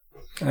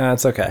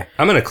That's okay.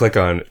 I'm going to click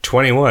on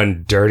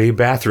 21 dirty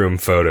bathroom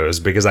photos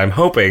because I'm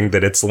hoping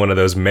that it's one of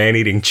those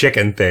man-eating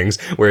chicken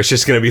things where it's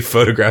just going to be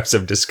photographs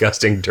of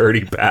disgusting,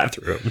 dirty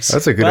bathrooms.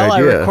 That's a good I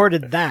idea.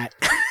 recorded that.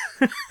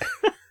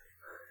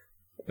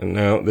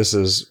 No, this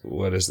is...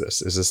 What is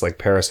this? Is this like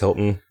Paris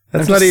Hilton?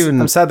 That's not even...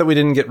 I'm sad that we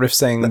didn't get Riff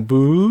saying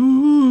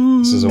boo.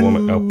 This is a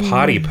woman... Oh,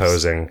 potty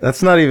posing.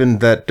 That's not even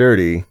that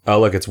dirty. Oh,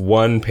 look, it's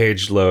 1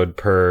 page load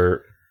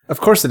per... Of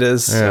course it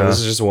is. So this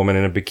is just a woman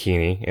in a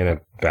bikini in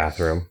a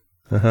bathroom.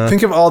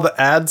 Think of all the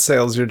ad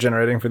sales you're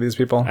generating for these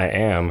people. I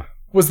am.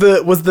 Was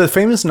the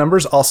famous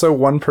numbers also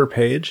 1 per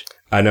page?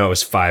 I know it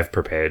was 5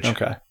 per page.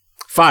 Okay.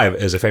 5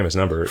 is a famous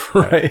number.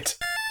 Right.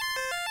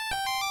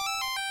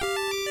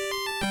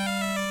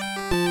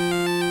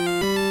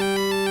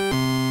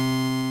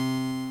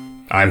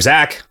 I'm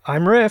Zach.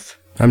 I'm Riff.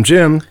 I'm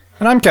Jim.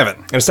 And I'm Kevin.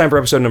 And it's time for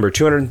episode number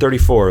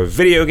 234 of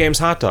Video Games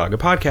Hot Dog, a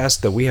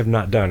podcast that we have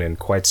not done in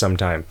quite some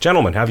time.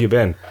 Gentlemen, how have you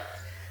been?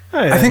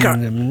 I think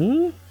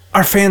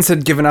our fans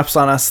had given up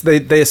on us.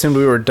 They assumed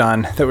we were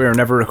done, that we were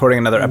never recording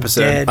another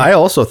episode. Dead. I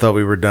also thought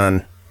we were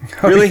done.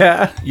 Really?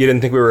 Yeah. You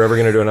didn't think we were ever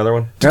going to do another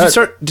one?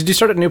 Did you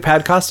start a new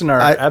podcast in our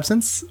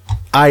absence?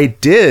 I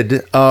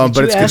did, but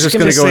it's just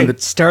going to go into...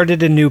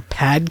 started a new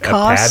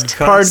padcast?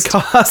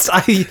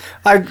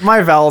 Podcast.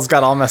 My vowels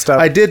got all messed up.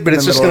 I did, but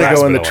it's just going to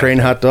go in the Hospital. Train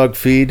Hot Dog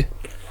feed.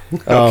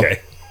 Okay.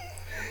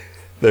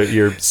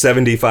 Your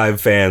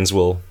 75 fans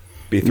will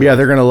be thrilled. Yeah,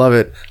 they're going to love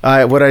it.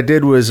 What I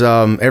did was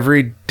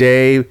every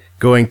day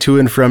going to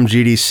and from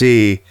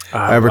GDC,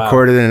 I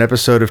recorded an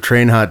episode of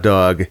Train Hot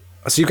Dog.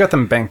 So you got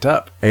them banked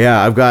up.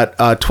 Yeah, I've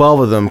got 12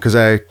 of them because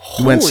I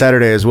went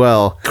Saturday as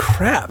well.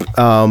 Crap.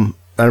 I'm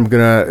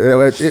gonna.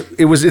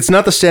 It's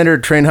not the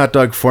standard Train Hot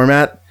Dog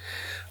format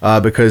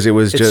because it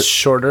was It's just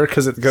shorter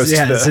because it goes to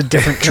it's the a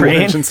different train.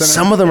 convention center.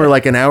 some of them are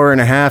like an hour and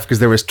a half because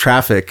there was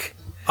traffic.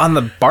 On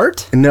the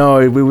BART? No,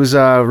 it was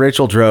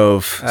Rachel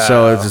drove,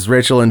 so it's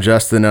Rachel and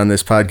Justin on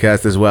this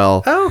podcast as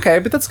well. Oh, okay,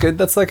 but that's good.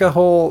 That's like a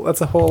whole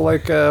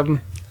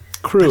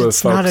crew of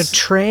It's folks. not a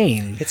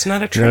train. It's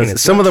not a train.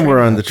 It's Some not of them train were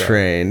on hot the dog.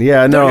 train.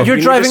 Yeah, no, You're You need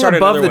to driving start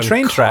above another the one,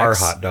 train car tracks.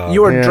 hot dog.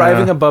 You are Yeah.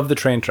 driving above the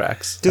train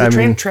tracks. Do the I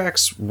train mean-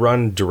 tracks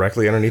run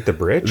directly underneath the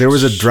bridge? there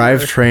was a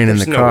drive train in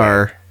the There's no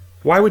car. way.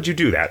 Why would you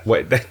do that?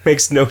 What? That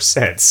makes no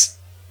sense.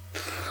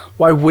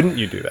 Why wouldn't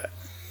you do that?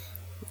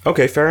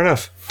 Okay, fair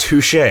enough.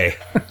 Touche.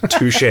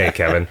 Touche,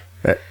 Kevin.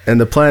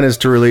 And the plan is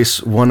to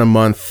release one a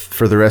month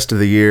for the rest of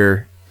the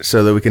year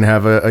so that we can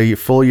have a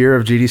full year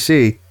of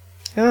GDC.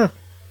 Yeah.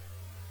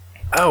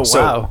 Oh,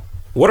 So, wow.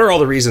 what are all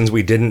the reasons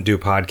we didn't do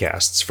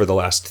podcasts for the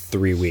last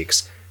 3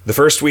 weeks? The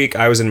first week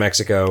I was in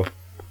Mexico.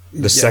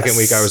 The second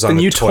week I was on and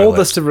the you toilet. told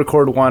us to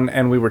record one,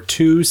 and we were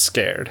too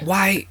scared.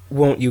 Why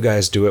won't you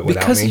guys do it without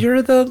Because me?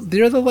 you're the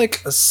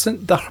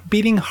the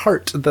beating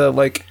heart,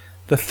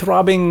 the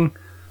throbbing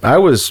I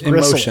was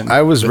emotion.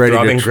 I was the ready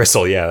throbbing to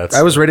gristle, yeah. That's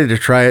I was ready to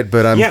try it,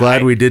 but I'm Yeah,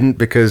 glad I- we didn't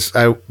because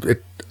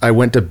I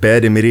went to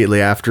bed immediately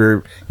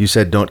after you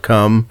said don't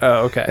come.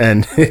 Oh, okay.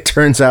 And it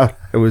turns out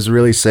I was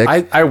really sick. I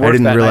worked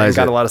didn't that night realize and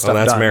got it. a lot of stuff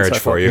Well, that's done. marriage so I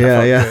for felt- you.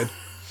 I Yeah, felt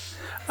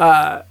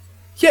yeah.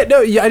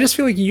 good. I just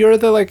feel like you're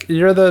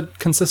the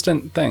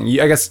consistent thing.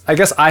 I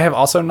guess I have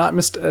also not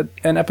missed an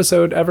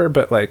episode ever,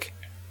 but like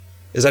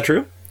Is that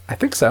true? I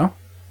think so.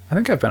 I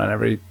think I've been on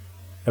every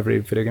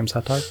Video Games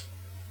Hot Dog.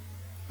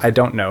 I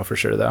don't know for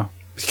sure though.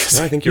 Because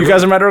No, I think you you're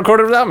guys might have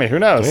recorded without me. Who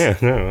knows? Yeah,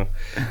 no.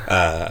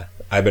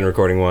 I've been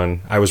recording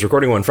one. I was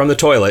recording one from the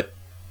toilet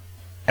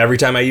every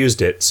time I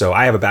used it, so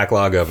I have a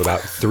backlog of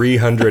about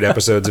 300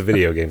 episodes of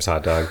Video Games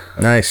Hot Dog,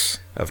 Nice.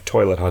 of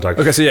toilet hot dog.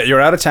 Okay, so yeah,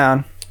 you're out of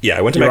town. Yeah,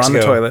 I went to You were on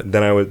Mexico. the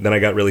toilet. Then I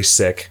got really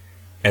sick,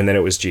 and then it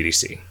was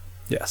GDC.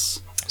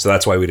 Yes. So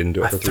that's why we didn't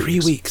do it for 3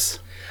 weeks.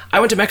 I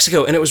went to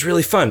Mexico, and it was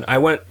really fun. I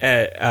went.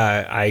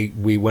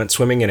 We went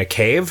swimming in a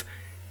cave.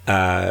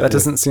 That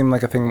doesn't seem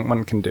like a thing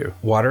one can do.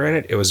 Water in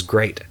it. It was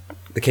great.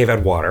 The cave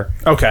had water.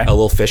 Okay. A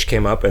little fish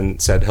came up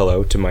and said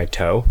hello to my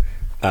toe.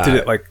 Did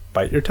it like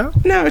bite your toe?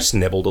 No, I just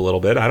nibbled a little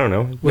bit. I don't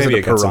know. Was Maybe it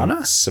a got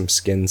piranha? some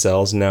skin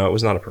cells. No, it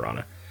was not a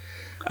piranha.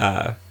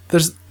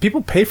 There's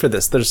people pay for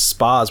this. There's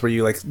spas where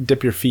you like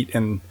dip your feet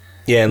in.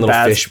 Yeah, and little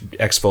Bad- fish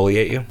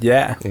exfoliate you.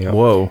 Yeah. You know?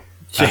 Whoa.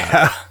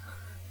 Yeah.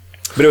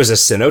 But it was a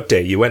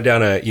cenote. You went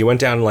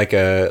down like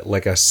a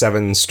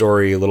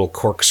 7-story little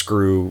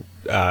corkscrew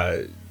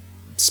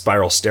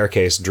spiral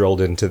staircase drilled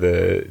into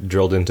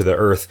the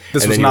earth.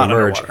 This and was then not you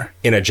emerge underwater.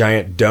 in a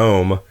giant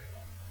dome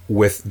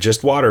with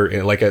just water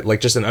in it,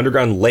 like just an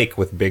underground lake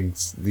with big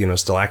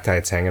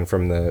stalactites hanging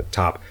from the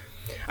top.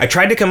 I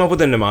tried to come up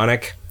with a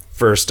mnemonic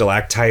for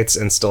stalactites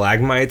and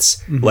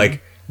stalagmites,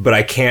 but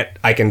I can't.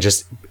 I can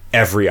just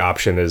every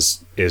option is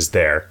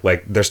there.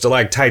 Like they're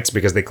stalactites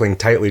because they cling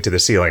tightly to the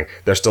ceiling.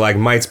 They're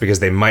stalagmites because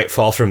they might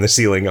fall from the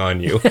ceiling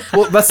on you.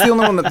 Well, that's the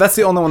only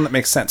one that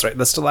makes sense, right?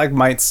 The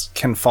stalagmites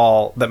can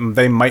fall. That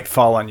they might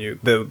fall on you.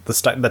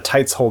 The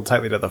tights hold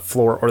tightly to the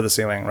floor or the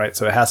ceiling, right?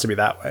 So it has to be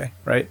that way,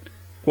 right?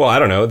 Well, I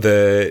don't know.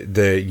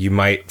 You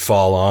might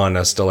fall on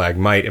a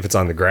stalagmite if it's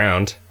on the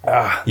ground.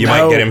 You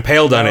might get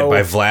impaled on it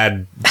by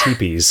Vlad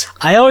teepees.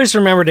 I always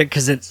remembered it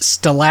because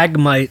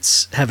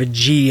stalagmites have a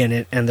G in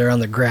it and they're on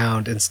the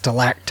ground, and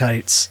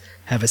stalactites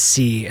have a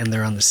C and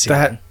they're on the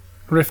ceiling.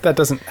 That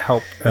doesn't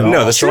help at all.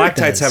 No, the Sure it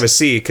stalactites does. have a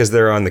C because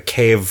they're on the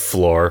cave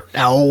floor.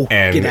 Oh,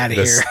 And get out of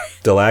the here.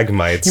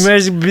 stalagmites. You might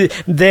as well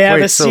they have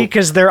Wait, a C so-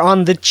 because they're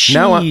on the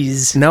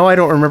cheese. Now I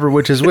don't remember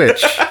which is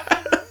which.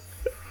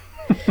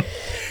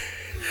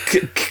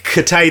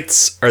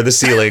 Katites are the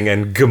ceiling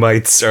and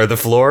gamites are the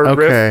floor,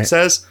 Okay. Riff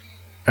says.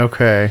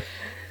 Okay.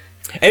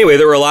 Anyway,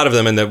 there were a lot of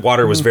them, and the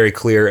water was very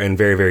clear and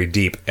very, very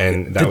deep.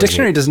 And that The was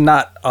dictionary neat. does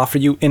not offer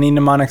you any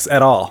mnemonics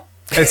at all.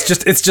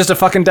 It's just a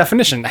fucking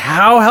definition.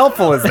 How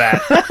helpful is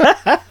that?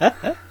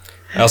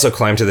 I also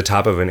climbed to the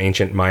top of an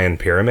ancient Mayan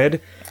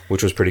pyramid,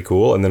 which was pretty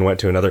cool, and then went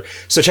to another.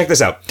 So check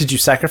this out. Did you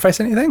sacrifice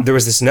anything? There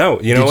was this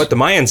note. You know what? The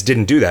Mayans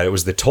didn't do that. It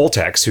was the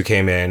Toltecs who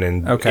came in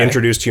and Okay.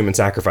 introduced human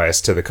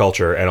sacrifice to the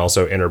culture and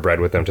also interbred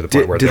with them to the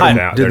point where Did they're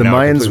now. the they're now a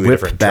Mayans completely whip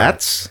different tribe.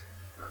 bats?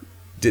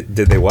 Did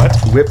they what?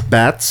 Whip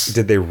bats?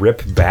 Did they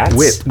rip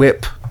bats?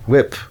 Whip.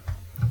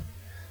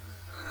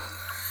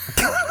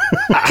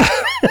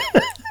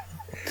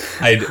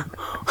 I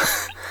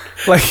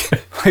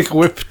like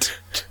whipped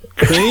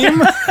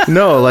cream?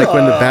 No, like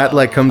when the bat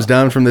like comes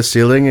down from the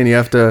ceiling and you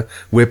have to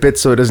whip it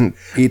so it doesn't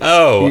eat.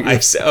 Oh,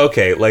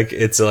 okay. Like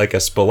it's like a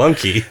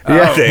spelunky.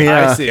 Yeah, thing.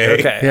 yeah. I see.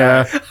 Okay.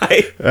 Yeah.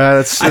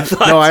 That's I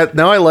thought-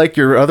 now I like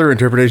your other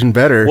interpretation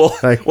better. Well,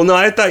 like, no,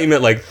 I thought you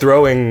meant like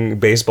throwing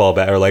baseball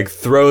bat or like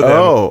throw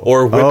them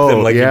or whip Oh,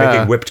 them like yeah. you're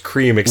making whipped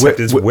cream, except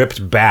it's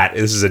whipped bat.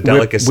 This is a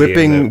delicacy. in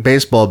whipping the-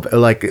 baseball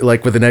like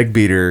with an egg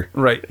beater.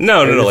 Right.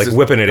 No, It's like just-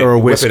 whipping it or a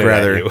whisk, whipping it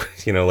rather. at you.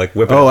 You know, like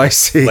whipping. Oh, it, I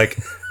see. Like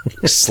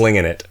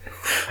slinging it.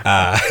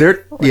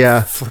 There,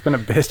 yeah, Flipping a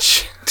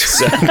bitch.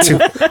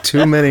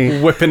 too many,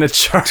 Whipping a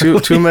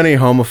Charlie. too many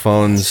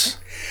homophones.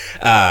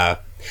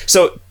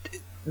 So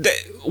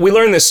we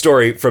learned this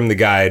story from the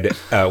guide,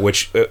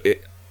 which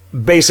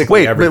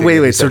basically everything. wait.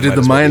 that he So said did might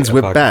the as well be Mayans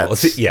whip apocryphal.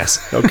 bats?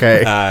 Yes.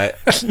 Okay,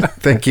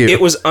 thank you.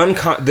 It was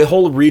the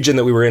whole region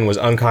that we were in was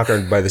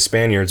unconquered by the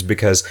Spaniards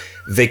because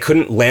they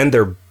couldn't land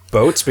their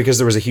boats because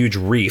there was a huge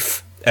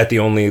reef at the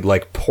only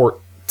like port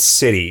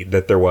city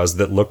that there was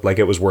that looked like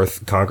it was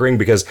worth conquering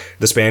because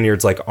the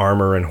Spaniards like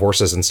armor and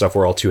horses and stuff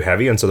were all too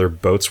heavy and so their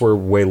boats were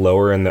way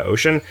lower in the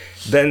ocean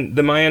than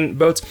the Mayan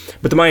boats.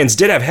 But the Mayans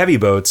did have heavy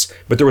boats,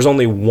 but there was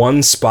only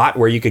one spot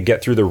where you could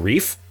get through the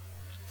reef,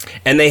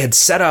 and they had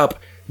set up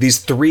these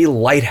 3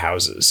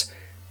 lighthouses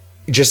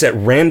just at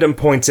random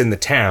points in the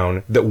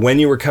town that when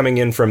you were coming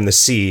in from the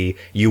sea,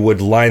 you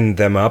would line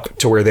them up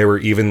to where they were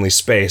evenly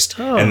spaced.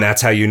 And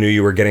that's how you knew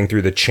you were getting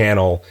through the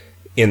channel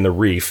in the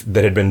reef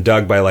that had been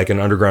dug by like an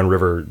underground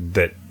river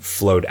that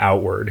flowed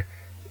outward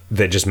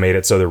that just made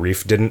it so the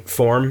reef didn't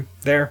form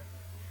there.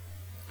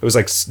 It was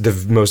like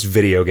the most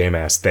video game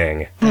ass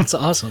thing. That's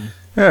awesome.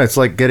 Yeah, it's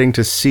like getting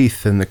to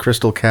Seath in the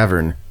Crystal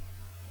Cavern.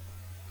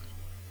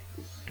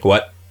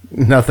 What?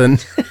 Nothing.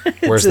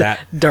 Where's that?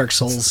 Dark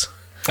Souls.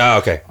 Oh,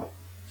 okay.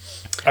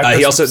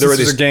 He also there were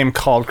This is these a game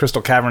called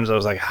Crystal Caverns. I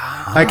was like,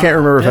 I can't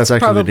remember if that's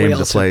actually the probably name of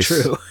the also place.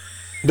 true.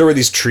 there were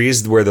these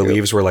trees where the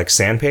leaves were like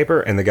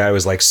sandpaper, and the guy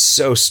was like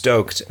so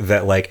stoked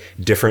that like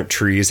different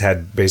trees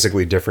had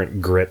basically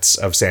different grits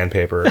of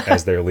sandpaper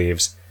as their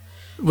leaves.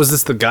 was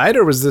this the guide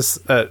or was this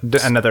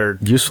another?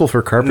 Useful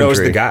for carpentry. No, it was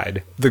the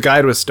guide. The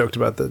guide was stoked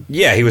about the.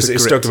 Yeah, he was the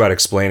stoked grit. about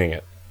explaining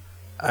it.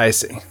 I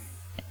see.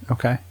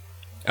 Okay.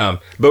 But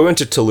we went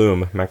to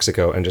Tulum,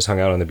 Mexico, and just hung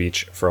out on the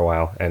beach for a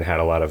while and had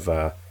a lot of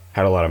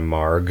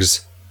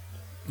margs.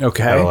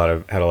 Okay. Had a lot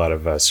of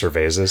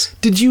cervezas.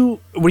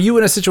 Were you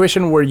in a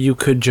situation where you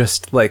could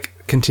just like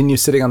continue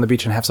sitting on the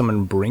beach and have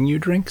someone bring you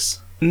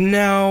drinks?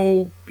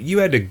 No, you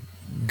had to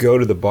go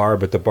to the bar,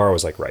 but the bar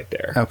was like right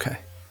there. Okay.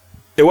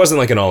 It wasn't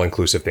like an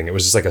all-inclusive thing. It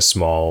was just like a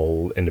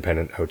small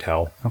independent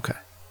hotel. Okay.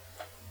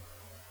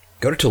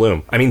 Go to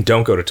Tulum. I mean,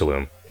 don't go to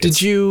Tulum. Did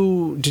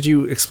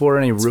you explore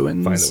any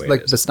ruins? fine the way it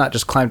Like, is. it's not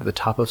just climb to the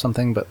top of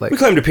something, but like. We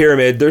climbed a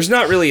pyramid. There's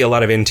not really a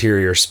lot of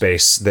interior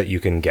space that you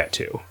can get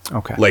to.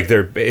 Okay. Like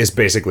there is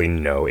basically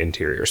no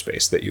interior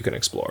space that you can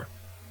explore.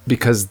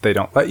 Because they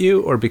don't let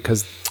you, or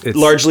because it's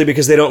Largely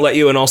because they don't let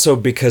you, and also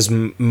because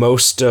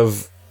most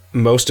of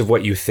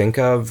what you think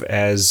of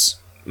as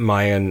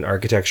Mayan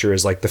architecture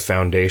is like the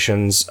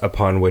foundations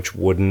upon which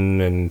wooden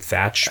and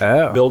thatch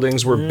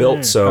buildings were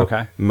built. So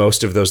Okay.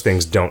 most of those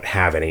things don't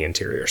have any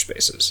interior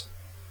spaces.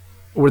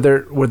 Were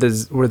there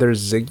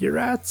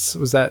ziggurats?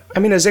 Was that I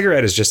mean, a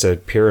ziggurat is just a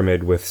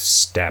pyramid with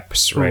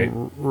steps, right?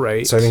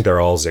 right? So I think they're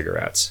all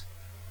ziggurats.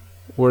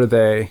 Were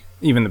they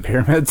even the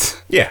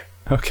pyramids? Yeah.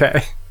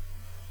 Okay.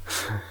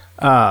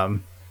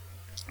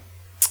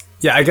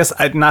 Yeah, I guess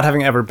not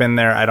having ever been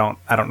there, I don't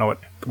know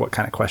what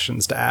kind of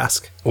questions to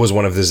ask. Was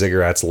one of the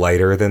ziggurats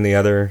lighter than the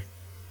other?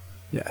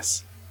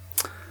 Yes.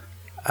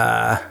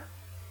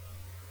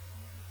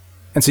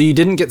 And so you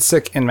didn't get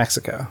sick in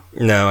Mexico.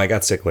 No, I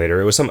got sick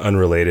later. It was some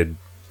unrelated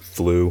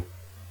flu.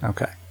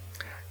 Okay.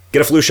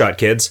 Get a flu shot,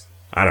 kids.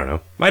 I don't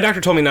know. My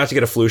doctor told me not to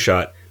get a flu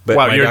shot But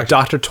Wow, my your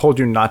doctor told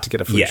you not to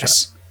get a flu shot.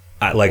 Yes.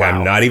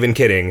 I'm not even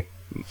kidding.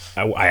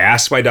 I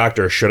asked my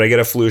doctor, should I get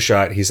a flu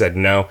shot? He said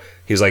no.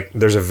 He's like,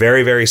 there are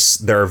very,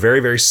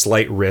 very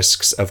slight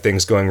risks of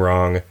things going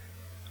wrong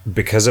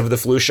because of the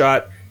flu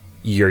shot.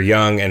 You're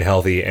young and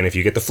healthy, and if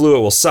you get the flu, it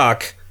will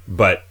suck,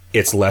 but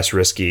it's less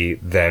risky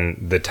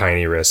than the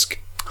tiny risk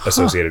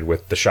associated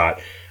with the shot.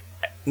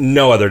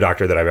 No other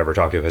doctor that I've ever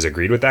talked to has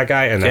agreed with that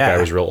guy, and that guy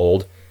was real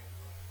old.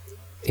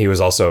 He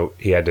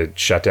had to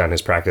shut down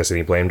his practice, and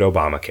he blamed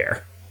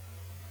Obamacare.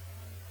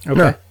 Okay.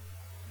 No.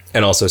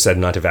 And also said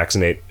not to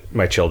vaccinate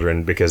my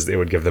children because it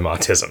would give them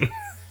autism.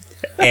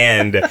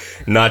 And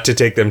not to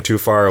take them too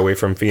far away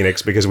from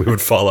Phoenix because we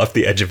would fall off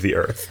the edge of the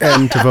earth.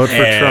 And to vote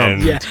for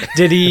Trump. Yeah.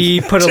 Did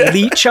he put a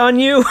leech on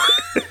you?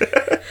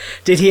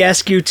 Did he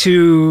ask you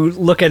to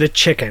look at a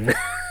chicken?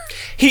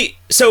 He's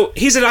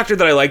a doctor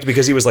that I liked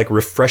because he was like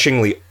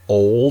refreshingly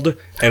old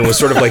and was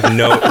sort of like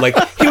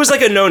he was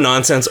like a no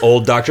nonsense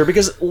old doctor,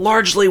 because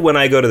largely when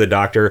I go to the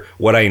doctor,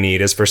 what I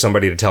need is for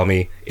somebody to tell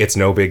me it's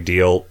no big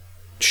deal,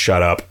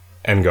 shut up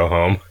and go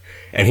home.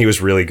 And he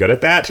was really good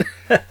at that.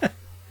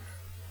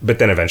 But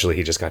then eventually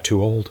he just got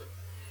too old.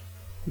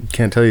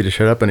 Can't tell you to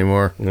shut up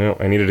anymore. No,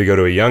 I needed to go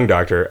to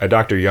a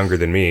doctor younger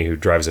than me who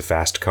drives a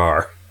fast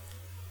car.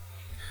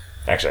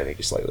 Actually, I think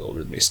he's slightly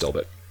older than me still,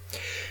 but...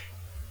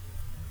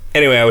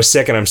 Anyway, I was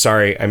sick and I'm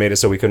sorry. I made it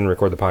so we couldn't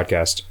record the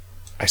podcast.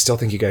 I still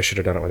think you guys should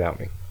have done it without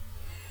me.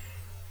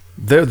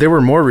 There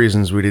were more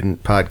reasons we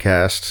didn't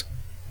podcast.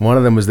 One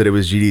of them was that it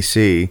was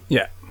GDC.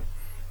 Yeah.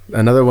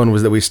 Another one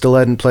was that we still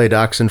hadn't played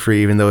Oxenfree,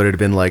 even though it had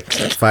been like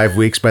 5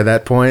 weeks by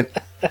that point.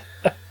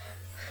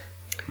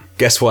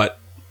 Guess what?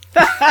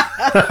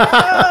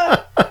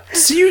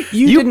 So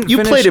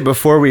you played it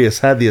before we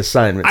had the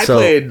assignment. I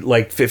played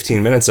like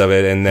 15 minutes of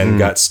it and then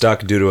got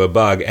stuck due to a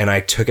bug, and I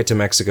took it to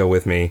Mexico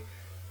with me.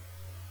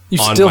 You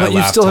still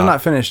have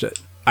not finished it.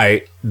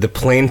 The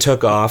plane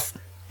took off.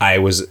 I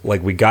was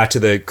like, we got to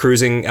the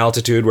cruising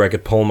altitude where I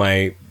could pull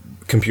my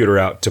computer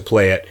out to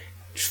play it.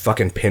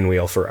 Fucking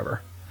pinwheel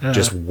forever.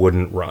 Just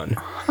wouldn't run.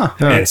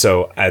 And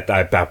so at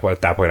that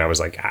point, I was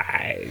like,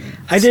 I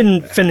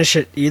didn't finish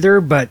it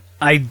either, but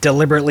I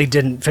deliberately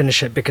didn't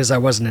finish it because I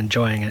wasn't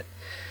enjoying it.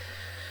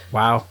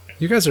 Wow.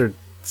 You guys are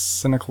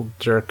cynical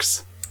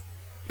jerks.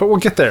 But we'll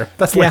get there.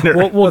 That's later.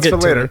 We'll That's get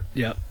for to later. it.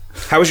 Yep.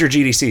 How was your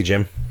GDC,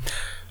 Jim?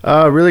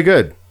 Really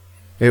good.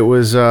 It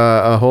was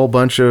a whole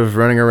bunch of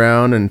running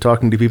around and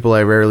talking to people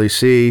I rarely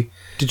see.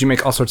 Did you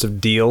make all sorts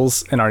of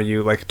deals, and are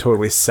you like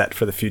totally set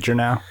for the future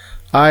now?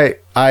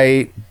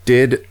 I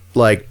did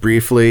like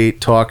briefly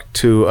talk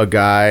to a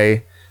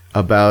guy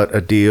about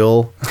a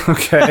deal.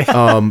 Okay.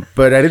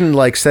 But I didn't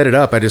like set it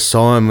up. I just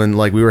saw him and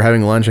like we were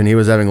having lunch and he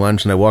was having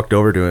lunch and I walked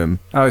over to him.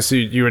 Oh, so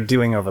you were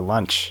dealing over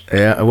lunch.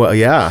 Yeah. Well,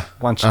 yeah.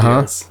 Lunch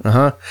deals.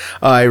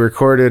 I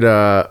recorded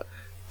 12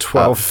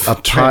 a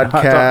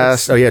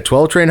podcast. Oh yeah,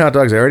 12 train hot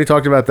dogs. I already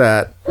talked about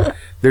that.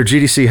 They're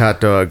GDC hot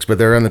dogs, but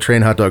they're on the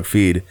train hot dog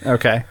feed.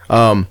 Okay.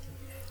 Oh,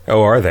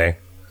 are they?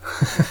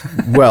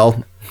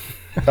 Well,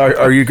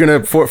 are you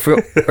gonna?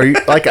 Are you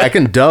like? I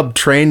can dub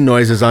train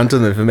noises onto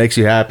them if it makes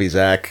you happy,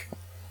 Zach.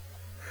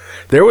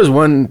 There was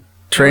one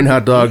train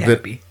hot dog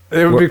that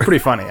it would be pretty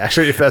funny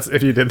actually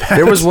if you did that.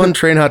 There was one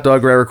train hot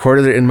dog where I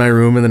recorded it in my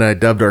room and then I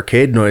dubbed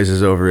arcade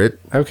noises over it.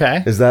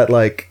 Okay. Is that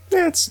like?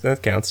 Yeah,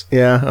 that counts.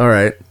 Yeah. All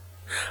right.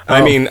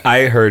 I mean,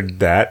 I heard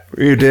that.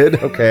 You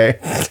did? Okay.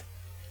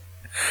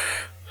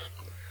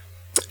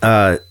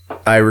 I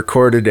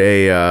recorded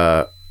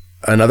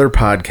another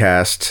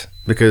podcast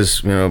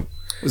because, you know...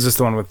 Was this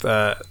the one with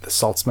the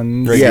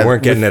Saltzman? Right, you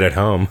weren't getting it at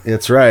home.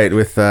 That's right,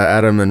 with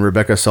Adam and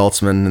Rebecca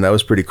Saltzman, and that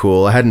was pretty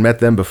cool. I hadn't met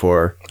them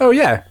before. Oh,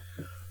 yeah.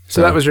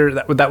 So that was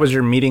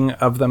your meeting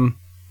of them?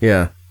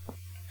 Yeah.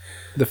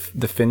 The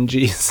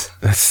Fingies?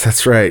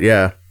 That's right,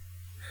 yeah.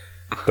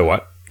 The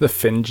what? The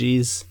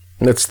Fingies.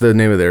 That's the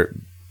name of their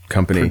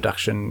company.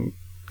 Production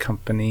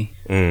company.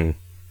 And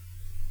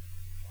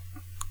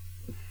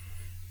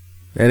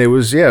it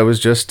was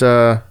just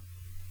a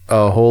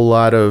whole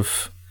lot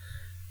of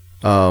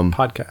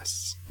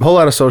podcasts. A whole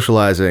lot of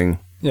socializing.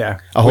 Yeah.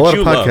 A whole lot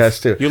of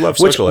podcasts too. You love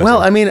socializing. Well,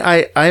 I mean,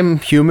 I'm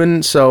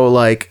human, so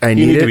like I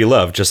need it. to be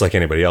loved just like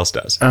anybody else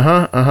does.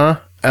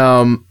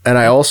 And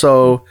I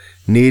also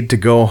need to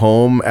go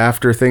home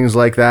after things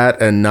like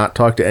that and not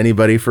talk to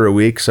anybody for a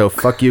week. So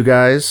fuck you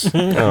guys.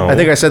 Oh. I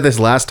think I said this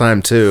last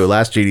time too,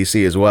 last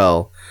GDC as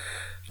well.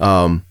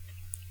 The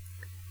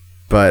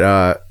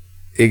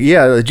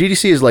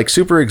GDC is like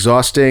super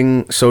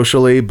exhausting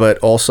socially, but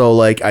also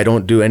like I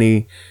don't do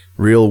any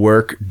real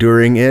work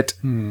during it.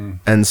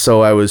 And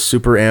so I was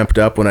super amped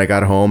up when I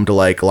got home to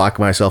like lock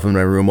myself in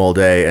my room all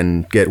day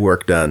and get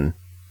work done.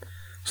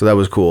 So that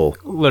was cool.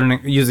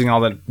 Using all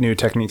the new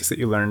techniques that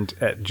you learned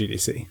at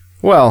GDC.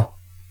 Well,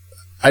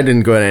 I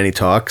didn't go to any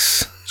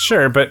talks.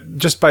 Sure, but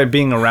just by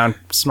being around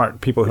smart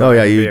people who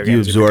you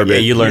absorb it. Yeah,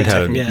 you learn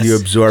how to... Yes. You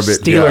absorb it.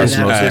 Steal yeah, it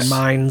out of osmosis. their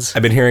minds.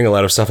 I've been hearing a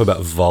lot of stuff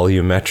about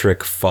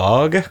volumetric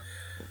fog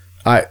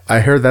I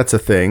heard that's a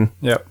thing.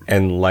 Yep.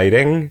 and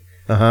lighting.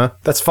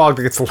 That's fog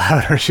that gets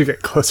louder as you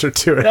get closer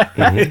to it.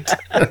 Right?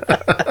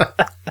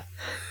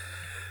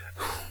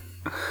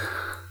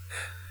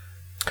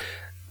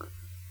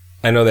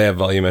 I know they have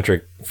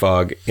volumetric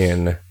fog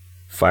in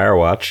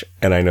Firewatch,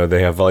 and I know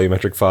they have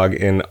volumetric fog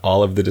in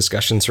all of the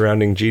discussion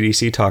surrounding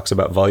GDC talks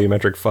about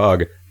volumetric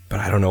fog, but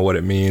I don't know what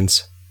it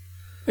means.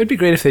 It'd be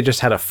great if they just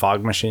had a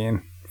fog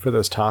machine for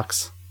those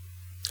talks.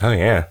 Oh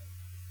yeah,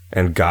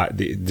 and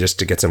just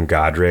to get some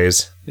God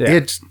rays.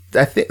 Yeah.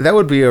 I think that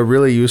would be a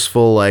really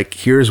useful, like,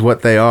 here's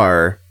what they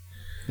are.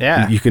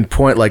 Yeah. You can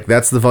point, like,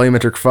 that's the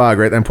volumetric fog,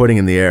 right? I'm pointing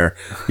in the air.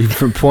 You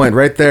can point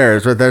right there.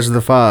 There's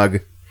the fog.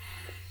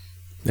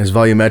 There's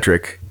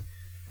volumetric.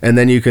 And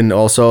then you can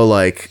also,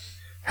 like,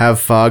 have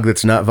fog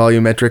that's not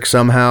volumetric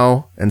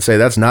somehow and say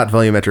that's not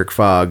volumetric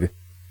fog.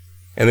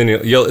 And then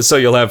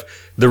you'll have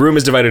the room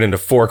is divided into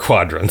 4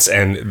 quadrants,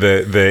 and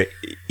the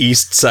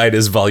east side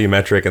is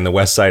volumetric, and the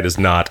west side is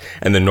not,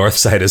 and the north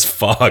side is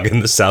fog,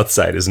 and the south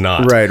side is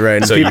not. Right.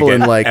 And So people you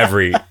get in, like,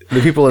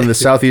 the people in the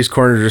southeast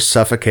corner just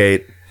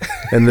suffocate,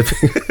 and the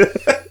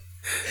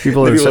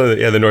people in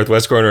the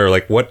northwest corner are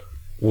like, what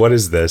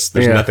is this?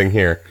 There's nothing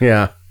here.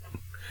 yeah.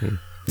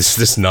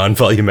 This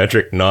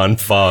non-volumetric,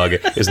 non-fog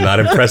is not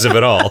impressive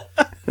at all.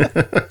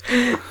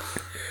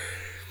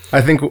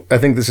 I think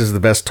this is the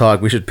best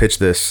talk. We should pitch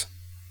this.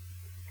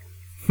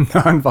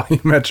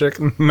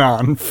 Non-volumetric,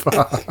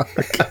 non-fog.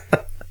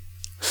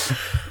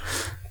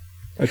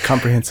 A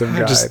comprehensive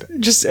guide.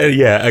 Just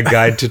a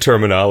guide to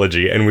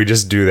terminology, and we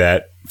just do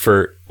that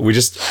for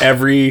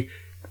every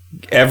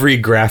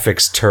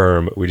graphics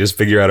term. We just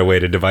figure out a way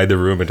to divide the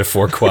room into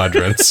 4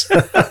 quadrants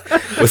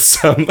with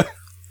some.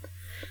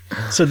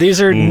 So these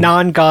are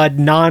non-God,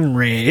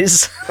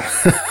 non-rays.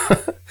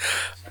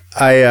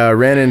 I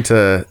ran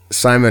into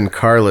Simon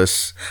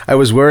Carless. I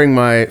was wearing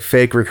my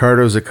fake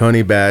Ricardo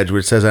Zacconi badge,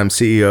 which says I'm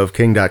CEO of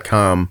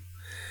King.com.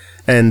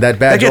 And that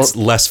badge... That gets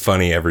less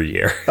funny every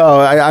year.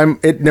 Oh,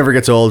 it never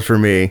gets old for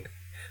me.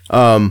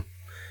 I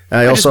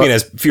just mean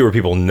as fewer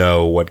people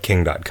know what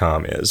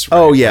King.com is. Right?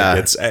 Oh, yeah.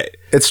 Like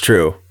it's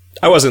true.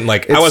 I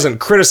wasn't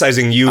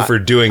criticizing you for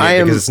doing it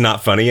because it's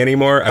not funny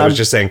anymore. I was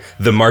just saying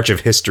the march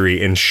of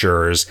history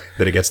ensures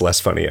that it gets less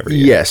funny every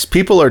year. Yes,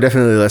 people are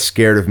definitely less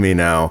scared of me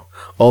now.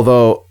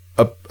 Although,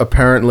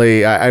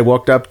 apparently, I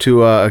walked up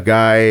to a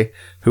guy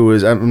who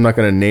was... I'm not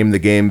going to name the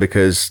game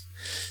because...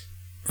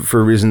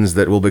 for reasons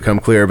that will become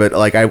clear, but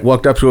like I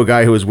walked up to a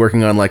guy who was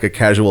working on like a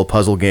casual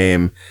puzzle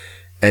game,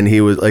 and he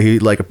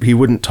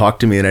wouldn't talk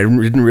to me, and I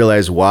didn't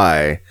realize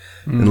why.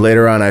 And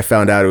later on, I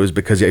found out it was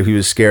because he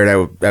was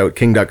scared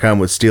King.com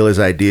would steal his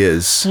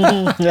ideas.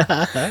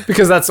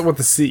 Because that's what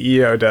the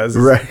CEO does.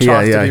 Right?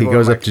 Yeah. He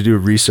goes up to do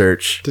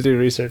research.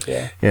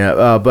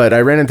 Yeah. But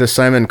I ran into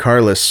Simon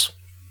Carless,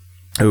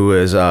 who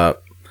is I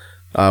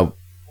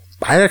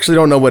actually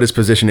don't know what his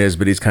position is,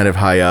 but he's kind of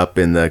high up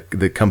in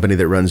the company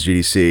that runs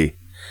GDC.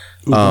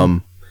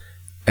 And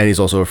he's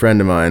also a friend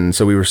of mine.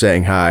 So we were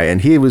saying hi, and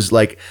he was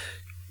like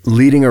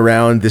leading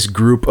around this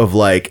group of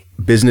like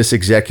business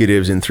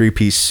executives in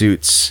 3-piece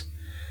suits.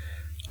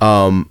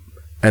 And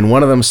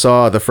one of them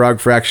saw the Frog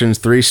Fractions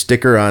 3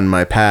 sticker on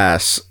my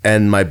pass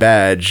and my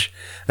badge.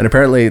 And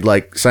apparently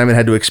like Simon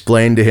had to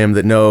explain to him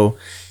that no,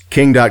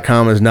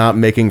 King.com is not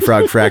making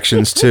Frog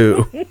Fractions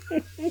 2.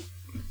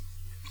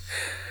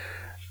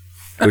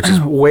 Which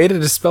is way to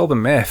dispel the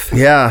myth.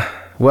 Yeah.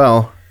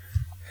 Well,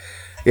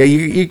 yeah,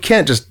 you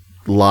can't just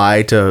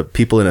lie to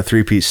people in a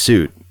 3-piece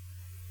suit.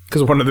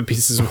 Because one of the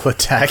pieces will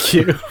attack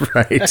you.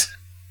 Right.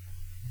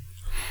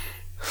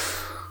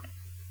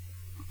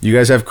 You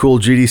guys have cool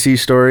GDC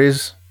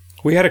stories?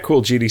 We had a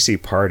cool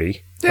GDC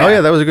party. Yeah. Oh, yeah,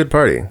 that was a good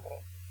party.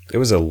 It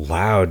was a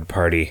loud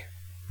party.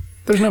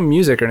 There's no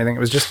music or anything. It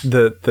was just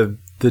the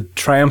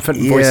triumphant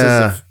voices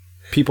of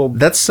people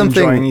That's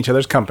something enjoying each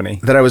other's company.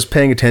 That I was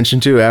paying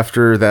attention to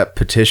after that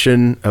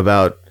petition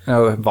about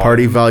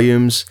party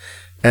volumes.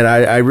 And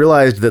I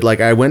realized that like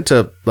I went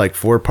to like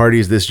 4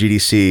 parties this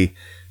GDC.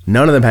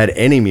 None of them had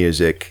any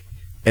music,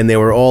 and they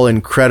were all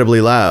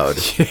incredibly loud.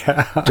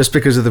 Yeah. Just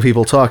because of the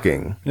people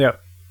talking. Yep.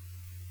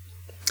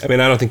 I mean,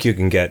 I don't think you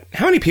can get...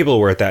 How many people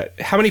were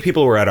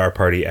at our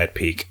party at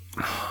peak?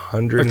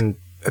 100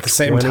 at the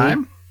same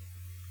time?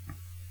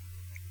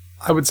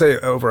 I would say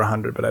over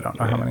 100, but I don't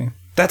know how many.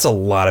 That's a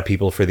lot of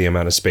people for the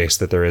amount of space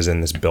that there is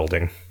in this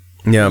building.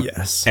 Yeah.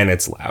 Yes. And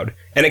it's loud.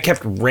 And it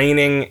kept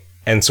raining,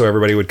 and so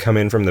everybody would come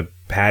in from the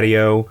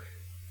patio.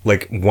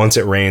 Like, once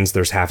it rains,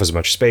 there's half as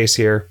much space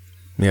here.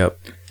 Yep.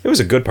 It was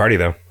a good party,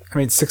 though. I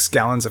made 6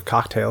 gallons of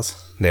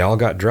cocktails. They all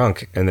got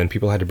drunk, and then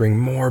people had to bring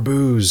more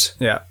booze.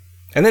 Yeah.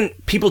 And then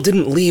people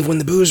didn't leave when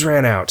the booze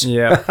ran out.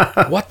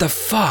 Yeah. What the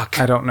fuck?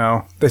 I don't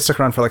know. They stuck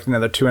around for like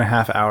another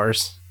 2.5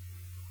 hours.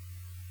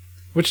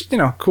 Which,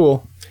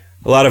 cool.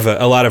 A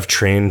lot of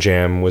Train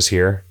Jam was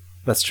here.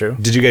 That's true.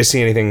 Did you guys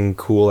see anything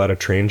cool out of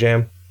Train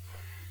Jam?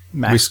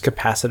 Max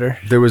capacitor.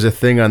 There was a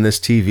thing on this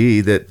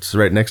TV that's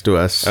right next to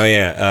us. Oh,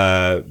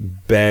 yeah.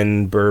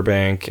 Ben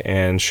Burbank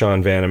and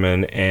Sean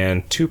Vanneman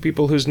and 2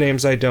 people whose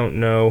names I don't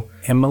know.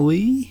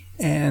 Emily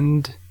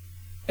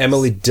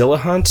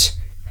Dillahunt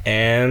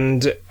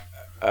and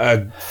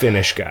a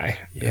Finnish guy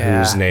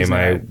whose name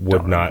I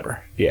would not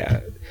remember.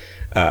 Yeah.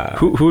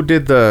 Who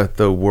did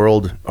the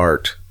world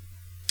art?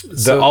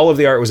 all of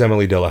the art was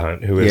Emily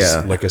Dillahunt, who is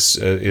Yeah. like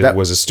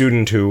was a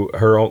student who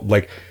her own,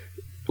 like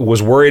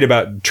was worried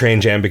about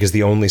Train Jam because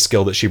the only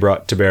skill that she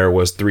brought to bear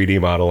was 3D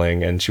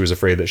modeling, and she was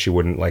afraid that she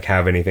wouldn't like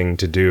have anything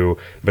to do,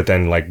 but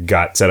then like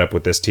got set up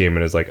with this team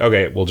and is like,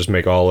 okay, we'll just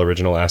make all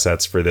original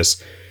assets for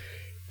this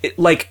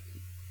like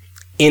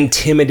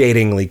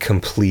intimidatingly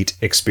complete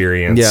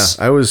experience. Yeah,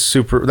 I was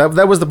super.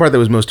 That was the part that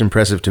was most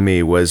impressive to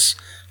me, was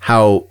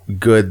how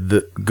good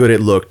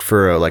it looked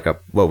for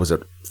what was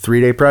it,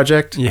 3-day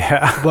project?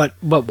 Yeah. What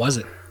was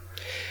it?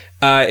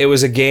 It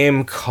was a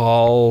game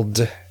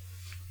called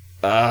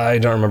I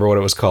don't remember what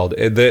it was called.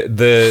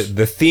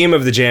 The theme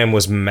of the jam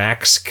was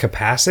max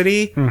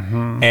capacity,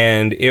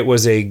 and it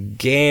was a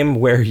game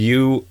where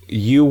you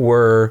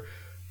were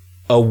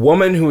a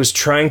woman who was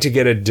trying to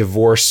get a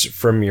divorce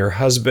from your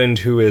husband,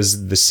 who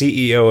is the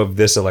CEO of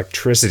this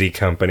electricity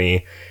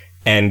company,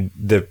 and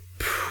the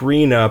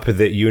prenup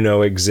that you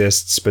know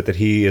exists but that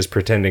he is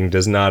pretending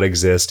does not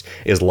exist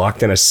is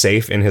locked in a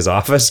safe in his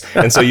office.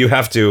 And so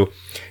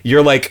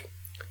you're like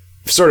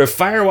sort of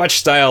Firewatch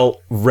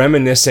style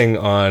reminiscing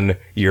on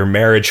your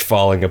marriage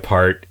falling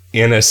apart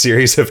in a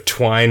series of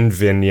Twine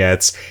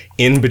vignettes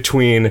in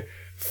between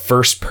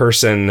first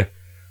person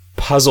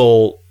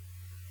puzzle.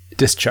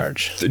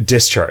 Discharge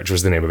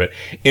was the name of it.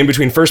 In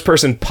between first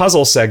person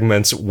puzzle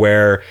segments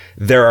where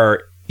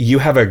you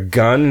have a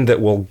gun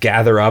that will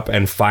gather up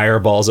and fire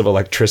balls of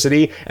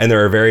electricity, and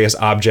there are various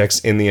objects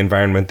in the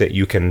environment that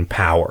you can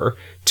power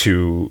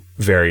to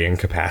varying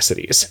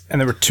capacities. And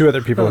there were two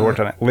other people who worked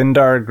on it.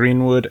 Lindar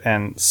Greenwood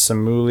and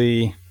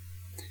Samuli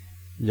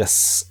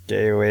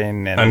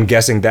Yaskewinen. I'm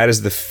guessing that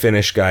is the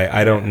Finnish guy.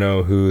 I don't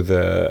know who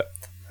the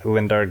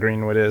Lindar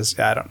Greenwood is.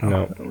 Yeah, I don't know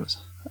No. who it was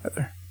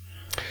either.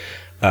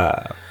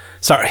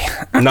 Sorry.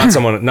 not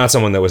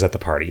someone that was at the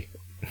party.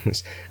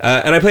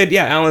 And I played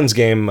Alan's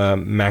game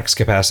Max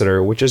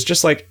Capacitor, which is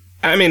just like,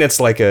 I mean,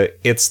 it's like a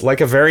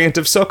variant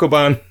of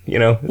Sokoban, you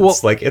know.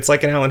 It's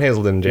like an Alan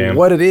Hazelden jam.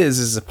 What it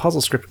is a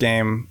puzzle script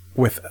game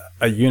with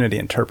a Unity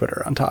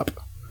interpreter on top.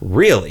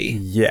 Really?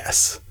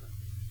 Yes.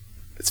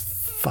 It's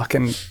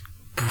fucking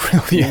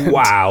brilliant.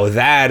 Wow,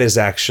 that is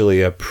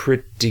actually a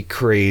pretty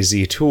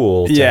crazy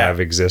tool to have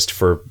exist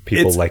for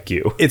people like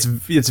you. It's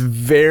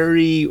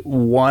very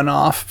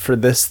one-off for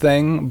this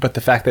thing, but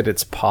the fact that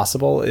it's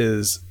possible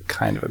is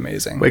kind of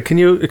amazing. Wait, can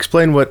you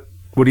explain what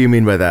do you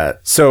mean by that?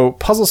 So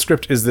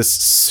PuzzleScript is this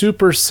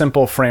super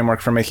simple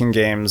framework for making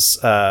games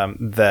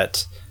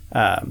that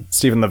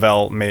Stephen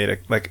Lavelle made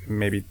like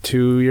maybe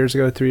 3 years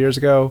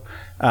ago.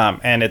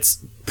 And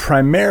it's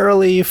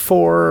primarily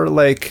for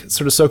like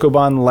sort of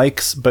Sokoban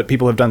likes, but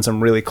people have done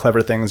some really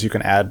clever things you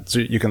can add. So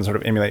you can sort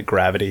of emulate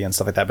gravity and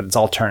stuff like that, but it's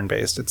all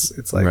turn-based.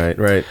 It's like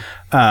right.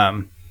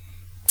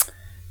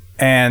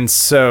 And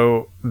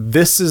so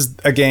this is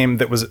a game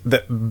that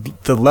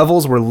the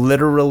levels were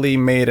literally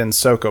made in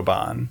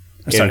Sokoban.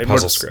 In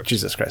PuzzleScript.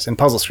 Jesus Christ, in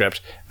PuzzleScript.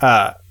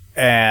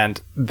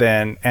 And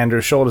then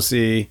Andrew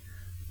Schuldesy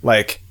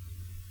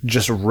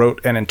just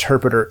wrote an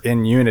interpreter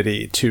in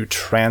Unity to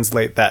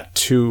translate that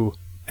to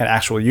an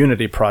actual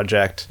Unity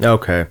project.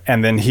 Okay.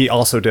 And then he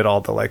also did all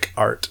the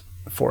art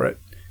for it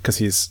because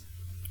he's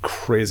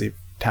crazy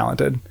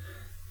talented.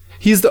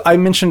 I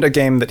mentioned a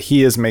game that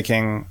he is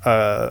making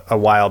a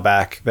while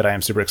back that I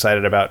am super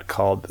excited about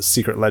called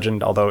Secret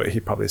Legend, although he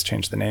probably has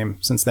changed the name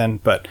since then.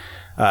 But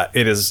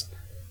it is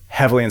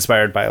heavily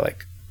inspired by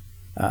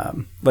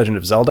Legend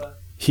of Zelda.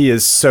 He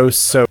is so.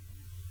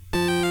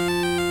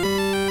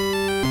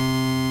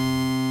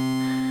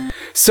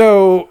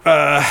 So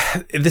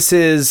this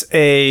is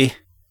a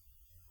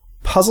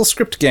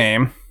PuzzleScript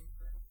game,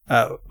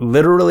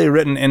 literally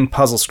written in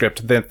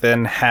PuzzleScript, that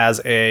then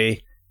has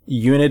a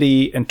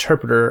Unity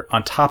interpreter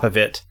on top of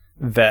it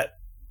that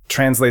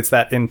translates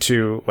that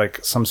into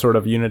some sort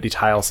of Unity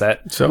tile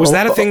set. So was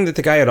that a thing that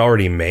the guy had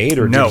already made,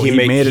 or no? He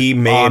made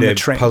a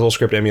train.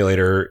 PuzzleScript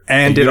emulator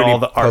and did all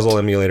the puzzle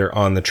emulator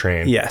on the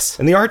train. Yes,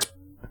 and the art's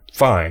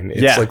fine.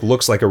 It's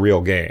looks like a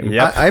real game.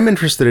 Yep. I'm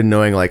interested in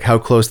knowing how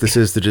close this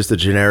is to just a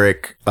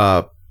generic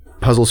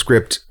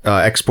PuzzleScript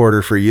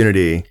exporter for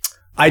Unity.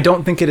 I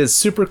don't think it is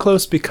super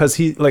close because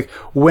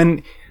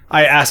when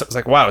I asked, I was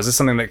like, wow, is this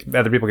something that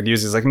other people could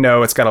use? He's like,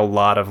 no, it's got a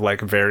lot of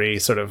very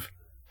sort of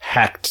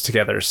hacked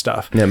together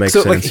stuff. Yeah, makes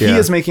sense. He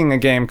is making a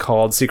game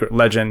called Secret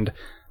Legend,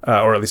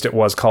 or at least it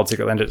was called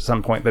Secret Legend at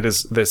some point, that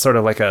is sort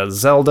of like a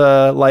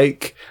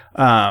Zelda-like,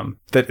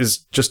 that is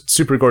just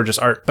super gorgeous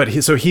art. But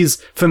he's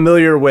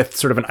familiar with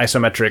sort of an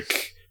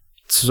isometric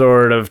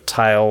sort of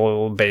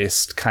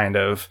tile-based kind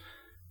of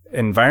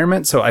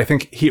environment. So I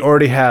think he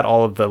already had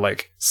all of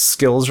the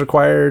skills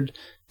required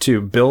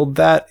to build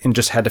that, and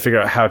just had to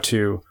figure out how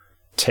to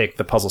take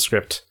the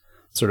PuzzleScript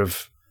sort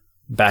of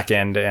back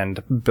end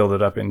and build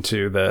it up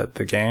into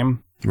the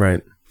game.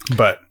 Right.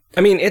 But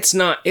I mean,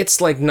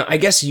 I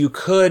guess you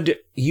could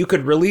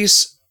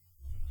release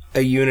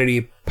a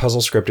Unity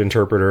PuzzleScript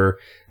interpreter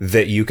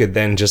that you could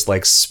then just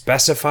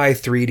specify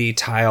 3D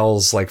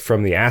tiles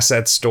from the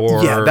asset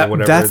store or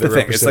whatever. That's the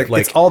thing. It's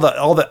it's all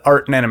the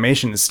art and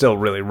animation is still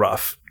really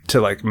rough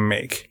to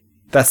make.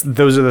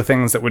 Those are the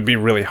things that would be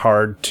really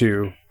hard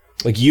to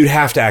Like you'd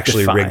have to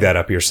actually Define. rig that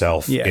up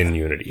yourself Yeah. in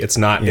Unity. It's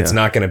not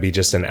going to be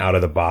just an out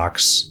of the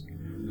box.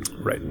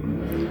 Right.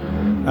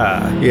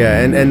 Yeah,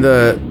 and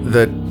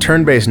the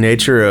turn-based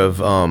nature of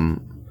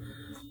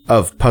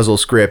Puzzle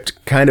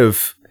Script kind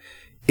of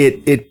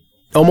it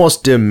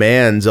almost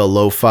demands a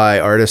lo-fi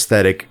art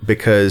aesthetic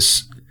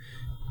because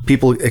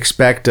people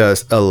expect a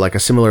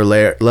similar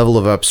level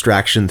of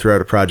abstraction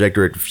throughout a project,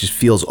 or it just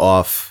feels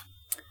off.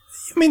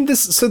 I mean,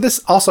 this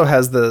also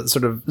has the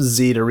sort of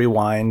Z to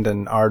rewind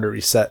and R to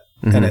reset,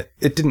 and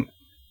it didn't,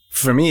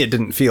 for me, it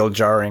didn't feel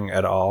jarring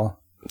at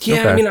all. Yeah,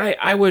 Okay. I mean,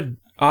 I would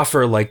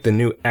offer like the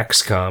new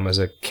XCOM as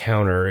a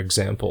counter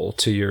example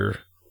to your.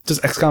 Does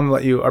XCOM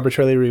let you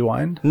arbitrarily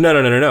rewind?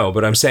 No.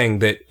 But I'm saying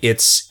that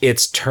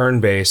it's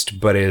turn based,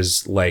 but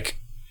is like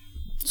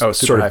Oh,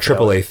 sort of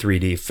AAA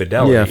 3D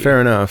fidelity. Yeah, fair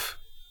enough.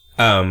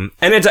 And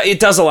it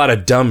does a lot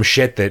of dumb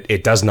shit that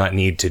it does not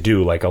need to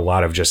do, like a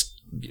lot of just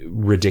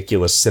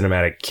ridiculous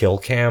cinematic kill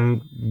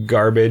cam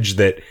garbage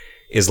that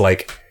is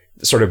like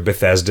sort of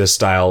Bethesda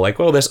style, like,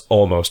 well, this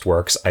almost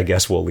works, I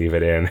guess we'll leave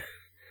it in.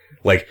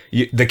 Like,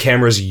 the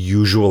camera's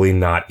usually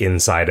not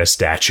inside a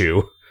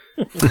statue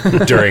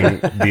during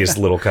these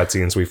little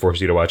cutscenes we force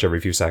you to watch every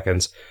few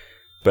seconds.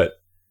 But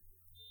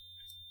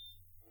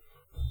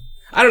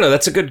I don't know,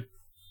 that's a good...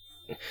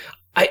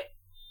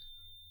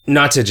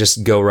 Not to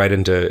just go right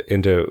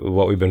into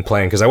what we've been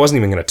playing, because I wasn't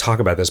even going to talk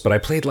about this, but I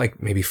played like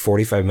maybe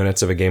 45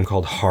 minutes of a game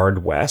called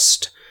Hard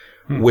West,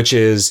 which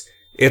is,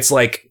 it's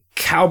like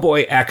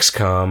Cowboy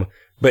XCOM,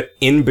 but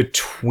in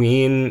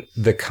between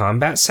the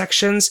combat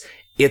sections,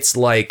 it's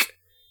like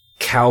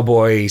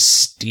Cowboy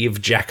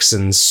Steve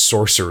Jackson's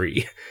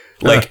sorcery.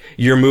 Like,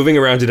 you're moving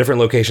around to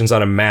different locations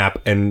on a map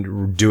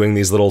and doing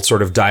these little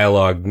sort of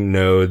dialogue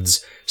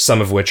nodes, some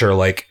of which are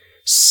like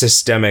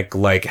systemic,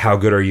 like, how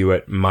good are you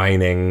at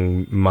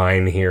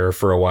mine here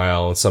for a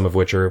while, and some of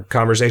which are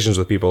conversations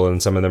with people,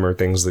 and some of them are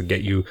things that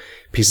get you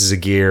pieces of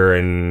gear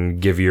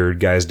and give your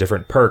guys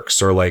different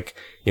perks, or like,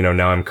 you know,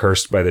 now I'm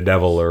cursed by the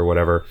devil or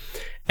whatever.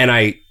 And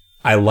I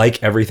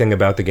like everything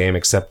about the game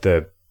except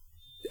the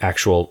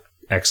actual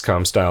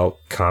XCOM style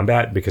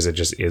combat, because it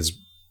just is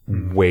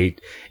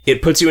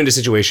it puts you into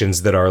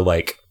situations that are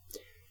like,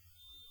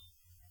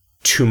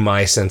 to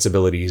my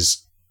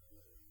sensibilities,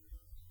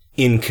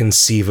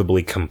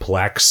 inconceivably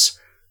complex,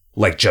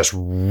 like just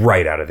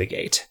right out of the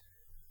gate.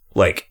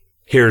 Like,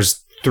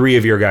 here's 3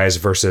 of your guys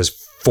versus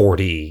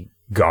 40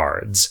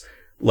 guards.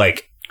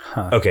 Like,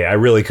 okay, I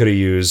really could have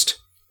used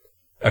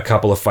a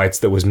couple of fights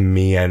that was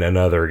me and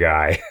another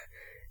guy.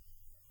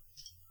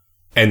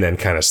 And then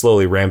kind of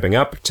slowly ramping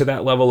up to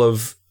that level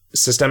of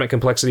systemic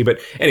complexity.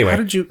 But anyway.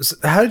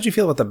 How did you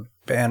feel about the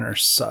Banner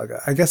Saga?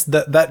 I guess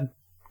that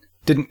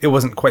it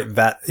wasn't quite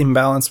that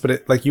imbalanced,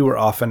 but like you were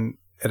often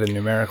at a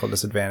numerical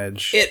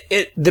disadvantage.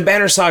 The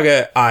Banner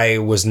Saga, I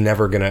was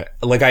never gonna,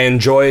 like, I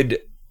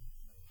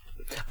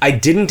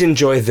didn't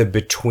enjoy the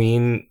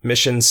between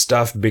mission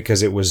stuff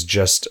because it was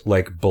just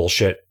like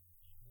bullshit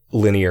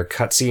linear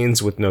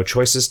cutscenes with no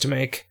choices to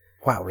make.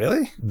 Wow,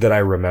 really? That I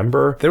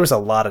remember. There was a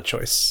lot of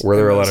choice. Were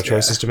there a lot of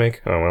choices to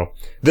make? Oh, well.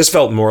 This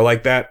felt more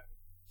like that.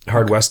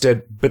 Hard West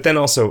did. But then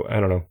also, I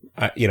don't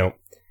know.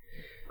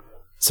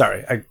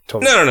 Sorry, I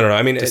totally... No.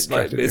 I mean,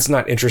 distracted it's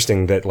not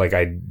interesting that, like,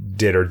 I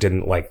did or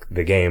didn't like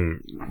the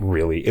game,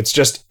 really. It's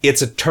just,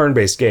 it's a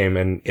turn-based game,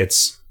 and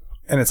it's...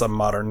 And it's a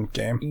modern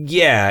game.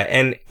 Yeah,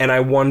 and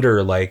I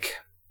wonder, like...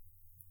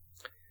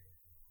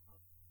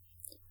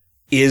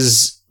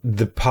 Is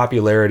the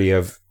popularity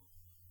of...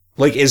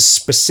 Like, is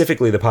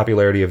specifically the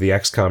popularity of the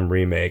XCOM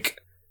remake,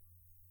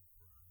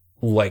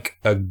 like,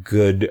 a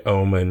good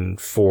omen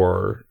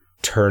for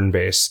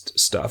turn-based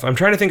stuff? I'm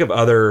trying to think of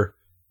other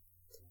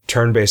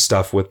turn-based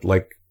stuff with,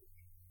 like,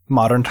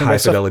 Modern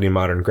turn-based high-fidelity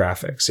modern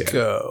graphics. Yeah.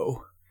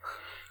 Go.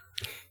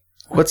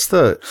 What's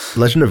the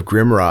Legend of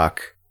Grimrock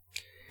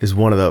is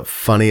one of the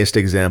funniest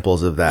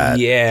examples of that.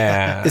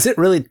 Yeah. Is it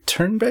really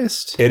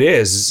turn-based? It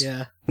is.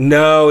 Yeah.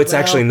 No, it's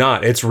Well, actually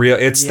not. It's real.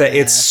 It's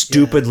it's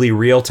stupidly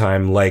real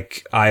time,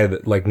 like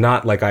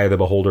not like Eye of the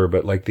Beholder,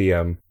 but like the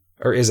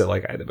or is it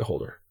like Eye of the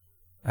Beholder?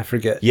 I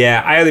forget.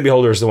 Yeah, Eye of the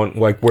Beholder is the one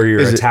like where your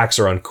Is it- attacks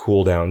are on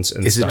cooldowns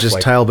and Is stuff. it just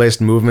like, tile-based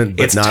movement,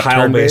 but it's not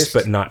tile based turn-based?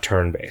 but not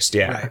turn based?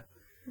 Yeah. Right.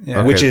 Yeah.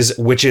 Okay.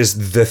 Which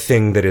is the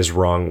thing that is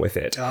wrong with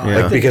it. Oh, Yeah.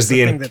 I think because it's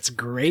the the thing that's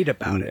great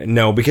about it.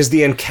 No, because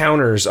the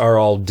encounters are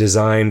all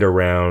designed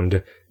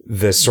around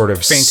the sort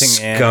of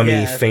Fainting in. scummy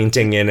Yeah,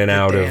 fainting in and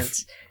out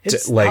Dance.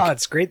 It's like-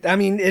 it's great. I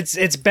mean,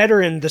 it's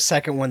better in the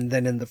second one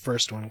than in the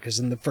first one, because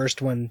in the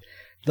first one,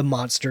 the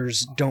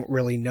monsters don't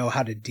really know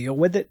how to deal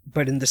with it,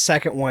 but in the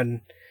second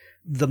one,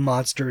 the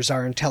monsters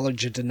are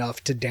intelligent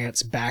enough to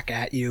dance back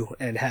at you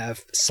and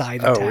have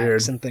side attacks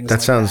weird. and things That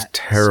like sounds that.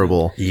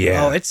 terrible.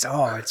 yeah.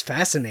 It's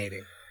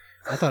fascinating.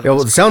 I thought Yeah,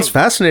 well, it sounds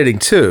fascinating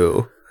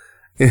too.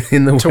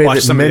 In the To way watch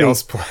that somebody many,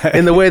 else play.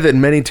 in the way that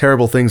many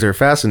terrible things are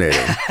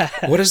fascinating.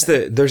 What is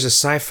there's a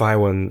sci-fi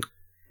one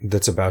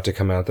that's about to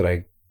come out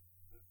that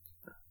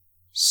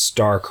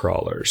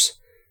Starcrawlers.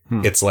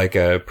 It's like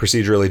a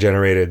procedurally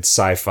generated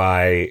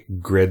sci-fi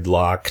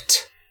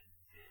gridlocked.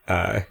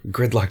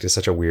 Gridlocked is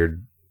such a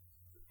weird,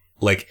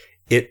 like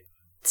it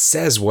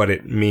says what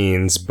it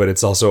means, but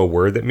it's also a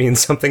word that means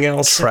something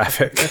else.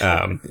 Traffic.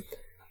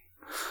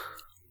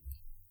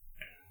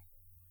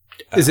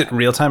 Is it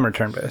real time or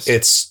turn based?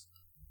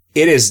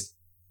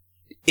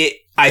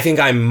 I think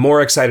I'm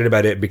more excited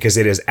about it because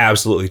it is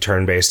absolutely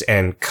turn based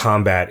and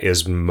combat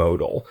is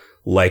modal,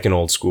 like an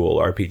old school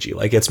RPG.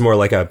 Like it's more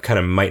like a kind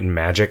of Might and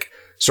Magic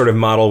sort of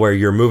model where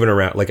you're moving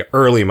around like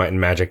early Might and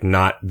Magic,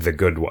 not the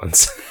good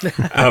ones,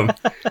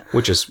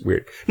 which is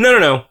weird.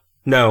 No.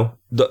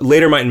 The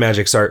later Might and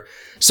Magic start.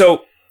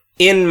 So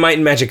in Might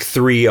and Magic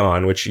 3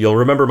 on, which you'll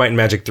remember Might and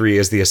Magic 3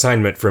 is the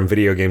assignment from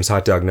Video Games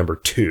Hot Dog number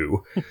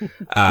 2.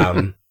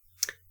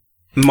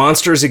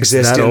 Monsters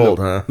exist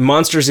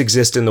monsters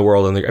exist in the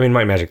world. And I mean,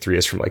 Might and Magic 3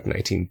 is from like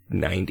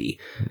 1990.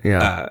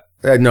 Yeah.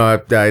 No,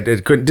 I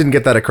didn't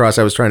get that across.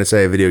 I was trying to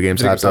say Video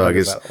Games Hot Dog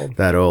is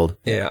that old.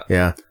 Yeah.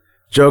 Yeah.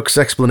 Jokes,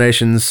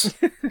 explanations.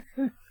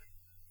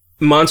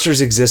 Monsters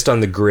exist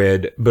on the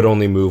grid, but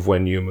only move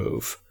when you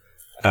move.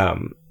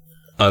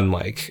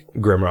 Unlike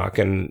Grimrock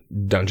and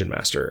Dungeon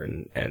Master.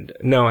 And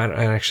no,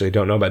 I actually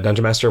don't know about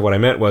Dungeon Master. What I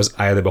meant was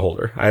Eye of the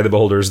Beholder. Eye of the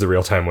Beholder is the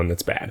real-time one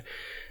that's bad.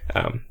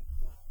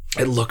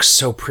 It looks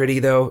so pretty,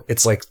 though.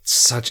 It's like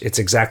it's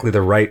exactly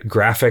the right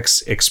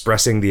graphics,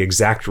 expressing the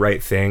exact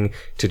right thing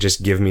to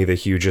just give me the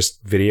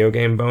hugest video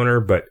game boner,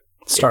 but...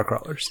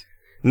 Starcrawlers.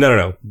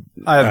 No.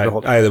 Eye of the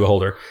Beholder. Eye of the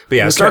Beholder. But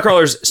yeah, Okay.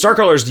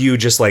 Starcrawlers, you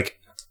just like,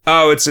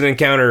 oh, it's an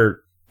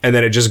encounter, and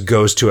then it just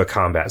goes to a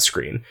combat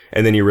screen,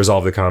 and then you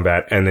resolve the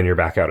combat, and then you're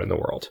back out in the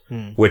world,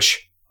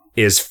 which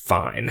is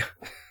fine.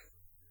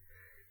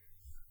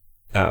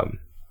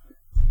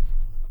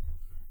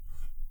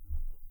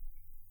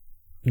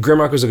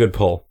 Grimrock was a good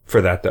pull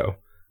for that, though.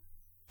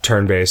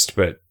 Turn-based,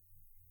 but...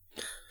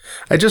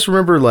 I just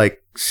remember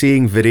like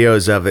seeing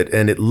videos of it,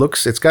 and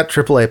it's got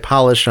AAA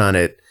polish on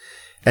it,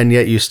 and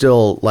yet you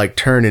still like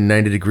turn in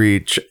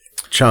 90-degree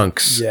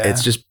chunks. Yeah.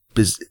 It's just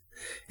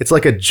it's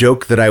like a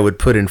joke that I would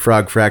put in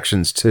Frog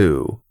Fractions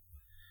too.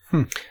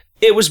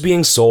 It was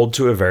being sold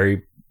to a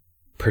very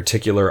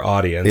particular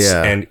audience,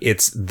 Yeah. and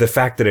it's the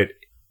fact that it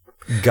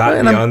got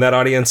And beyond that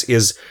audience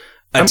is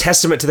a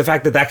testament to the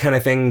fact that kind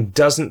of thing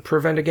doesn't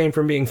prevent a game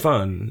from being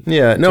fun.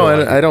 Yeah, no, to a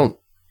lot of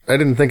I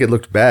didn't think it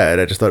looked bad.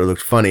 I just thought it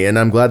looked funny, and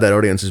I'm glad that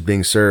audience is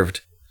being served.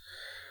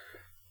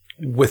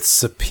 With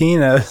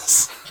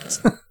subpoenas.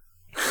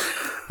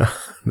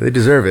 They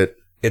deserve it.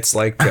 It's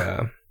like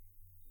I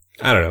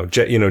don't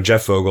know,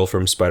 Jeff Vogel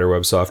from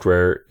Spiderweb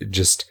Software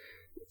just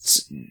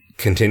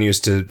continues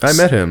to. I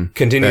met him.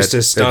 Continues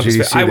to stomp his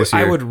GDC face. this I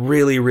year. would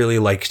really, really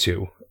like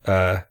to.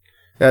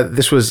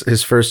 This was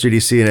his first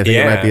GDC, and I think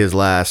it might be his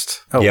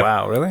last. Oh, Yep.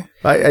 wow, really?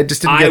 I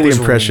just didn't I get the was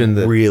impression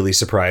that. really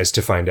surprised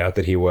to find out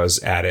that he was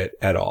at it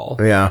at all.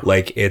 Yeah.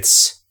 Like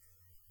it's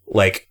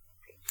like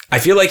I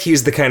feel like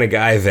he's the kind of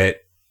guy that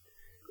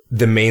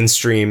the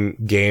mainstream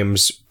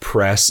games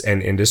press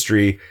and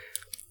industry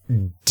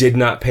did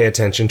not pay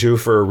attention to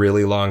for a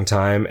really long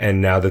time,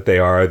 and now that they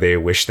are, they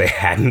wish they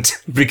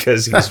hadn't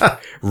because he's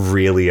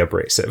really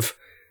abrasive.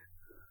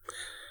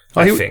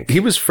 I think he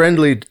was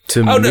friendly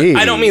to Oh, me. no,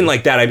 I don't mean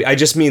like that. I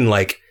just mean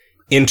like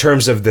in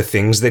terms of the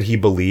things that he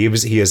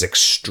believes, he is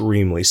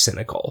extremely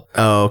cynical.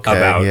 Oh, okay.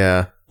 about-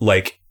 Yeah.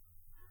 Like,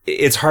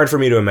 it's hard for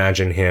me to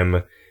imagine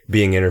him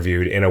being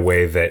interviewed in a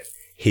way that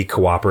he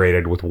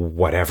cooperated with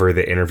whatever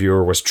the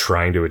interviewer was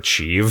trying to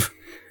achieve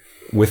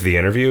with the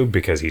interview,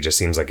 because he just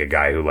seems like a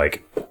guy who,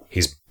 like,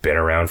 he's been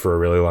around for a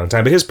really long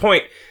time. But his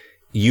point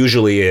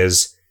usually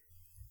is,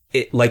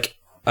 it like,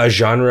 a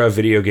genre of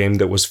video game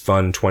that was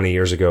fun 20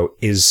 years ago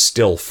is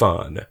still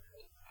fun.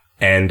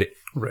 And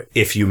Right.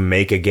 if you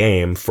make a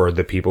game for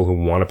the people who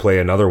want to play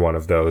another one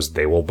of those,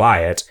 they will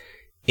buy it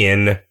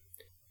in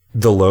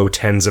the low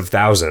tens of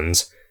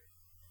thousands,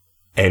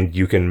 and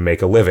you can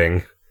make a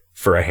living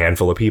for a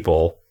handful of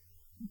people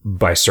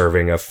by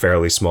serving a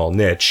fairly small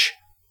niche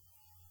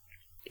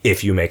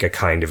if you make a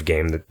kind of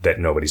game that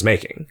nobody's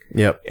making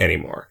Yep.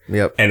 anymore.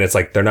 Yep. And it's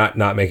like they're not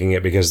making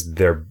it because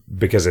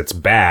it's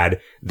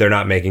bad. They're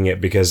not making it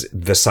because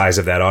the size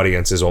of that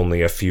audience is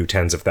only a few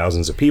tens of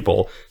thousands of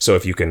people. So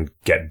if you can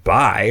get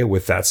by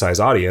with that size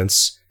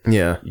audience,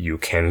 Yeah. you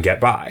can get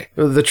by.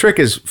 The trick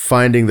is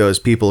finding those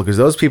people, because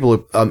those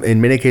people, in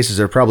many cases,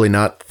 are probably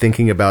not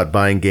thinking about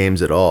buying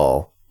games at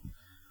all.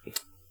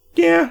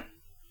 Yeah.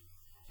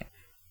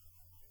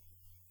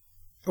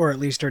 Or at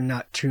least are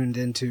not tuned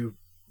into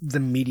the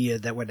media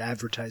that would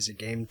advertise a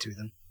game to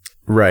them.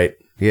 Right.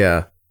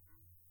 Yeah.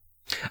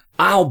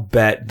 I'll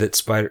bet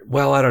that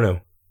well, I don't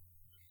know.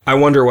 I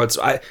wonder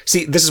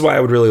see, this is why I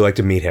would really like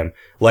to meet him.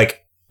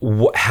 Like,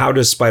 how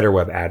does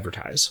Spiderweb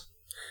advertise?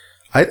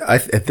 I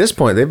at this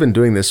point, they've been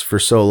doing this for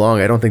so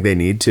long, I don't think they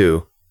need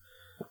to.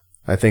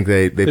 I think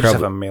they just probably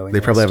have a mailing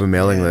they probably list. have a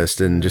mailing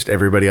list, and just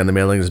everybody on the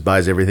mailing list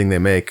buys everything they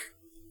make.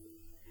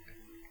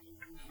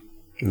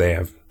 They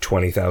have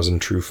 20,000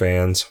 true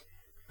fans.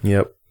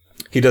 Yep.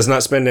 He does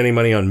not spend any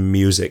money on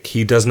music.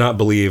 He does not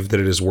believe that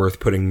it is worth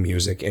putting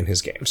music in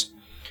his games.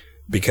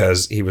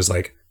 Because he was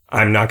like,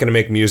 I'm not going to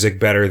make music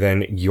better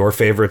than your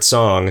favorite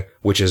song,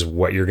 which is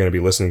what you're going to be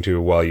listening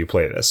to while you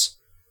play this.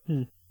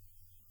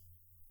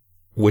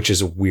 which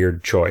is a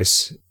weird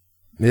choice.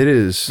 It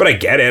is. But I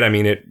get it. I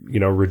mean, it,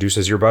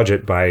 reduces your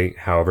budget by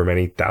however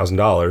many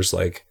 $1,000.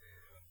 Like,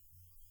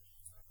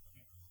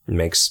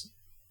 makes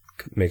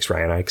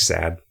Ryan Ike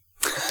sad.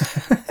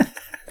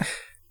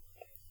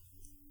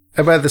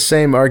 And by the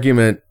same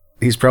argument,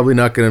 he's probably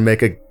not going to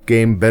make a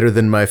game better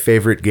than my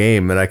favorite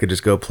game, and I could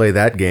just go play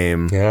that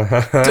game.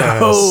 Yeah.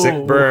 Oh,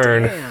 sick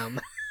burn.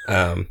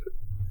 Damn.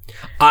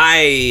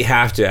 I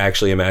have to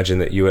actually imagine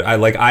that you would.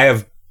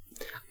 I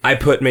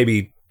put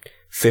maybe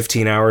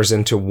 15 hours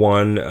into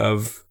one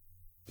of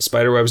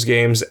Spiderweb's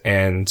games,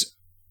 and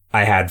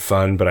I had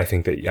fun, but I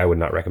think that I would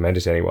not recommend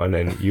it to anyone,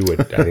 and you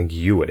would. I think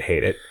you would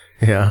hate it.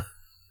 Yeah,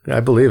 I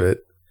believe it.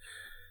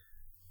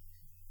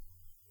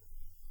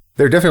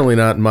 They're definitely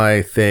not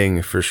my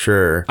thing for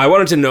sure. I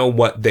wanted to know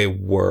what they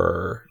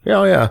were.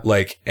 Oh, yeah.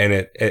 Like, and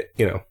it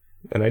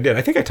and I did.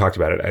 I think I talked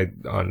about it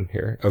on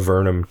here.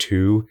 Avernum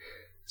 2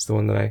 is the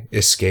one that I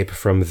escape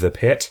from the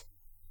pit.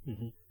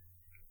 Mm-hmm.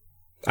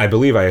 I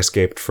believe I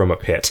escaped from a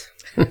pit.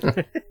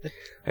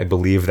 I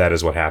believe that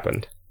is what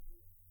happened.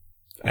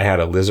 I had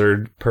a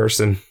lizard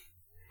person.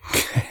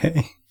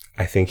 Okay.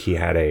 I think he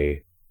had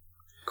a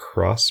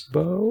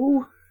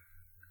crossbow.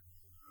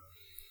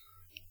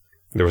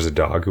 There was a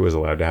dog who was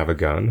allowed to have a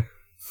gun.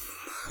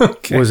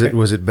 Okay. Was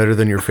it better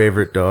than your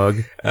favorite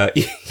dog?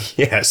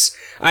 Yes.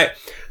 I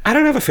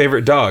don't have a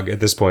favorite dog at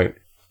this point.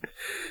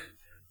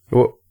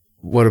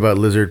 What about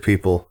lizard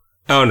people?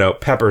 Oh no,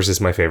 Peppers is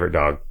my favorite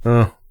dog.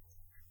 Oh,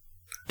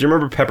 Do you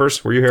remember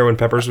Peppers? Were you here when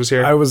Peppers was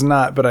here? I was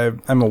not, but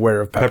I'm aware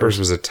of Peppers. Peppers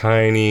was a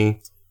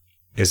tiny...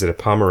 Is it a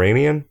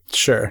Pomeranian?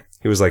 Sure.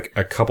 He was like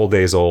a couple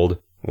days old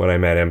when I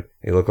met him.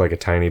 He looked like a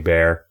tiny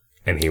bear,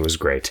 and he was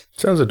great.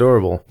 sounds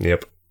adorable.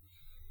 Yep.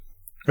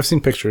 I've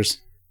seen pictures.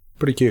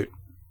 Pretty cute.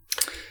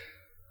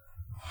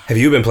 Have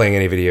you been playing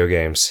any video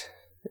games?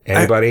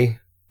 Anybody?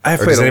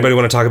 I've Or does anybody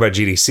want to talk about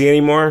GDC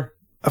anymore?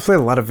 I've played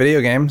a lot of video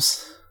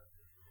games.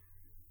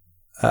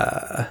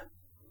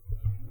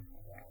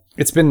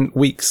 It's been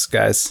weeks,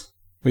 guys.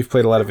 We've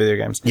played a lot of video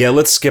games. Yeah,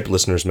 let's skip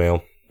listeners'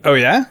 mail. Oh,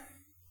 yeah?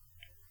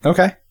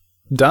 Okay.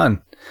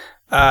 Done.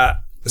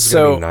 This is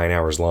going to be 9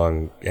 hours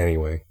long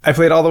anyway. I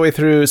played all the way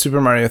through Super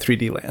Mario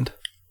 3D Land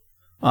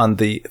on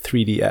the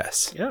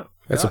 3DS. Yeah.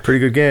 That's a pretty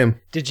good game.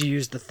 Did you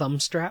use the thumb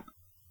strap?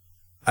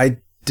 I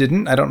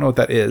didn't. I don't know what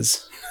that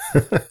is.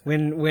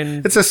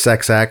 When It's a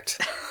sex act.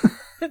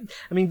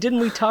 I mean, didn't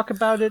we talk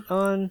about it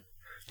on?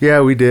 Yeah,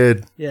 we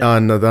did Yeah.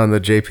 on the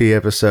JP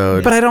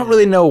episode. But I don't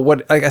really know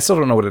what... I still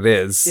don't know what it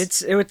is.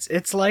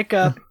 It's like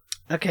a...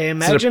 Okay,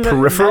 imagine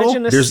peripheral?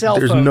 Imagine a there's cell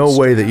phone no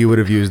way that strap. you would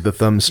have used the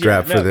thumb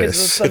strap Yeah, for no, 'cause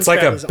this. the It's like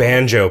strap a is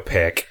banjo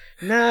pick.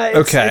 Nah,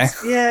 it's, Okay.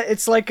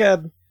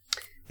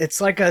 it's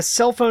like a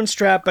cell phone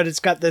strap, but it's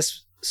got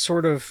this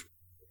sort of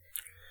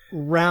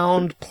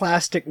round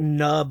plastic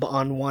nub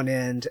on one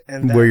end,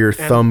 and Where your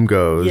thumb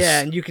goes.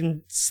 Yeah, and you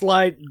can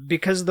slide,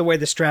 because of the way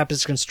the strap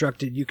is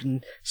constructed, you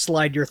can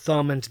slide your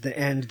thumb into the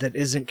end that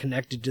isn't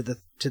connected to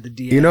the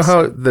DS. You know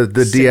how the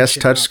DS Cinch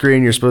it up.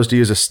 touchscreen, you're supposed to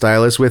use a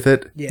stylus with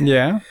it? Yeah.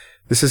 Yeah.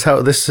 This is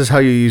how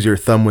you use your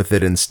thumb with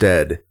it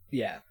instead.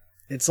 Yeah.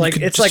 It's like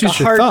could it's just like a use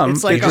your hard. thumb.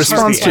 It's like It a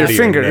responds hard to your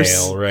Into fingers.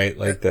 nail, right?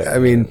 Like that. I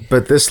mean,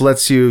 but this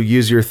lets you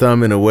use your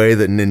thumb in a way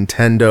that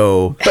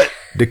Nintendo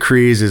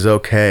decrees is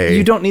okay.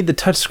 You don't need the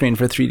touchscreen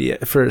for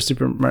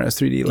Super Mario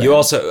 3D Land. You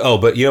also...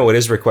 but you know what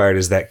is required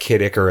is that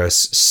Kid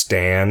Icarus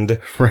stand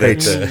Right.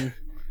 that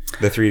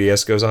the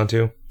 3DS goes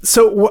onto.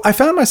 So I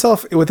found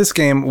myself with this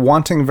game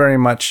wanting very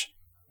much...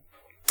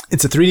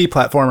 It's a 3D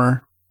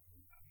platformer.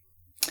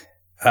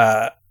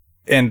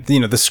 And,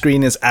 the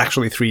screen is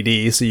actually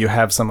 3D, so you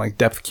have some,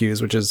 depth cues,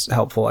 which is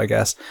helpful, I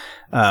guess,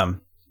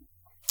 when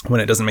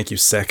it doesn't make you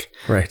sick.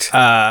 Right.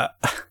 But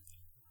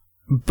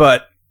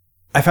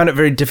I found it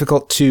very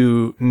difficult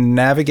to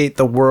navigate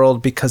the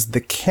world because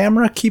the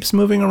camera keeps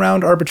moving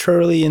around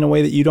arbitrarily in a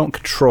way that you don't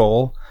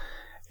control.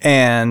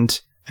 And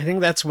I think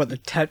that's what the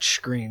touch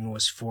screen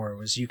was for.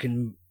 Was you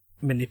can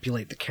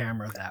manipulate the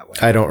camera that way.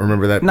 I don't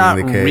remember that not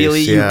being the case.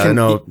 really. Yeah, You can.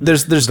 no.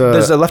 There's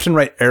a left and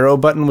right arrow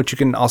button, which you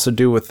can also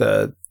do with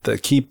the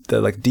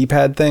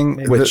D-pad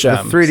thing. Which the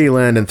 3D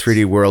Land and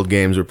 3D World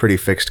games were pretty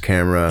fixed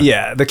camera.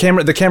 Yeah, the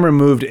camera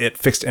moved at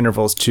fixed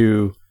intervals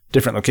to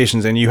different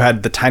locations, and you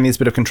had the tiniest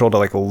bit of control to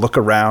look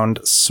around,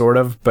 sort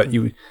of. But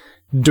you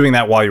doing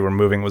that while you were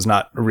moving was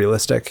not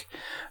realistic.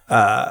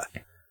 But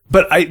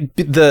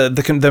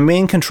the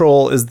main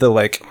control is the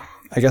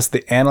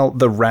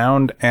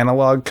round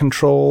analog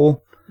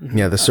control.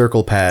 Yeah, the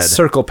circle pad.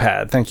 Circle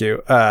pad, thank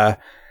you.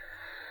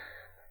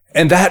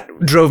 And that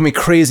drove me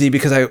crazy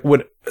because I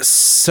would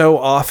so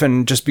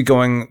often just be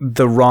going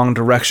the wrong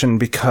direction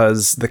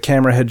because the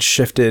camera had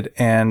shifted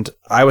and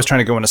I was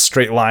trying to go in a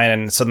straight line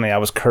and suddenly I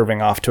was curving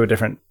off to a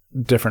different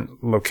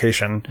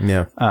location.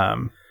 Yeah.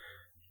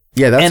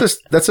 Yeah,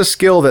 that's a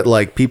skill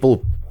that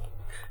people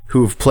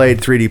who've played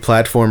 3D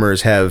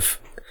platformers have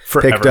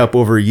Forever. picked up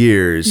over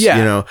years.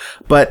 Yeah.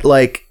 But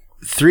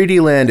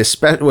 3D Land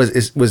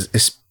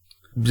was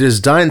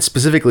designed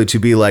specifically to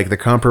be the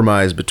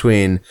compromise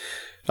between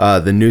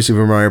the new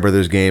Super Mario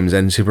Brothers games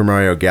and Super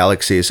Mario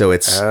Galaxy. So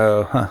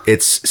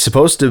it's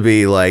supposed to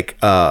be like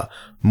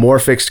more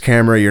fixed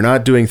camera. You're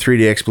not doing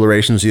 3D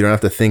exploration, so you don't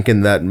have to think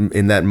in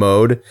that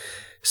mode.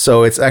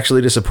 So it's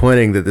actually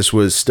disappointing that this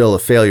was still a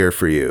failure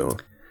for you.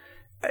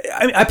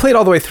 I played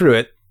all the way through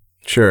it.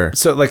 Sure.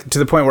 So like to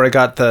the point where I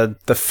got the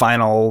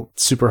final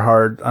super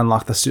hard,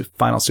 unlock the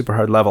final super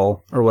hard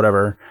level or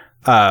whatever.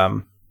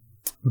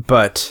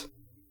 But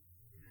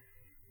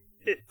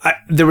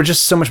there were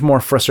just so much more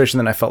frustration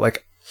than I felt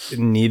like it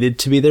needed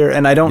to be there.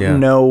 And I don't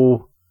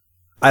know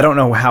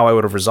how I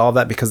would have resolved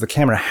that, because the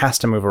camera has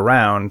to move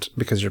around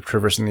because you're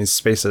traversing these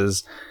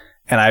spaces.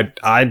 And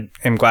I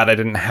am glad I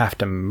didn't have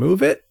to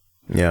move it.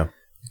 Yeah.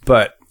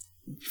 But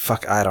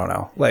fuck, I don't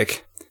know.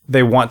 Like,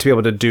 they want to be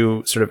able to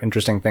do sort of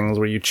interesting things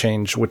where you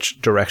change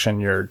which direction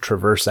you're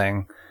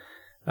traversing.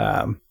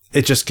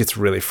 It just gets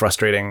really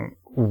frustrating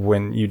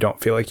when you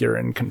don't feel like you're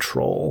in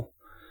control.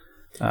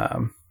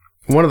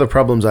 One of the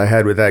problems I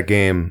had with that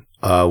game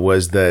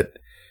was that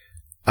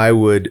I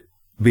would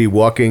be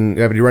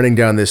running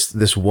down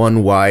this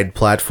one wide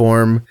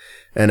platform,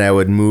 and I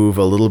would move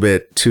a little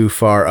bit too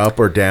far up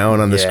or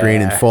down on the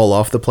screen and fall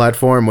off the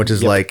platform, which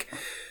is like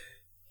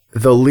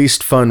the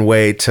least fun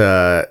way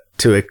to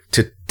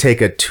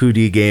take a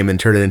 2D game and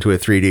turn it into a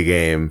 3D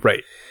game.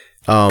 Right.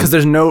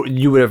 Because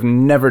you would have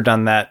never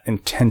done that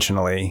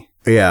intentionally.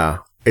 Yeah.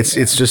 It's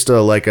just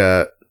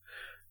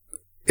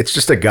it's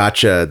just a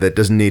gotcha that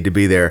doesn't need to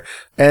be there.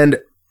 And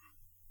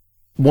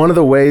one of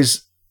the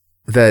ways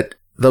that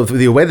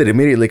the way that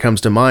immediately comes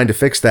to mind to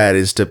fix that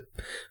is to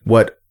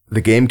what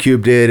the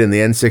GameCube did and the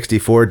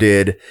N64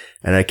 did.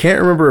 And I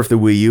can't remember if the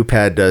Wii U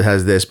pad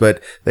has this,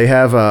 but they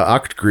have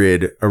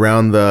OctGrid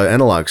around the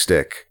analog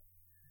stick.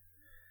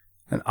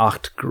 An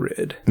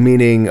OctGrid.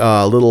 Meaning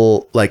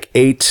little, like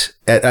 8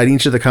 at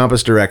each of the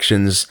compass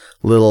directions,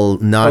 little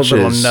notches.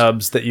 Little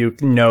nubs that you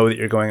know that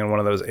you're going in one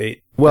of those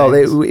 8. Well,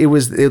 it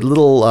was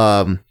little...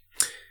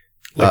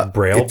 like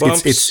braille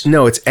bumps? It's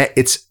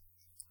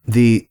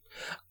the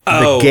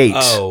gate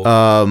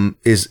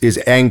is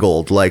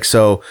angled. Like,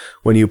 so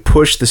when you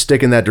push the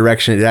stick in that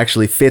direction, it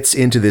actually fits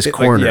into this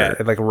corner.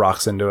 It like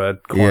rocks into a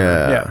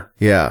corner.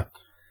 Yeah.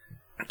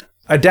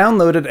 I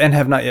downloaded and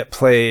have not yet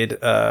played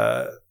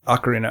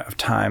Ocarina of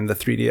Time, the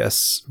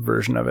 3DS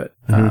version of it.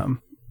 Mm-hmm.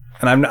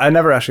 And I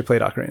never actually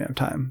played Ocarina of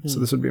Time, so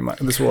this will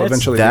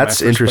eventually be my that's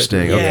first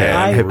interesting. playthrough. Okay,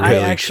 I really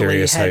actually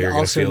curious how had you're gonna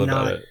also feel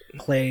about not it.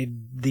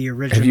 played the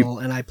original,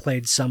 and I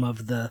played some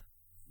of the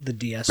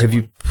DS. Have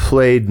you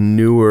played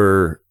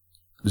newer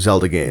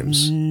Zelda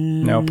games?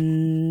 Nope.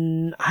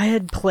 I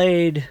had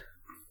played.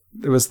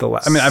 It was the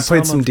last. I mean, I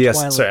played Some some of DS.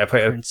 Twilight Sorry, I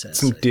played Princess,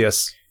 some I think.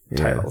 DS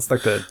titles,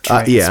 like the.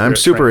 I'm Spirit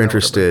super Train or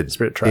interested whatever,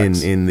 Spirit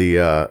Tracks.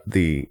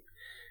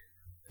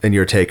 in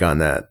your take on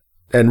that.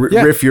 And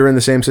Yeah. Riff, you're in the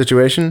same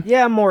situation?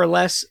 Yeah, more or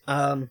less.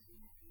 Yeah,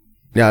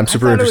 I'm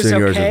super I thought it was interested in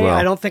yours okay. as well.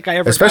 I don't think I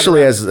ever, especially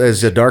got around-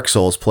 as a Dark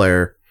Souls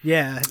player.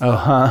 Yeah,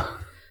 Uh-huh.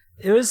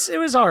 it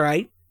was all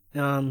right.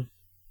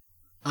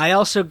 I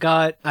also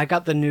got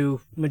the new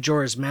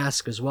Majora's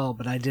Mask as well,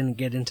 but I didn't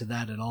get into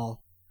that at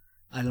all.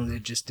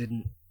 It just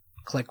didn't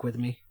click with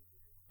me.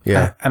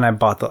 Yeah. And I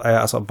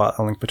also bought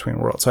A Link Between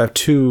Worlds. So I have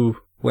 2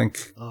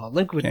 Link.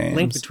 Link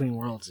games. Between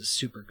Worlds is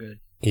super good.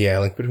 Yeah,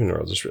 Link Between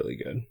Worlds is really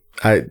good.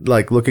 I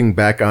like looking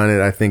back on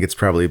it. I think it's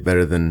probably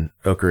better than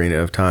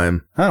Ocarina of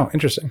Time. Oh,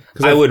 interesting.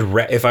 I would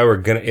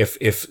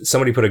if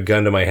somebody put a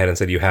gun to my head and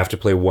said you have to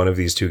play one of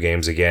these 2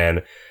 games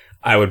again,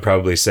 I would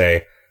probably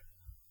say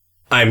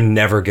I'm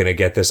never going to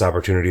get this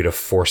opportunity to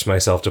force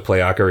myself to play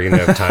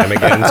Ocarina of Time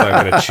again, so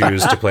I'm going to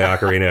choose to play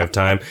Ocarina of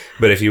Time.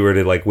 But if you were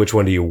to like, which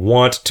one do you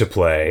want to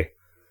play?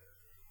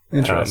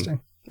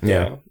 Interesting.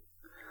 Yeah.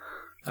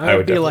 I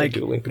would be definitely like,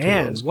 do Link Between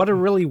man, Worlds. what a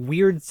really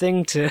weird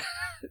thing to.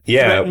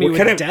 Yeah, threaten me what with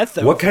kind of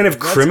death what kind of over.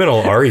 That's-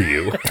 criminal are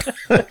you?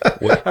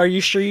 Are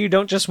you sure you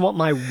don't just want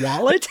my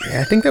wallet?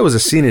 I think that was a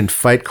scene in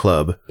Fight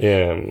Club.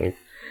 Yeah, I'm like,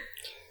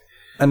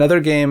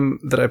 Another game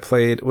that I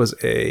played was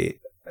a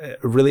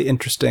really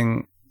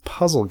interesting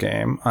puzzle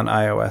game on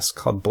iOS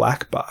called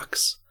Black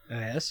Box.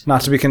 Yes.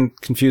 Not to be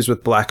confused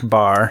with Black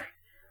Bar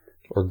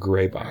or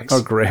Gray Box.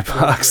 or Gray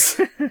Box.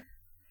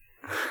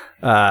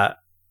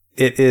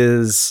 It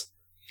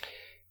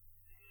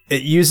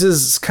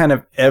uses kind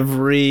of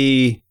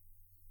every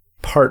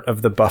part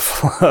of the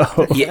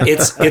buffalo. Yeah,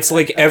 it's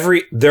like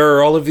there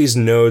are all of these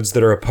nodes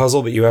that are a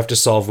puzzle that you have to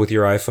solve with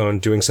your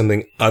iPhone doing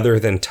something other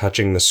than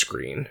touching the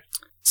screen.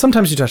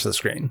 Sometimes you touch the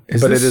screen,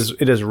 it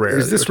is rare.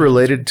 Is this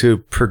related to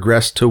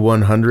Progress to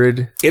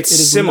 100? It's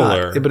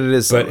similar, not, but it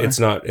is but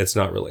similar. it's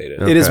not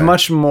related. It is Okay.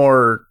 much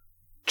more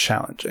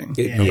challenging.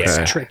 Yeah, Yeah.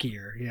 it's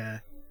trickier. Yeah.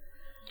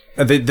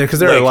 Because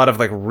there are Like- a lot of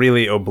like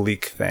really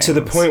oblique things. To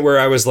the point where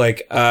I was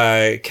like,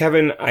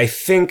 Kevin, I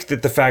think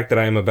that the fact that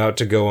I'm about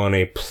to go on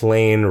a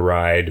plane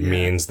ride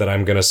means that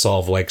I'm going to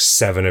solve like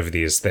 7 of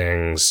these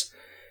things.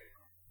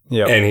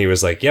 Yep. And he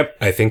was like, yep,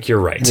 I think you're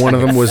right. One of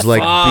them was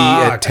like be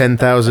at Fuck.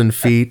 10,000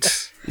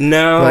 feet.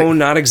 No, Like-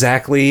 not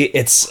exactly.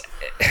 It's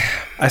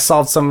I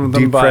solved some of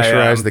them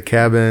Depressurize the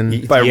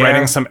cabin. by Yeah.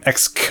 writing some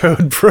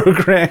Xcode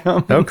program.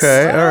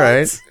 Okay, all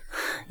right.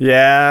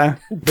 Yeah,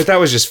 But that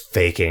was just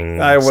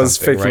faking. I was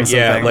something, faking right? some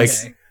Yeah, like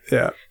things.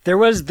 Yeah. There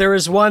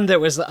was one that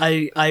was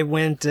I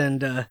went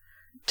and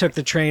took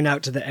the train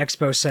out to the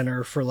expo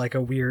center for like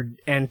a weird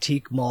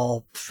antique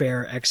mall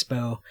fair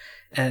expo,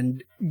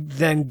 and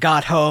then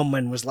got home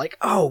and was like,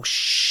 oh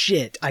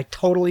shit, I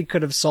totally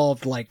could have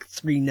solved like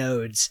 3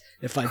 nodes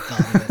if I'd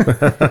thought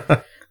of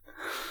it.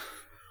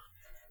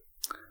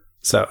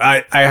 So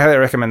I highly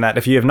recommend that.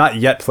 If you have not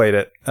yet played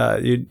it,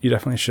 you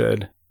definitely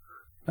should.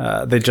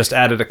 They just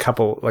added a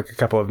couple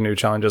of new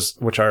challenges,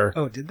 which are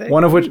Oh, did they?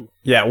 one of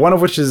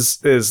which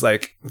is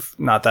like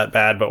not that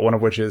bad, but one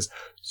of which is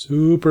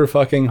super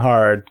fucking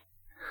hard.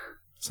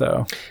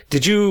 So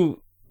did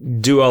you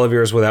do all of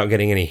yours without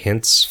getting any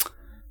hints?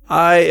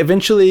 I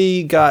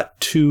eventually got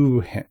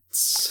 2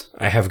 hints.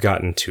 I have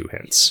gotten 2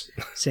 hints.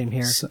 Same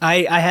here.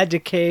 I had to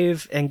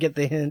cave and get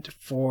the hint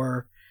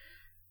for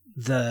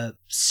the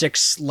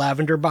 6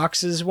 lavender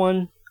boxes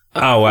one.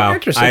 Oh wow!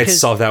 Interesting. I had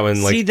Because- solved that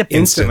one like see, the-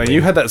 Instantly,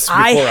 you had that before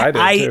I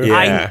did too.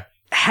 Yeah.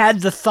 I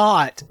had the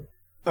thought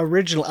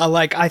originally,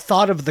 I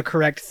thought of the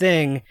correct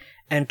thing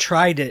and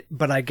tried it,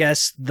 but I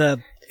guess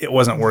It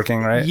wasn't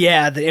working, right?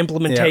 the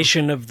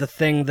implementation of the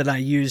thing that I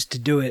used to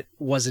do it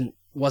wasn't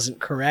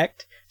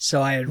correct,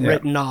 so I had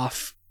written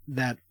off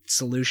that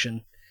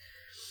solution.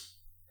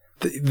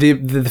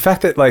 The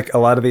fact that like a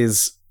lot of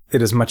these,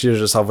 it is much easier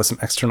to solve with some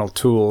external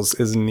tools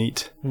is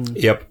neat.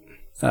 Yep.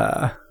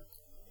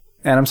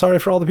 And I'm sorry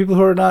for all the people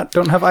who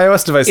don't have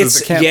iOS devices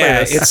that can't play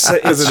this.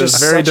 Because it is just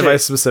very such a-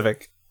 device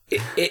specific.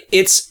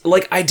 It's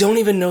like I don't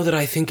even know that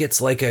I think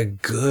it's like a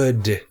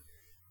good.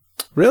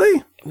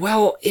 Really?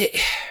 Well,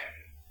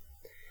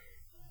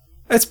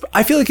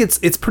 I feel like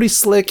it's pretty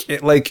slick.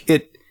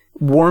 It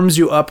warms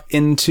you up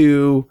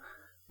into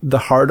the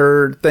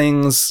harder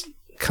things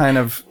kind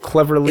of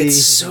cleverly.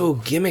 it's so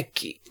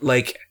gimmicky.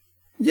 Like,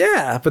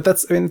 Yeah, but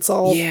it's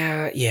all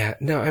yeah.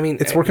 No, I mean,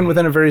 it's working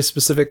within a very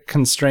specific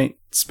constraint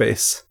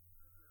space.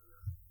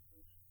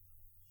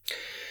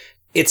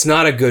 It's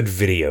not a good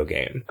video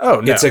game.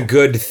 Oh, no. It's a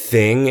good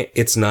thing.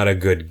 It's not a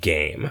good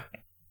game.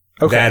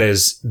 Okay. That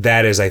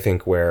is, I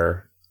think,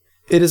 where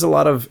It is a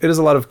lot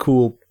of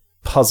cool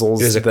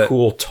puzzles. it is a that,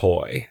 cool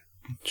toy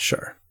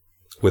Sure.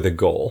 with a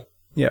goal.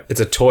 Yeah. It's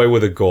a toy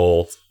with a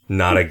goal,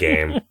 not a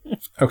game.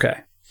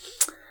 Okay.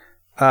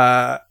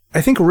 I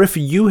think Riff,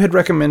 you had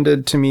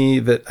recommended to me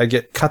that I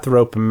get Cut the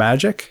Rope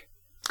Magic.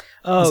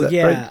 Oh that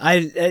yeah,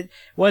 it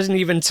wasn't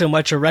even so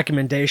much a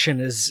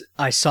recommendation as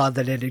I saw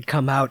that it had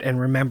come out and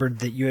remembered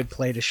that you had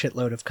played a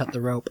shitload of Cut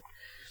the Rope.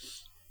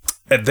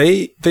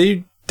 They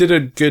did a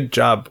good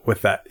job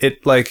with that. It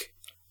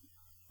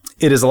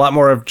is a lot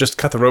more of just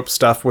cut the rope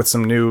stuff with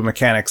some new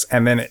mechanics,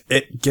 and then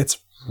it gets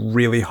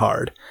really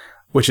hard,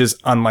 which is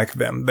unlike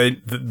them.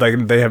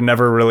 They've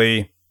never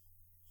really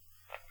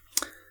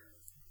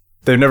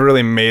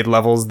made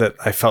levels that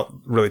I felt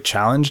really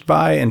challenged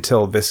by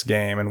until this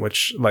game, in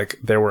which like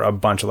there were a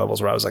bunch of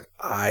levels where I was like,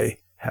 I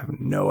have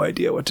no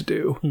idea what to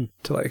do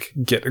to like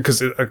get,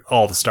 because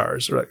all the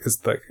stars is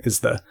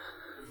the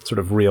sort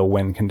of real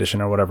win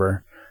condition or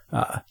whatever.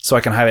 So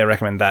I can highly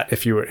recommend that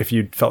if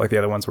you felt like the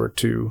other ones were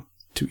too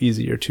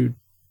easy or too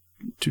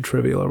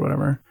trivial or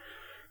whatever.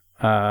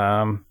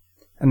 And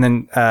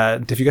then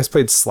have you guys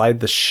played Slide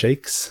the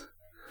Shakes?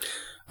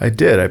 I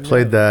did. I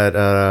played that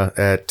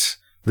at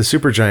the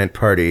Supergiant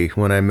party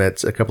when I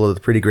met a couple of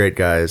the pretty great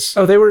guys.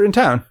 Oh, they were in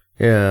town.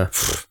 Yeah.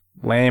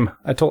 Lame.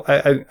 I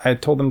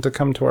told them to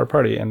come to our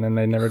party, and then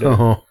they never did.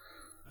 Oh,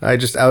 I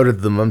just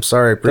outed them. I'm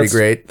sorry. Pretty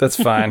great. That's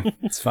fine.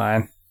 It's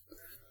fine.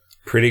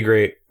 Pretty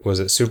great. Was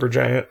it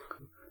Supergiant?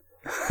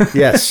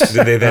 Yes.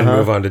 Did they then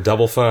move on to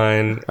Double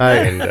Fine?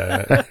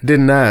 I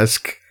didn't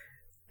ask.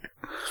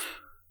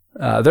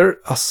 They're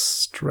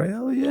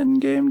Australian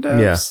game devs.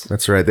 Yeah,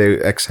 that's right. They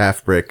ex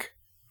Half Brick.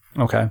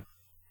 Okay.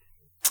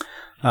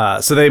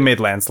 So they made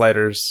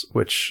Landsliders,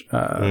 which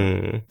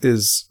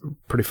is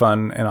pretty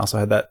fun, and also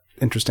had that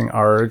interesting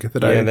ARG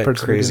that I that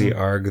participated crazy in.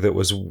 ARG that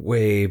was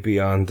way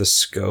beyond the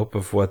scope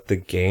of what the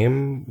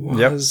game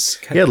was.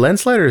 Yeah,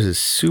 Landsliders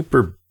is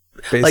super.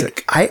 Basic.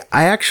 Like I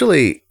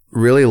actually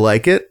really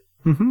like it.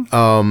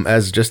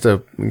 As just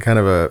a kind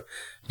of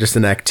just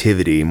an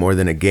activity more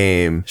than a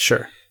game.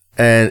 Sure.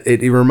 And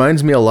it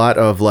reminds me a lot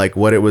of like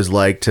what it was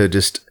like to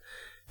just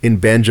in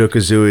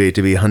Banjo-Kazooie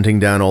to be hunting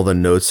down all the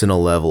notes in a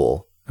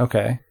level.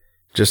 Okay.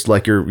 Just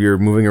like you're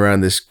moving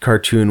around this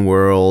cartoon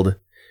world,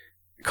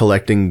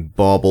 collecting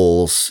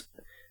baubles,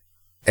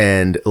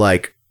 and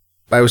like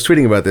I was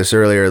tweeting about this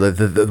earlier.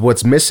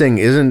 What's missing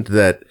isn't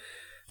that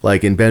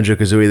like in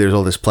Banjo-Kazooie there's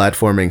all this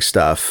platforming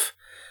stuff.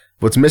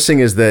 What's missing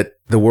is that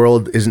the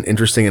world isn't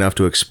interesting enough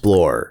to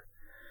explore.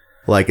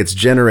 Like it's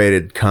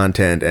generated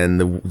content,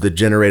 and the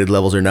generated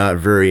levels are not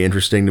very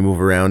interesting to move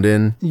around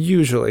in.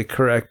 Usually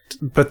correct,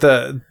 but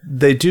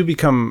they do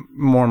become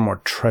more and more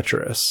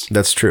treacherous.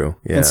 That's true.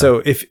 Yeah. And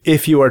so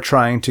if you are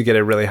trying to get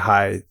a really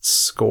high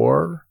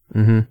score,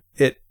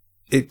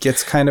 it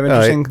gets kind of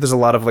interesting. There's a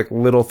lot of like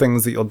little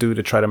things that you'll do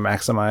to try to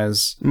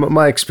maximize.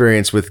 My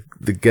experience with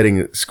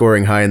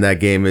scoring high in that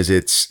game is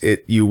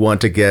you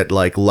want to get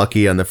like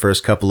lucky on the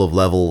first couple of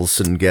levels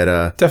and get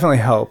a Definitely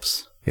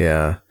helps.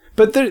 yeah.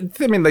 But I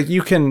mean, like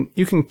you can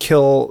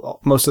kill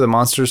most of the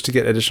monsters to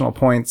get additional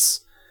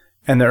points,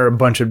 and there are a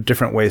bunch of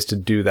different ways to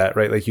do that,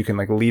 right? Like you can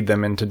like lead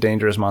them into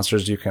dangerous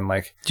monsters. You can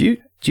like Do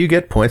you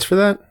get points for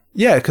that?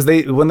 yeah, because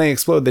when they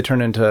explode, they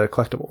turn into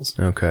collectibles.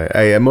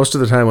 Okay. Most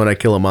of the time when I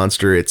kill a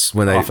monster, it's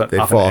when they Off fall an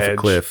off a edge.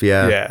 cliff.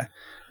 Yeah.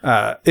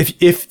 Yeah.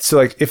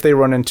 If they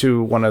run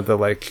into one of the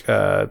like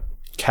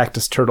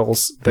cactus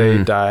turtles,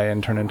 they die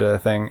and turn into a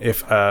thing.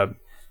 If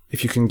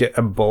you can get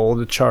a bull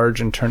to charge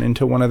and turn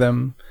into one of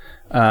them,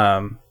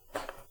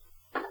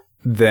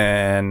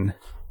 then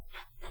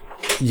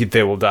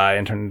they will die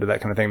and turn into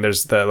that kind of thing.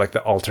 There's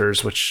the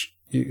altars, which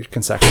you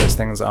can sacrifice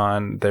things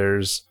on.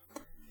 There's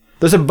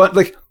a bunch,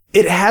 like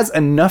it has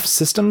enough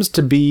systems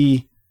to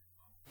be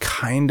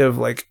kind of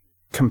like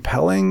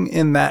compelling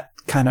in that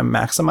kind of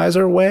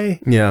maximizer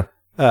way. Yeah.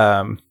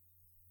 And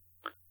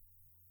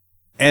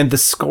the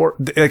score,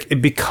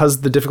 like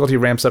because the difficulty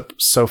ramps up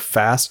so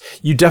fast,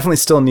 you definitely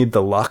still need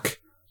the luck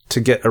to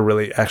get a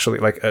really actually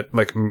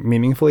like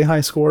meaningfully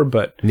high score.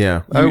 But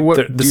Yeah.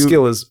 the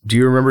skill is Do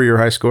you remember your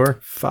high score?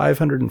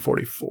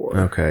 544.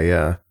 Okay.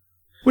 Yeah.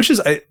 Which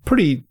is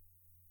pretty.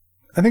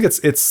 I think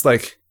it's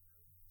like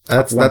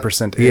That's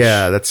 1%.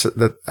 Yeah.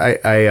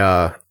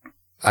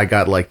 I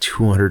got like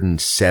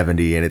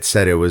 270, and it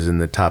said it was in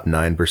the top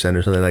 9%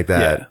 or something like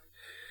that.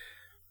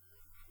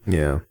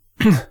 Yeah.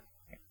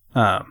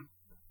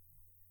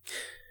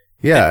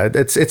 Yeah.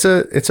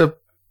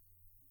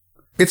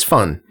 It's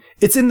fun.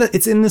 It's in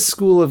the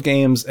school of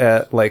games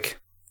at like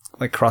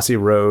Crossy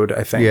Road,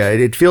 I think. Yeah,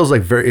 it feels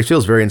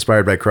very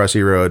inspired by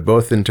Crossy Road,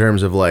 both in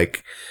terms of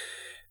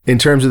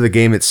the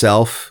game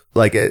itself,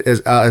 like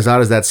as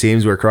odd as that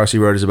seems, where Crossy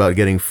Road is about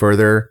getting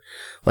further,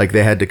 like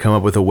they had to come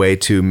up with a way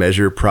to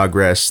measure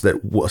progress that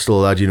still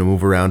allowed you to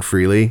move around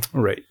freely.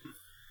 Right.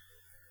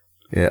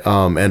 Yeah,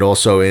 and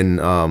also in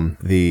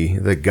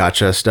the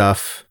gacha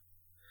stuff,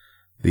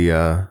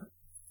 the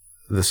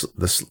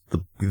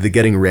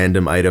getting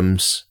random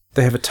items.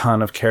 They have a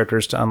ton of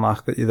characters to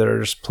unlock that are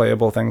just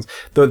playable things.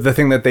 The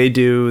thing that they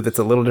do that's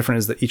a little different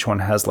is that each one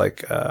has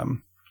like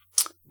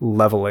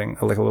leveling,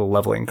 like a little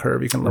leveling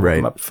curve. You can level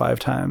them up 5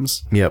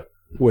 times. Yep.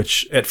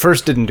 Which at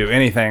first didn't do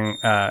anything,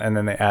 and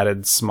then they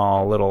added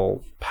small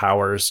little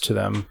powers to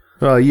them.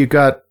 Well, you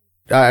got.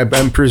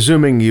 I'm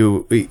presuming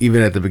you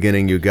even at the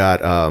beginning you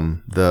got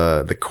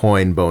the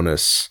coin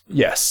bonus.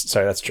 Yes,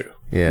 sorry, that's true.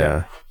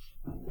 Yeah.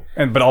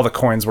 But all the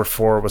coins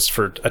was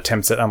for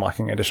attempts at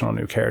unlocking additional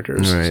new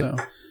characters. Right.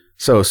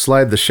 So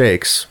slide the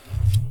shakes.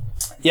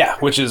 Yeah,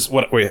 which is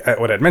what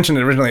I'd mentioned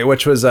originally,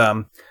 which was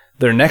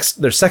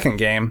their second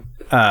game.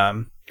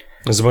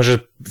 There's a bunch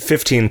of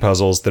 15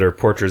 puzzles that are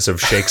portraits of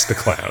Shakes the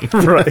Clown.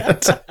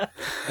 Right.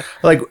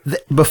 Like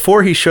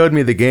before he showed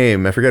me the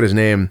game, I forgot his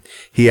name.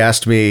 He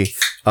asked me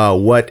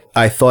what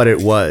I thought it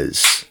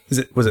was.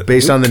 Was it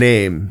based Luke? on the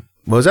name?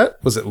 What was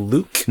that? Was it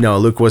Luke? No,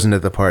 Luke wasn't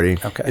at the party.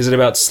 Okay. Is it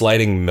about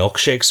sliding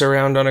milkshakes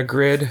around on a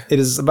grid? It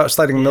is about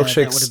sliding that would've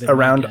milkshakes been my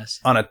around guess.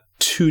 on a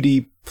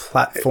 2D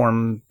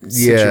platform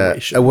Yeah.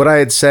 situation. What I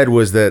had said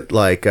was that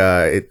like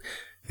it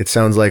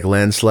sounds like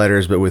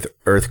landsliders but with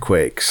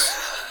earthquakes.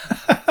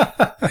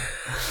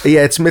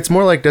 Yeah, it's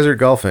more like desert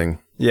golfing.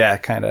 Yeah,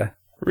 kind of.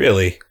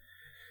 Really?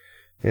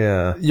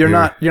 Yeah. You're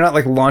not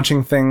like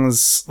launching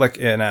things like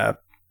in a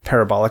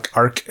parabolic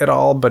arc at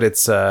all, but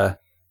it's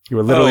you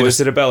were literally is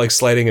it about like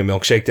sliding a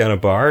milkshake down a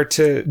bar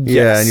to...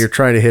 Yeah, Yes. and you're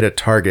trying to hit a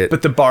target.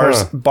 but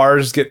the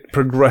bars get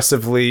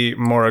progressively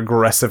more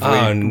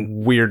aggressively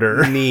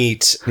weirder.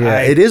 Neat. Yeah,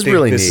 I it is think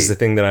really this neat. is the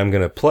thing that I'm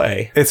going to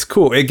play. It's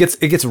cool. It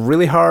gets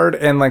really hard,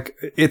 and like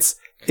it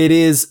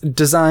is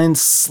designed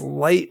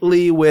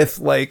slightly with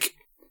like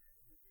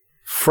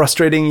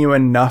frustrating you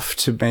enough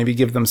to maybe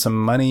give them some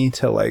money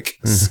to like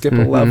skip a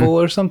level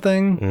or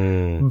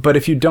something. But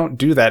if you don't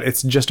do that,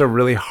 it's just a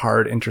really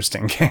hard,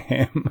 interesting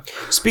game.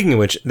 Speaking of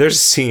which, there's a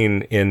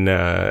scene in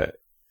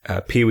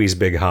Pee-wee's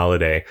Big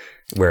Holiday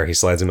where he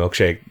slides a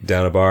milkshake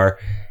down a bar.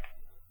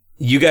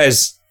 You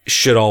guys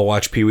should all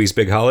watch Pee-wee's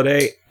Big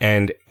Holiday,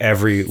 and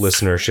every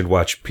listener should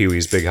watch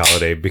Pee-wee's Big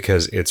Holiday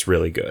because it's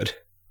really good.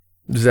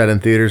 Is that in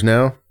theaters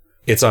now?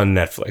 It's on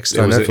Netflix. It's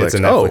on a Netflix.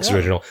 Netflix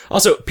original.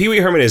 Also, Pee-wee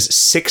Herman is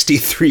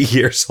 63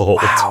 years old.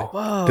 Wow.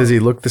 Whoa. Does he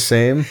look the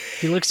same?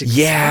 He looks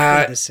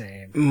exactly the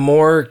same.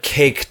 More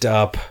caked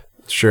up,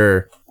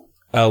 Sure.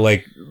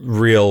 like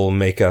real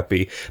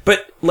makeup-y.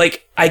 But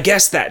like, I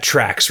guess that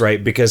tracks,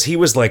 right? Because he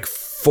was like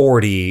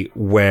 40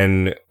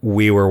 when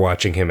we were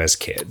watching him as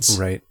kids.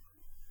 Right.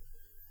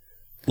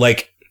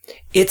 Like,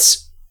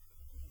 it's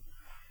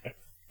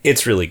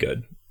really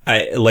good.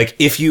 Like,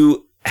 if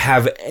you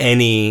have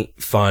any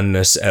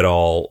fondness at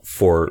all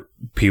for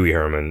Pee-wee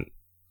Herman,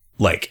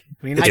 like,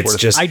 I mean, it's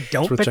just... I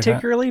don't worth checking out.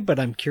 particularly, but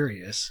I'm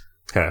curious.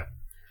 Huh.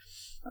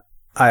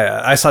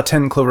 I saw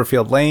 10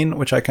 Cloverfield Lane,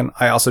 which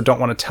I also don't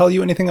want to tell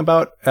you anything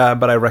about,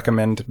 but I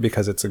recommend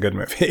because it's a good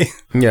movie.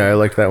 Yeah, I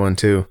like that one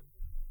too.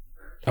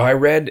 I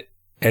read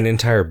an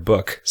entire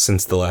book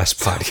since the last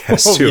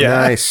podcast too. yeah.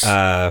 Nice.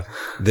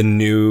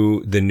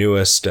 The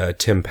newest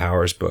Tim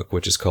Powers book,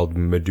 which is called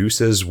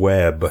Medusa's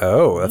Web.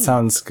 Oh, that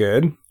sounds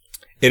good.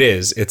 It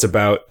is. It's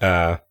about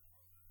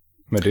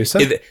Medusa?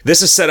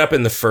 this is set up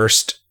in the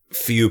first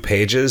few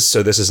pages,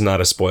 so this is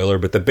not a spoiler,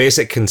 but the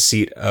basic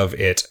conceit of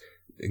it,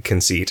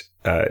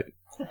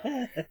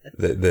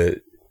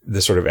 the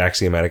sort of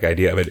axiomatic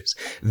idea of it is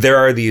there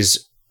are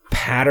these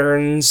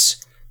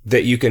patterns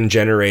that you can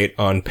generate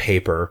on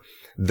paper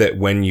that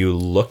when you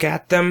look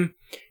at them,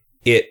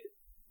 it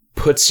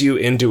puts you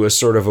into a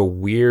sort of a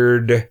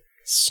weird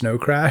Snow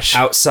Crash?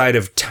 outside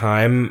of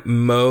time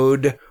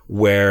mode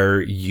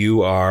where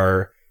you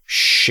are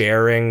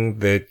sharing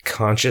the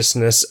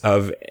consciousness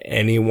of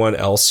anyone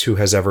else who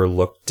has ever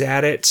looked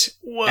at it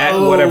at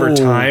whatever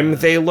time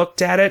they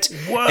looked at it.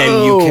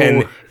 And you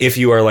can, if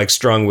you are like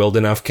strong-willed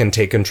enough, can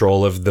take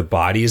control of the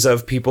bodies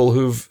of people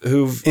who've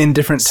in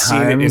different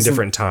seen it in times.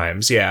 different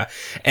times. Yeah.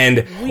 And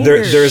there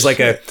is like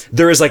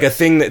a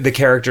thing that the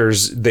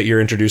characters that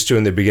you're introduced to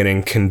in the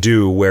beginning can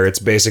do where it's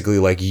basically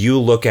like you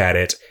look at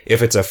it,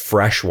 if it's a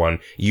fresh one,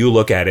 you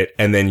look at it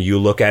and then you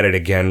look at it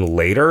again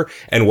later.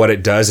 And what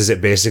it does is it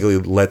basically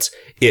lets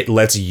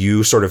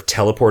you sort of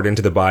teleport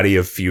into the body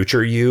of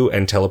future you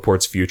and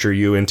teleports future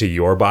you into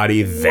your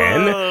body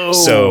then.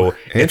 So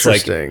it's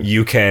like Interesting.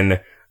 you can,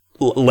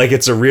 like,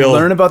 it's a real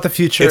Learn about the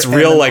future. it's and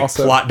real then like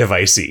also- plot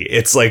devicey.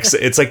 It's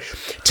like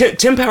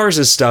Tim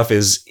Powers' stuff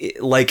is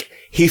like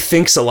he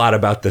thinks a lot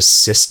about the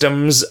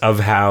systems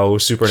of how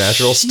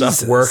supernatural stuff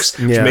Jesus. works,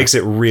 which Yeah. makes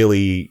it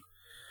really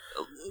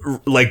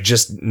like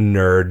just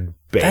nerd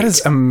bait. That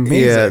is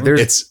amazing. Yeah, there's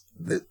It's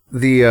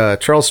the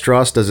Charles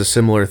Stross does a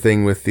similar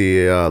thing with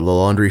the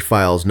Laundry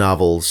Files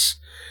novels,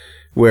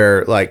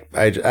 where like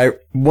I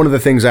one of the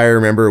things I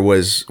remember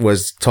was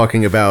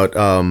talking about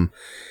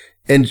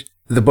and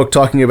the book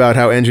talking about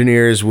how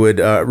engineers would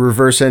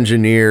reverse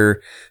engineer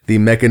the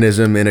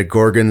mechanism in a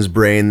Gorgon's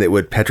brain that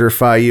would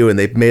petrify you, and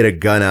they made a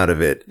gun out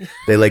of it.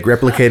 They like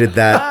replicated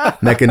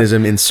that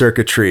mechanism in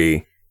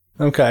circuitry.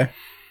 Okay.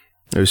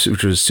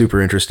 Which was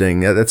super interesting.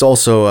 That's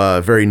also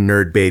a very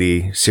nerd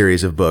baity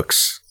series of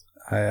books.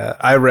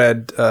 I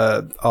read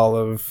all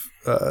of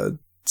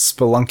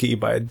Spelunky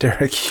by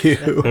Derek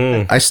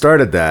Hugh. I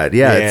started that.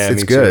 Yeah, Yeah,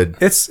 it's me too. good.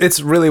 It's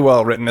really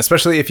well written,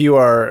 especially if you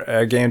are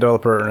a game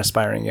developer or an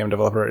aspiring game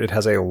developer. It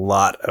has a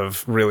lot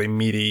of really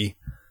meaty,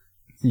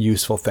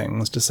 useful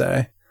things to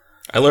say.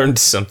 I learned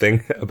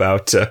something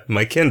about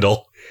my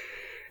Kindle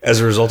as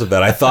a result of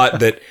that. I thought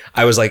that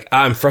I was like,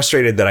 I'm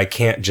frustrated that I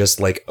can't just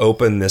like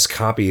open this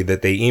copy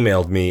that they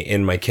emailed me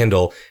in my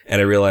Kindle.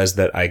 And I realized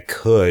that I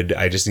could.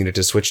 I just needed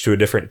to switch to a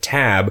different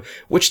tab,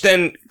 which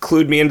then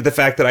clued me into the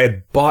fact that I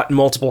had bought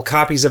multiple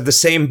copies of the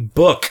same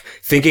book,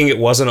 thinking it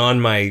wasn't on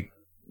my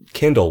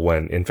Kindle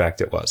when in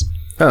fact it was.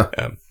 Huh.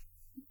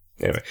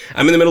 Anyway,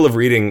 I'm in the middle of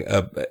reading.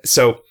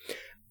 So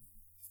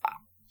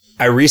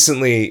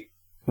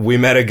we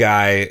met a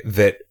guy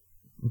that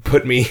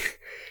put me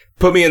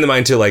in the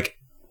mind to like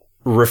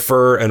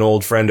refer an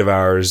old friend of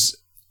ours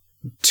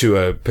to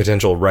a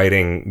potential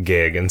writing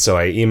gig. And so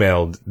I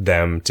emailed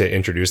them to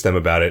introduce them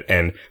about it.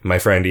 And my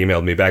friend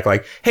emailed me back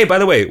like, hey, by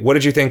the way, what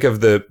did you think of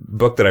the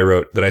book that I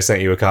wrote that I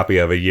sent you a copy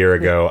of a year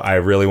ago? I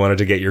really wanted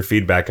to get your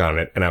feedback on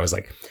it. And I was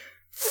like,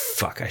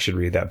 fuck, I should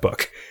read that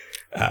book.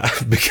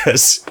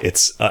 Because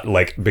it's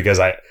because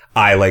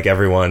I, like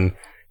everyone,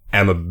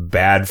 am a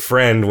bad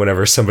friend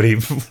whenever somebody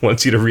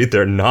wants you to read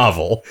their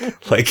novel.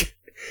 Like,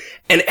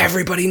 and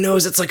everybody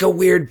knows it's like a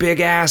weird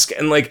big ask.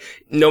 And like,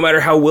 no matter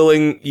how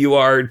willing you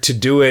are to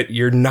do it,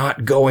 you're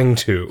not going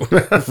to,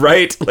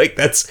 right? Like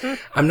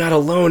I'm not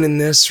alone in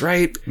this,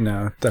 right?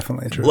 No,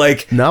 definitely true.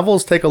 Like,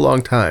 Novels take a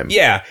long time.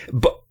 yeah,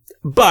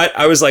 but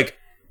I was like,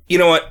 you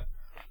know what?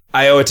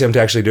 I owe it to him to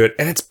actually do it.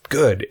 And it's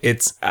good.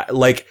 It's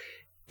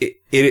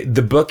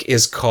the book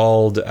is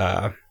called,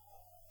 The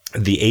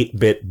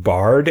 8-Bit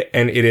Bard.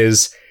 And it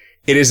is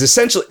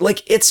essentially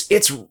like, it's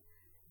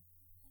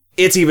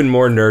even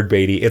more nerd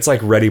baity. It's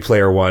like Ready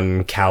Player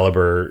One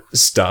caliber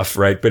stuff,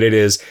 right? But it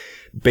is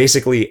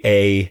basically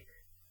a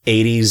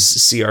 80s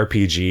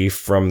CRPG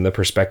from the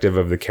perspective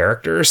of the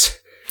characters.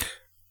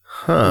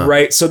 Huh.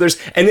 Right. So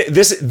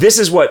this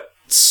is what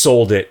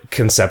sold it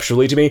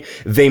conceptually to me.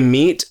 They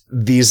meet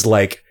these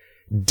like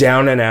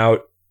down and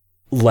out,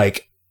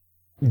 like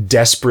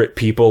desperate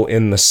people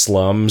in the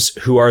slums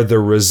who are the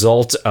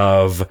result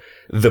of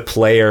the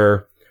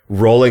player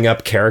rolling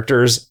up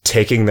characters,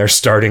 taking their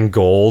starting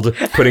gold,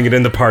 putting it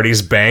in the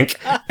party's bank,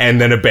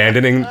 and then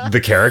abandoning the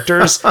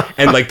characters.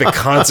 And like the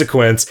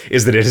consequence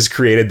is that it has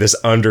created this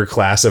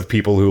underclass of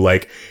people who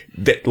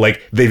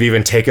they've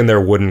even taken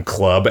their wooden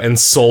club and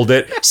sold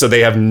it. So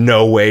they have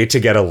no way to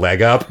get a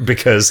leg up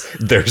because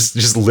there's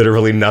just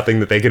literally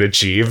nothing that they could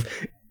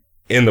achieve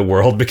in the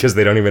world because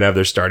they don't even have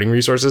their starting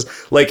resources.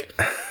 Like,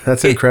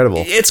 That's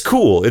incredible. It's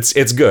cool. It's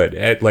good.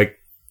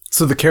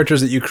 So the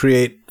characters that you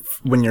create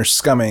when you're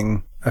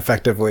scumming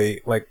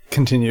effectively like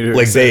continue to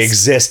Like exist. they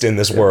exist in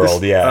this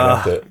world.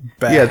 Yeah.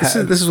 Bad. Yeah,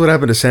 this is what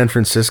happened to San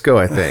Francisco,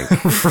 I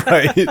think.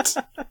 right.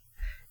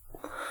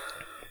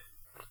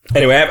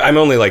 Anyway, I'm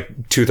only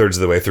like 2/3 of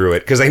the way through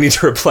it because I need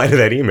to reply to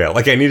that email.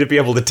 Like, I need to be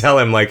able to tell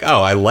him, like,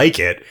 oh, I like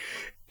it,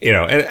 you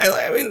know. And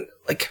I mean,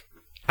 like,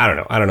 I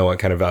don't know what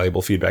kind of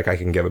valuable feedback I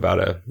can give about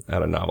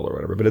a novel or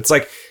whatever. But it's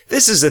like,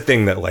 this is a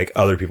thing that like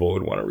other people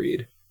would want to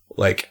read.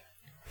 Like,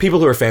 people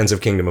who are fans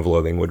of Kingdom of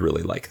Loathing would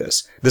really like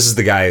this. This is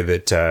the guy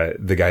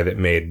that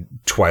made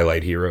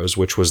Twilight Heroes,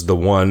 which was the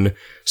one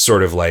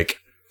sort of like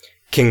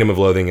Kingdom of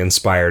Loathing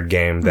inspired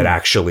game that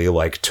actually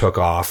like took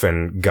off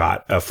and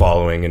got a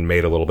following and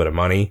made a little bit of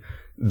money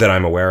that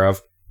I'm aware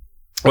of.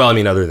 Well, I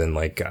mean, other than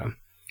like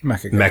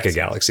Mecha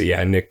Galaxy.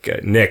 Yeah, Nick,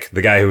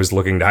 the guy who was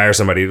looking to hire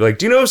somebody. Like,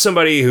 do you know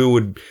somebody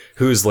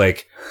who's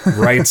like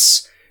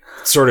writes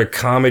sort of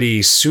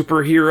comedy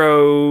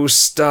superhero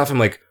stuff? I'm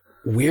like,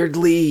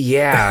 weirdly,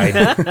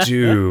 yeah, I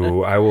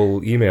do. I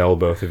will email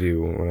both of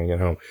you when I get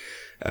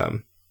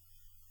home.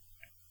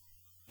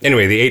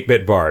 Anyway, The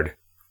 8-Bit Bard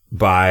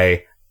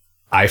by,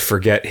 I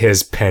forget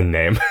his pen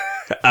name.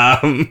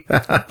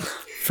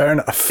 Fair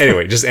enough.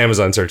 Anyway, just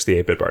Amazon search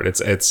The 8-Bit Bard.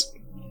 It's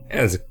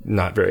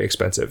not very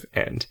expensive,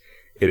 and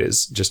it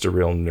is just a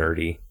real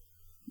nerdy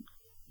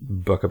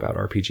book about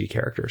RPG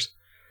characters.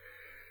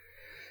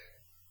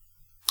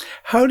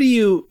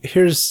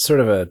 Here's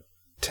sort of a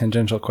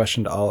tangential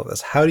question to all of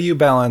this. How do you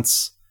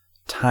balance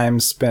time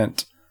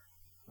spent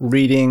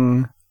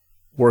reading,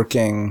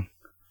 working,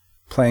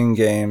 playing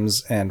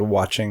games, and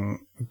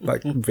watching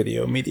like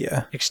video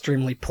media?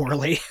 Extremely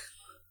poorly.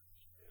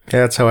 Yeah,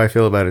 that's how I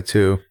feel about it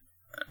too.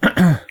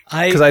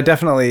 Because I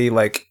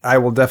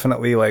will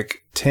definitely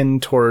like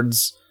tend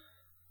towards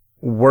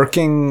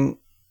working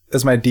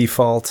as my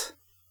default.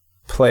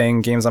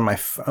 Playing games on my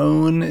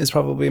phone is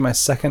probably my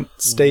second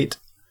state.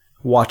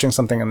 Watching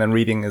something and then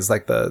reading is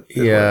like the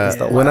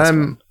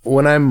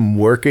when I'm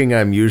working,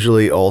 I'm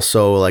usually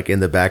also like in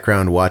the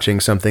background watching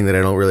something that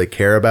I don't really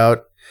care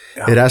about.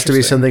 It has to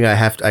be something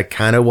I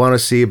kind of want to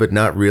see, but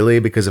not really,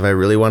 because if I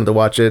really wanted to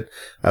watch it,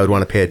 I would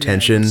want to pay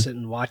attention. Sit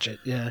and watch it.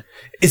 Yeah.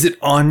 Is it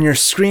on your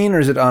screen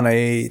or is it on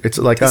It's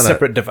like a on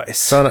separate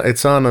device?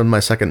 It's on my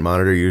second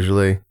monitor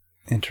usually.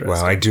 Interesting.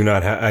 Wow, I do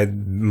not have.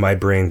 My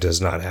brain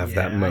does not have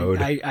that mode.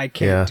 I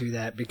can't do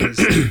that because,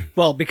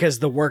 because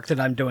the work that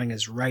I'm doing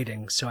is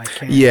writing, so I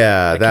can't.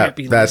 Yeah, that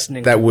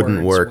that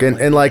wouldn't work, and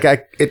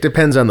it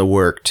depends on the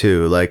work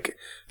too. Like,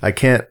 I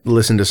can't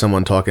listen to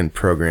someone talking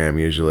program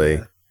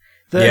usually.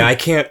 I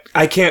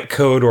can't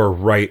code or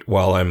write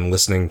while I'm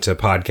listening to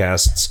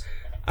podcasts.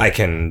 I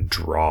can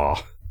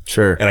draw,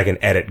 sure, and I can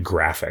edit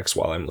graphics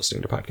while I'm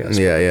listening to podcasts.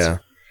 Yeah.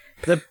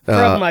 The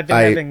problem I've been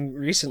having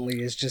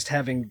recently is just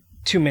having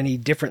too many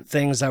different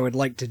things I would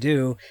like to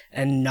do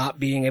and not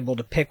being able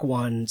to pick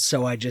one,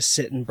 so I just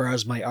sit and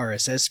browse my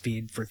RSS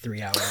feed for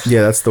 3 hours.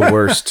 Yeah, that's the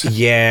worst.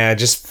 Yeah,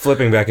 just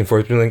flipping back and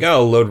forth, being like,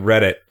 oh, load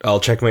Reddit,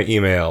 I'll check my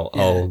email,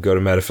 I'll go to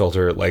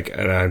Metafilter,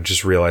 and I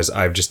just realized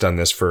I've just done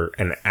this for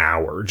an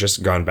hour,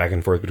 just gone back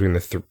and forth between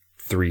the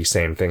three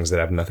same things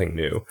that have nothing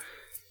new.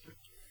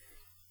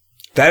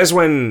 That is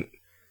when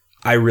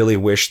I really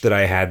wish that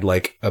I had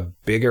like a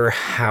bigger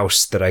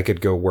house that I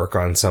could go work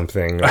on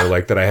something, or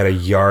like that I had a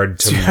yard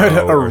to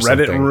mow, a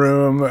Reddit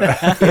room,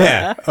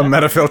 yeah, a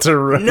Metafilter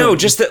room. No,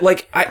 just that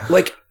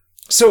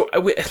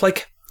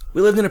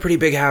we lived in a pretty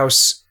big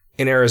house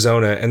in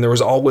Arizona, and there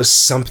was always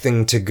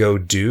something to go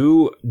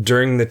do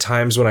during the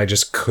times when I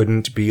just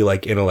couldn't be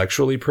like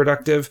intellectually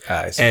productive.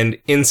 And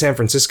in San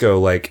Francisco,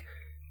 like,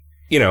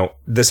 you know,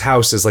 this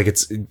house is like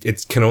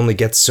it can only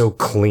get so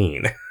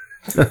clean.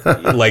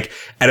 Like,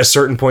 at a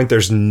certain point,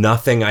 there's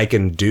nothing I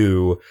can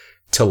do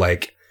to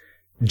like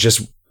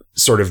just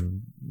sort of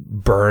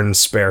burn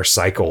spare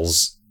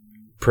cycles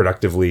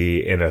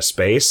productively in a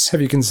space.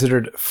 Have you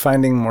considered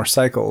finding more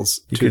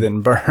cycles to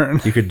then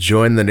burn? You could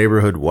join the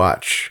neighborhood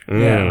watch.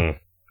 Yeah,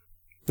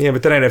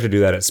 but then I'd have to do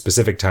that at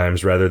specific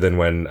times rather than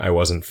when I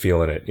wasn't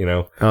feeling it, you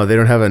know? Oh, they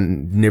don't have a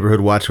neighborhood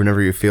watch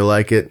whenever you feel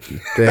like it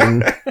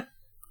thing?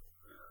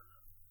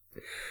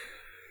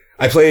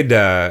 I played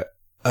a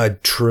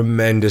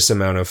tremendous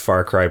amount of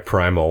Far Cry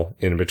Primal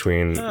in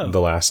between the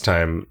last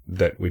time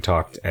that we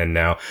talked and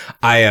now.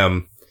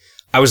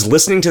 I was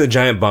listening to the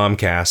Giant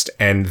Bombcast,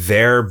 and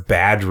their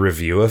bad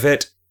review of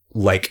it,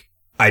 like,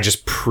 I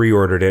just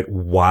pre-ordered it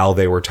while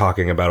they were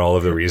talking about all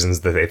of the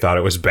reasons that they thought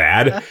it was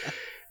bad.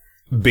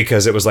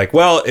 Because it was like,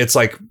 well, it's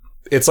like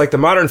the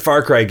modern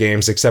Far Cry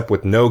games, except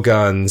with no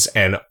guns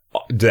and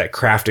that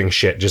crafting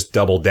shit just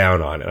doubled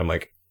down on. And I'm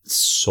like,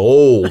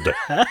 sold.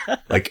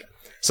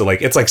 So,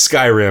 like, it's like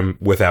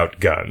Skyrim without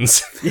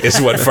guns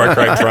is what Far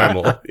Cry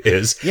Primal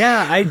is.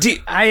 Yeah,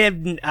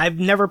 I've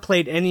never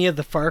played any of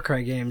the Far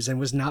Cry games and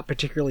was not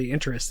particularly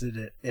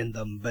interested in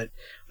them, but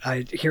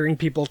hearing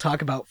people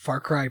talk about Far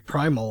Cry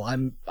Primal,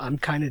 I'm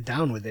kind of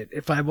down with it.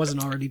 If I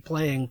wasn't already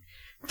playing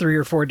 3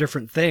 or 4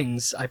 different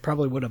things, I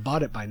probably would have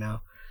bought it by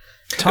now.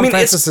 Tom it's-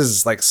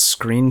 Francis's like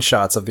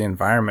screenshots of the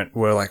environment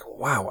were like,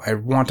 wow, I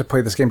want to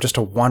play this game just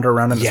to wander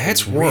around in this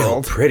it's real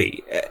world.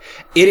 pretty.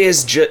 It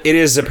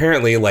is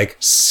apparently like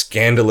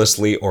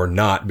scandalously or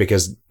not,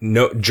 because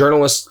no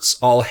journalists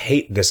all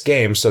hate this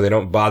game, so they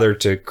don't bother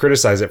to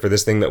criticize it for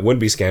this thing that would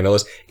be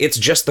scandalous. It's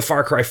just the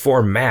Far Cry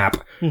 4 map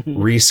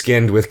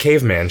reskinned with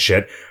caveman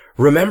shit.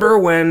 Remember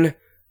when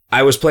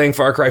I was playing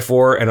Far Cry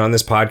 4 and on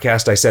this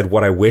podcast I said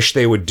what I wish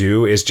they would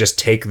do is just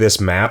take this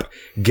map,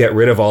 get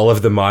rid of all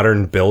of the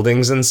modern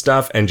buildings and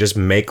stuff, and just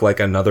make like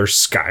another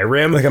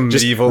Skyrim. Like a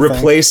Just medieval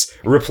thing?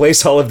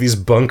 replace all of these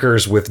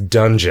bunkers with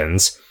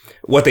dungeons.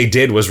 What they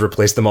did was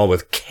replace them all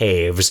with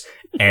caves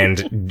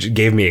and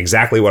gave me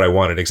exactly what I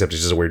wanted, except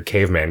it's just a weird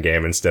caveman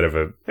game instead of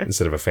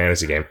a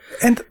fantasy game.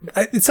 And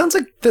it sounds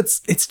like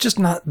it's just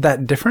not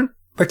that different.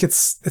 Like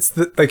it's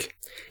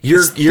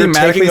You're thematically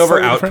taking over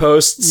slightly different.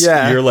 outposts.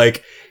 Yeah. You're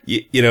like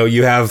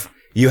you have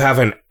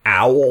an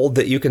owl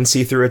that you can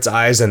see through its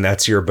eyes, and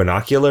that's your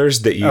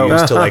binoculars that you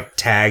use to like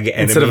tag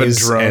enemies. Instead of a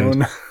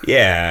drone. And,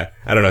 yeah.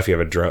 I don't know if you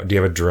have a drone. Do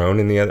you have a drone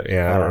in the other?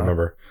 Yeah, I don't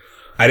remember.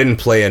 I didn't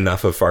play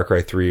enough of Far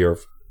Cry 3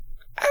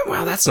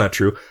 well, that's not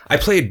true. I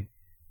played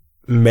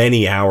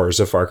many hours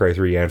of Far Cry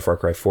 3 and Far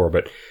Cry 4,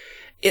 but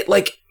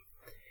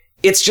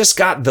it's just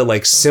got the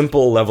like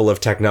simple level of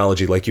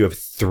technology. Like you have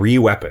 3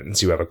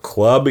 weapons. You have a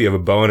club, you have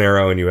a bow and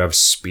arrow, and you have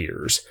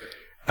spears.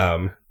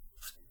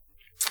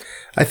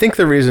 I think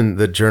the reason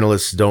that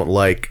journalists don't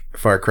like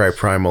Far Cry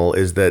Primal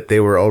is that they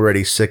were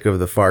already sick of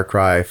the Far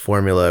Cry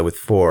formula with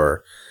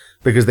 4,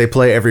 because they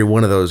play every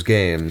one of those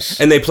games.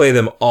 And they play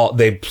them all.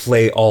 They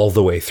play all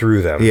the way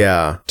through them.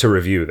 Yeah. To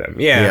review them.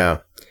 Yeah. Yeah.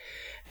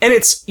 And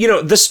it's,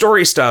 the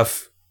story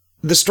stuff,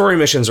 the story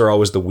missions are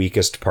always the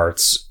weakest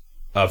parts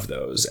of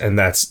those. And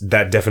that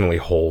definitely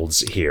holds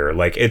here.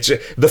 Like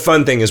the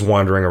fun thing is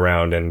wandering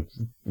around and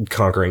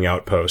conquering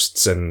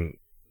outposts. And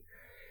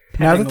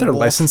now that they're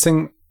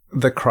licensing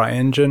the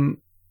CryEngine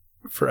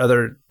for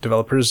other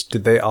developers,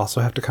 did they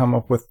also have to come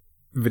up with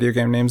video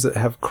game names that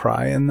have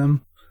Cry in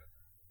them?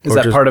 Is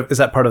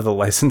that part of the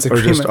license Or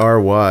agreement? just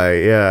RY.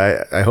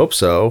 Yeah, I hope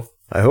so.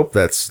 I hope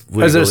that's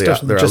legally,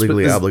 they're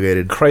legally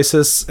obligated.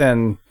 Crisis,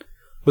 and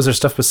was there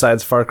stuff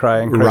besides Far Cry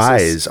and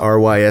Crisis? Rise,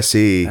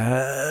 RYSE.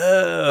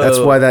 Oh. That's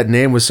why that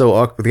name was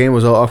so the game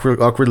was all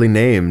awkwardly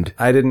named.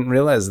 I didn't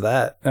realize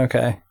that.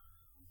 Okay.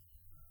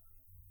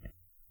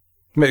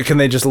 Can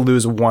they just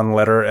lose one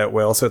letter at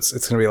will? So it's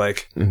going to be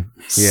like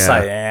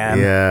Cyan.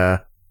 Yeah.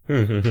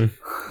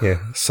 yeah.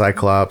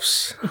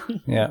 Cyclops.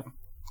 Yeah.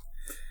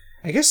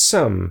 I guess,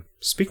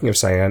 speaking of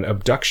Cyan,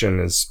 Abduction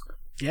is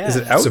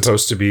it out?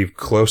 supposed to be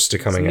close to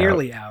coming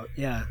nearly out.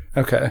 Yeah.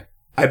 Okay.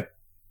 I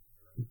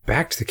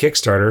backed the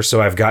Kickstarter,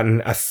 so I've gotten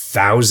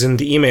 1,000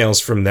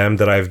 emails from them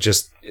that I've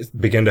just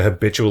begun to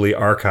habitually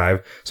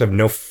archive. So I have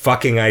no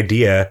fucking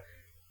idea.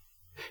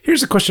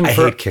 Here's a question I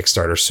for hate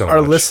Kickstarter so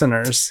our much.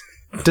 listeners.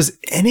 Does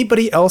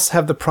anybody else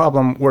have the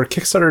problem where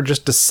Kickstarter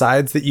just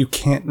decides that you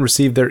can't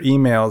receive their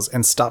emails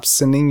and stops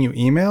sending you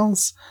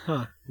emails?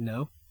 Huh.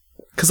 No.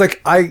 Because like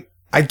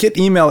I get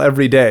email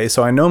every day,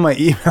 so I know my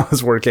email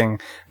is working.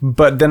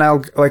 But then I'll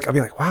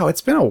be like, wow,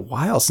 it's been a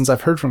while since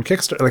I've heard from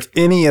Kickstarter, like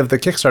any of the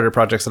Kickstarter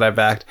projects that I've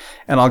backed.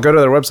 And I'll go to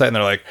their website and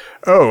they're like,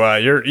 oh,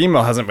 your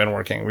email hasn't been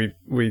working.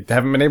 We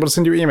haven't been able to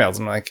send you emails.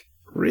 I'm like,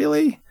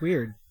 really?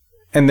 Weird.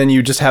 And then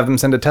you just have them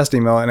send a test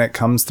email and it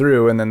comes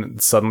through, and then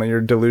suddenly you're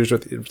deluged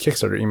with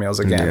Kickstarter emails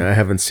again. Yeah, I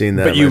haven't seen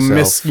that But you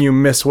myself.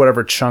 miss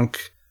whatever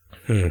chunk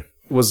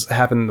was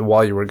happened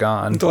while you were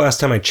gone. The last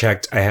time I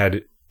checked, I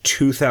had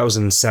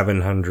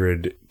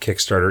 2,700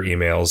 Kickstarter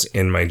emails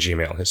in my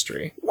Gmail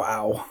history.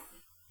 Wow.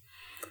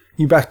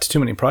 You backed too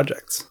many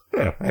projects.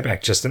 Yeah, I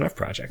backed just enough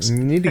projects. You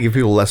need to give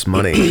people less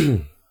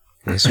money.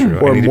 That's true.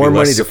 Or I need to more be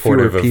less money to fewer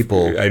supportive of-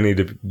 people. I need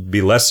to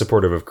be less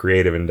supportive of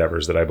creative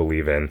endeavors that I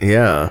believe in.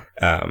 Yeah.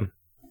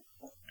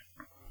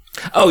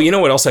 Oh, you know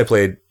what else I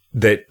played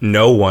that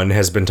no one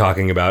has been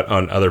talking about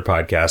on other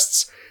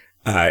podcasts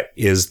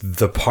is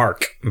The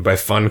Park by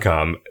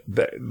Funcom,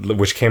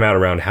 which came out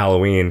around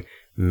Halloween,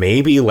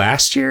 maybe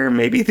last year,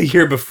 maybe the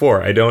year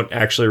before. I don't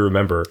actually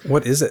remember.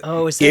 What is it?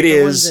 Oh, is that It the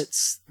is-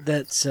 one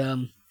that's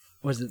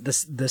was it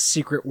the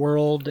Secret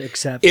World?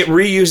 Except It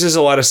reuses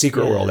a lot of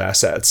Secret World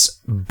assets,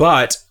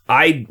 but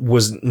I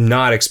was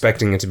not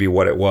expecting it to be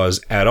what it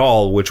was at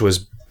all, which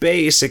was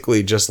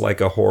basically just like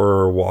a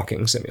horror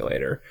walking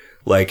simulator.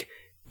 Like,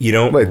 you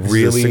don't Wait, this is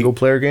really a single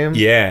player game?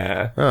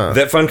 Yeah. Huh.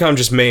 That Funcom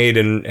just made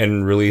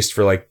and released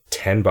for like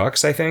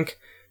 $10, I think.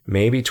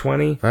 Maybe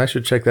 20. I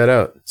should check that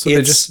out. So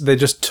they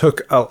just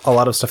took a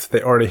lot of stuff that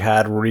they already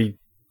had, rejiggered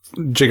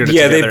it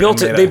Yeah, together. they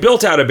built and it. made They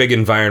built out a big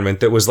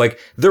environment that was like,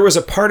 there was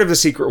a part of the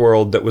Secret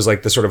World that was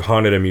like the sort of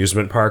haunted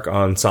amusement park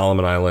on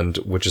Solomon Island,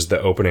 which is the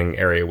opening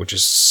area, which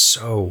is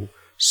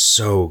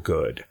so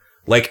good.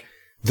 Like,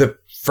 the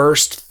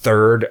first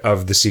third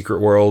of the Secret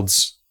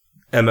World's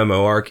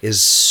MMO arc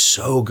is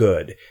so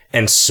good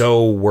and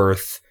so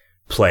worth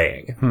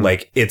playing.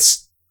 Like,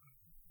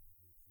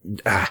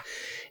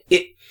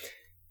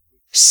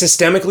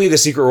 systemically, the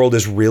Secret World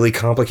is really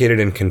complicated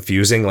and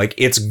confusing. Like,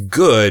 it's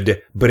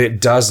good, but it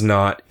does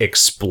not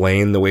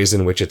explain the ways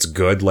in which it's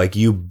good. Like,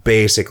 you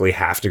basically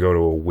have to go to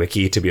a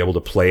wiki to be able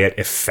to play it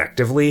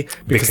effectively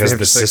because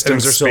the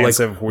systems are so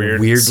like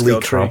weirdly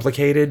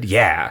complicated.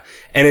 Yeah.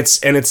 And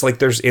it's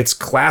like it's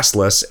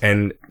classless,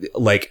 and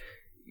like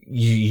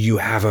you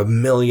have a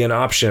million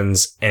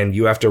options, and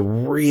you have to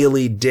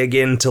really dig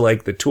into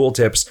like the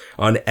tooltips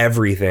on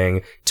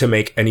everything to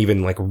make an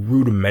even like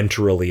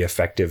rudimentarily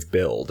effective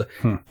build.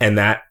 And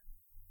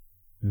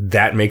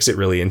that makes it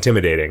really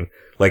intimidating.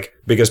 Like,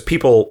 because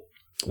people,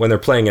 when they're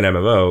playing an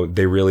MMO,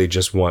 they really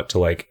just want to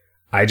like,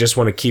 I just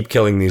want to keep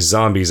killing these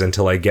zombies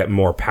until I get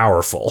more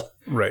powerful.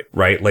 Right.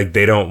 Right? Like,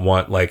 they don't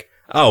want like,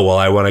 oh, well,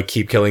 I want to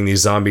keep killing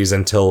these zombies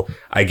until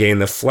I gain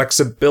the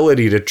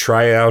flexibility to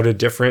try out a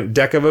different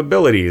deck of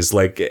abilities.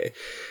 Like,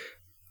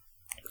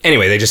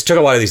 anyway, they just took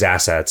a lot of these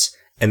assets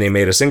and they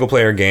made a single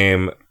player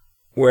game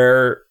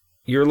where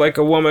you're like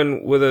a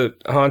woman with a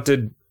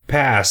haunted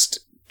past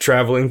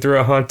traveling through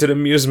a haunted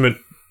amusement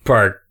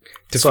park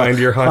to find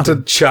your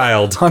haunted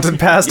child. Haunted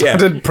past,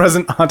 haunted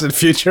present, haunted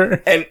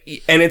future. And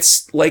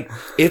it's like,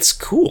 it's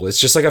cool. It's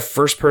just like a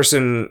first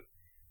person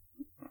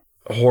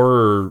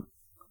horror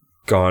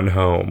gone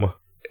home,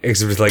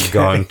 except it's like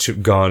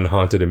gone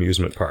haunted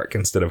amusement park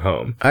instead of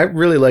home. I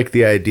really like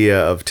the idea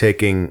of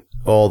taking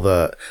all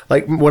the,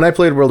 like, when I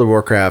played World of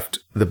Warcraft,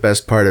 the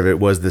best part of it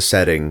was the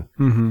setting.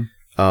 And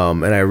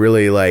I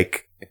really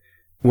like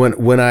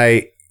when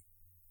I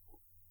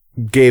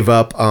gave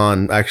up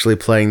on actually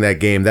playing that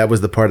game, that was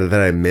the part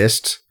that I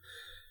missed.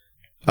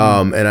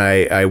 And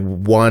I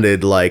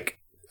wanted like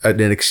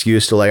an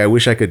excuse to, like, I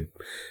wish I could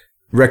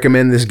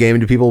recommend this game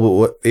to people, but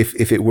what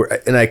if it were,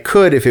 and I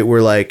could if it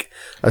were like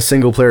a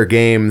single player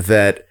game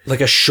that,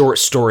 like a short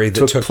story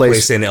that took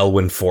place in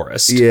Elwyn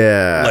Forest.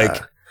 Yeah.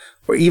 Like,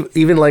 or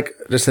even like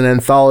just an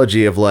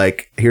anthology of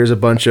like, here's a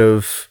bunch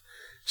of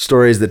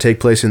stories that take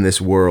place in this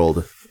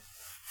world.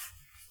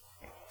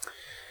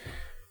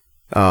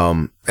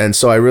 And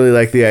so I really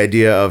like the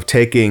idea of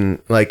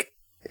taking like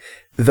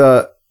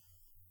the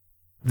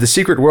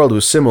Secret World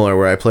was similar,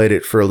 where I played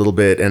it for a little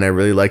bit and I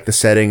really liked the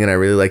setting and I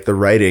really liked the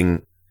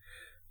writing.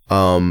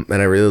 And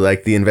I really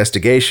like the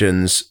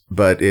investigations,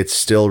 but it's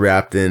still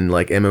wrapped in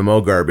like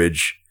MMO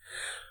garbage.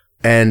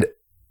 And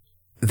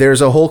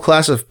there's a whole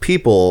class of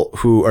people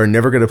who are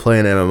never going to play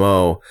an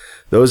MMO.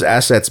 Those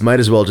assets might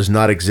as well just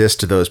not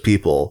exist to those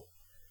people.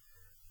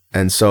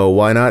 And so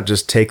why not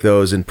just take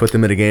those and put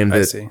them in a game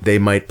that they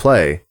might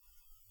play?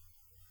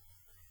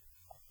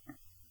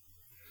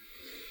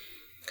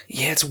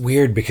 Yeah, it's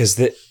weird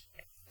because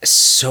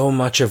so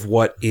much of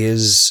what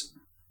is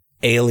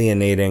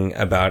alienating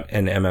about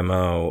an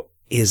MMO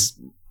is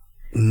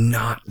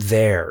not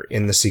there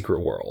in the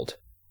Secret World.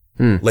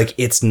 Like,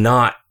 it's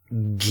not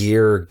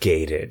gear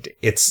gated.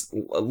 It's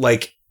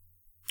like,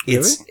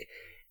 it's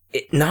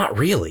not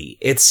really.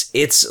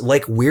 It's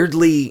like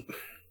weirdly,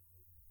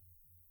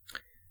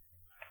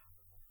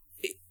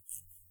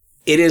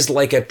 it is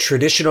like a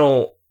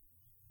traditional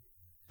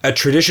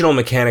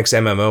mechanics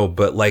MMO,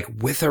 but like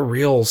with a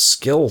real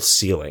skill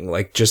ceiling,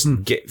 like just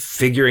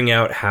figuring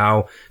out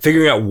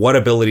what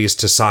abilities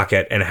to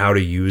socket and how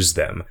to use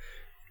them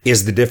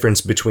is the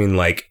difference between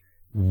like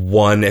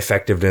 1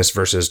 effectiveness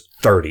versus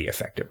 30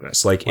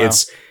 effectiveness. Like, wow.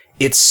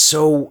 It's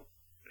so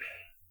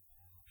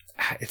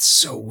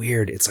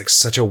weird. It's like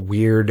such a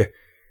weird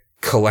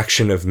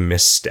collection of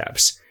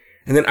missteps.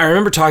 And then I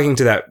remember talking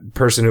to that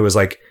person who was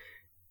like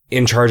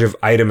in charge of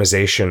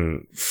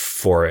itemization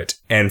for it,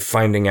 and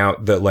finding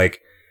out that like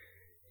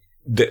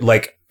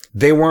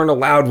they weren't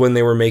allowed, when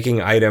they were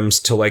making items,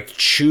 to like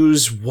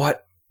choose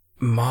what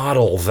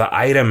model the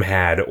item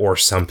had or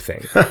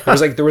something. It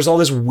was like, there was all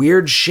this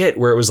weird shit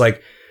where it was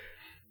like,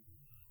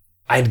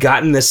 I'd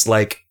gotten this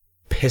like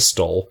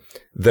pistol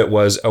that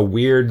was a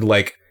weird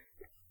like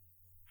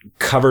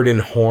covered in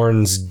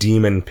horns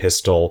demon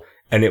pistol,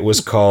 and it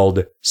was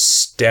called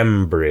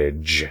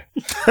Stembridge.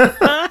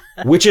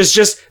 Which is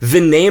just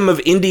the name of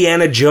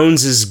Indiana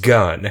Jones's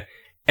gun.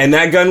 And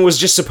that gun was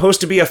just supposed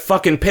to be a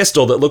fucking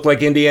pistol that looked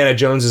like Indiana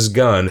Jones's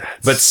gun.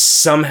 But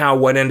somehow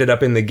what ended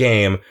up in the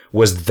game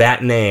was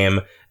that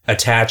name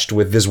attached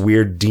with this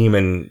weird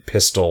demon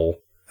pistol.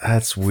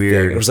 That's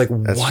weird. Thing. It was like,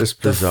 that's what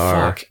just the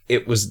bizarre. fuck?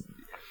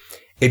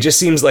 It just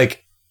seems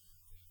like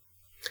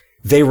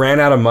they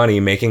ran out of money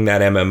making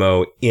that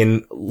MMO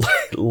in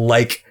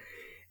like,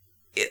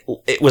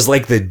 it was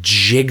like the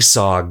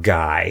Jigsaw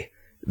guy.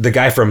 The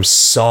guy from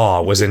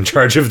Saw was in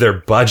charge of their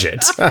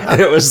budget. And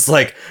it was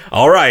like,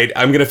 all right,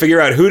 I'm going to figure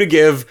out who to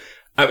give.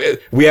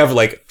 We have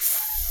like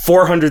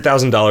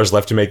 $400,000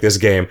 left to make this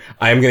game.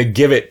 I am going to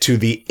give it to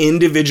the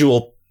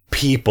individual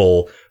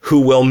people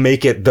who will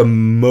make it the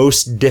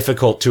most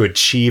difficult to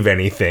achieve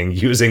anything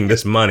using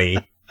this money.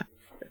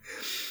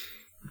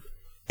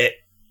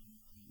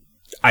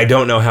 I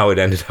don't know how it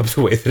ended up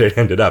the way that it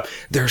ended up.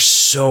 There is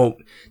so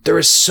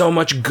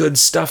much good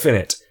stuff in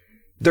it.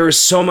 There is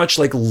so much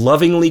like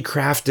lovingly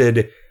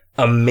crafted,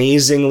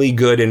 amazingly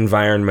good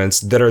environments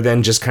that are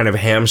then just kind of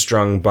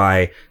hamstrung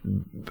by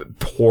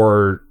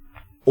poor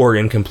or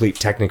incomplete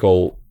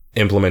technical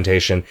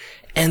implementation.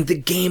 And the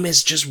game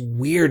is just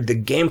weird.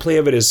 The gameplay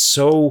of it is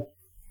so...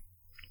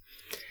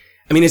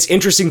 I mean, it's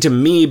interesting to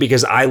me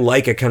because I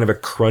like a kind of a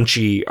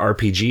crunchy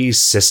RPG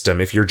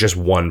system if you're just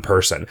one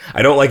person.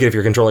 I don't like it if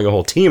you're controlling a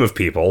whole team of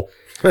people.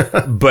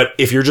 But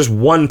if you're just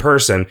one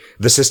person,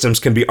 the systems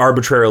can be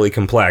arbitrarily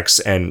complex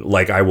and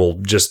like I will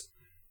just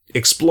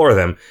explore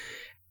them.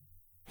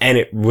 And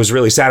it was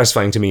really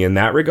satisfying to me in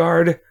that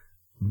regard,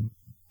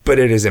 but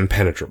it is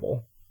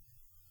impenetrable.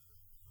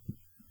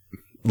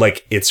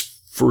 Like, it's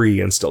free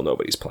and still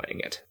nobody's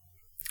playing it.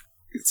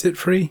 Is it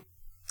free?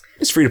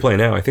 It's free to play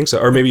now, I think so.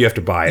 Or maybe you have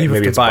to buy it. You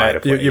maybe have it's to buy buy it. to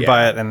play. You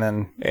buy it and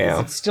then... Yeah.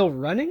 Is it still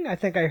running? I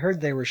think I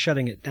heard they were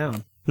shutting it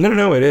down.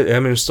 No. It is. I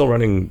mean, it's still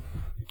running.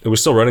 It was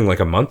still running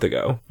like a month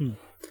ago.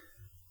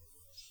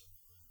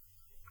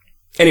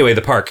 Anyway,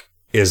 The Park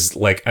is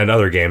like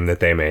another game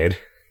that they made.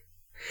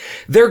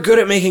 They're good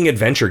at making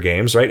adventure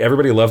games, right?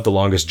 Everybody loved The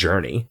Longest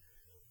Journey.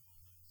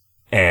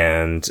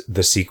 And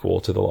the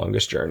sequel to The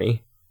Longest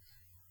Journey.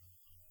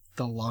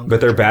 But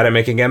they're bad at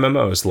making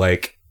MMOs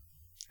like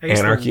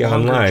Anarchy the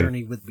Longer Online.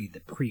 Journey would be the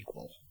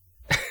prequel.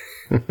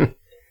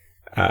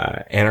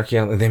 Anarchy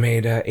Online. They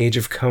made Age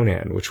of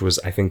Conan, which was,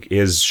 I think,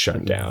 is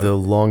shut down. The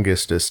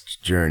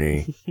longestest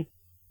journey.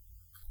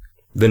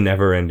 The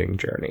Never-Ending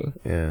Journey.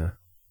 Yeah.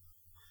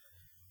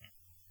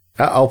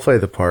 I'll play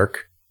The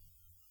Park.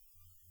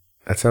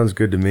 That sounds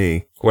good to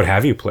me. What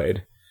have you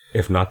played,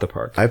 if not The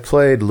Park? I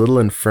played Little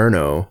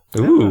Inferno.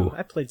 Ooh.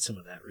 I played some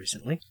of that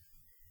recently.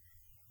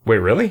 Wait,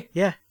 really?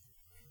 Yeah.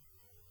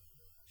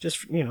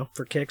 Just,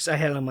 for kicks. I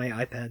had it on my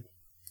iPad.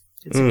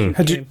 It's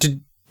a cute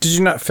game. Did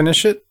you not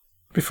finish it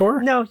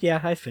before? No, yeah,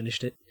 I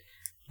finished it.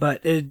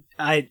 But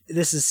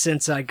this is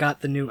since I got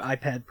the new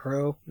iPad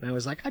Pro, and I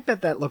was like, I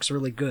bet that looks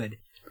really good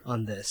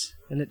on this.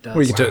 And it does.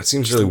 Well, Wow, it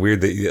seems really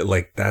weird that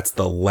like that's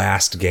the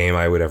last game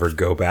I would ever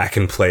go back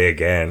and play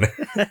again.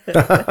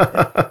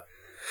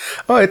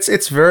 Oh,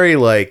 it's very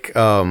like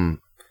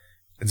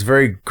it's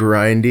very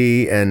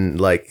grindy and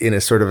like in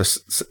a sort of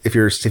if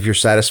you're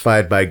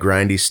satisfied by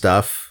grindy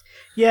stuff.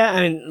 Yeah,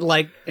 I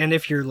mean, and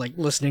if you're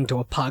listening to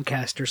a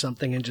podcast or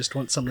something and just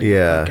want something to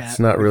look at. It's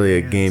not really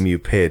a hands. game you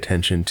pay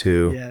attention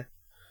to.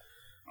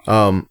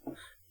 Yeah.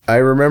 I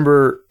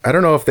remember, I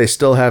don't know if they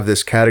still have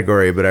this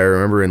category, but I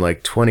remember in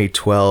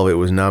 2012 it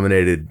was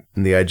nominated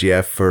in the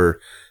IGF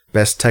for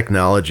Best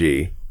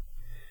Technology.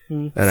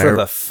 And for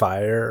the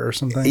Fire or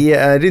something?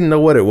 Yeah, I didn't know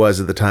what it was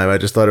at the time. I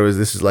just thought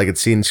I'd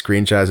seen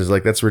screenshots. It's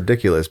like, that's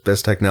ridiculous.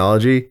 Best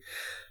Technology.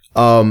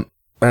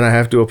 And I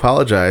have to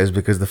apologize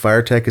because the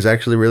Fire Tech is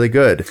actually really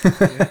good.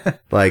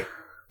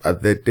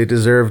 It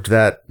deserved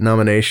that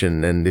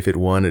nomination, and if it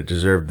won, it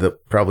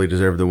probably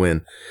deserved the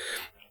win.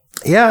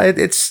 Yeah,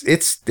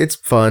 it's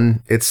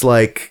fun. It's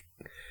like,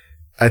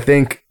 I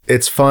think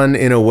it's fun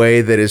in a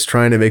way that is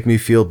trying to make me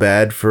feel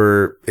bad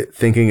for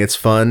thinking it's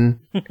fun.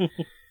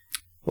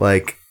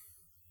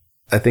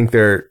 I think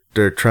they're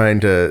trying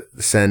to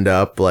send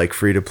up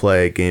free to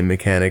play game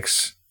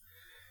mechanics,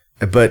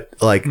 but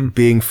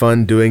being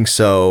fun doing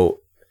so.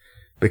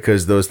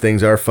 Because those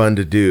things are fun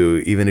to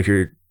do, even if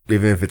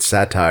it's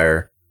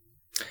satire.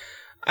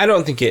 I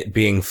don't think it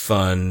being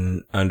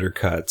fun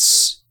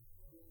undercuts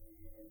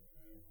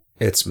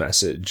its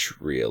message,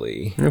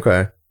 really.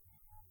 Okay.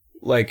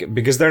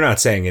 Because they're not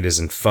saying it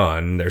isn't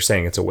fun, they're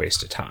saying it's a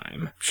waste of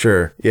time.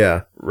 Sure,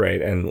 yeah. Right,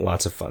 and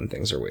lots of fun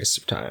things are wastes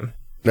of time.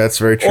 That's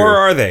very true. Or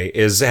are they?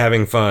 Is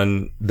having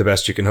fun the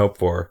best you can hope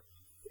for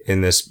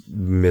in this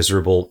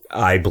miserable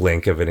eye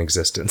blink of an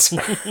existence?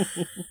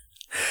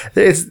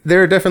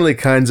 There are definitely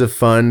kinds of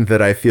fun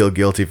that I feel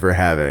guilty for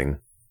having.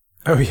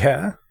 Oh,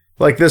 yeah?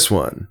 Like this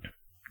one.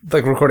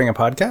 Like recording a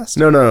podcast?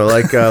 No.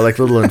 Like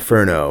Little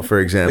Inferno,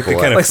 for example. The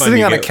kind of Like fun sitting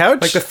you on a get-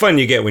 couch? Like the fun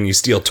you get when you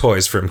steal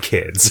toys from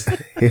kids.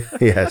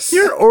 Yes.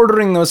 You're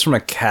ordering those from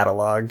a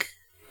catalog.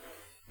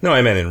 No,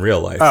 I meant in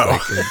real life.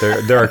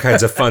 Oh. There are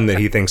kinds of fun that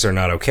he thinks are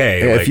not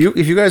okay. Yeah,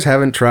 if you guys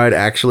haven't tried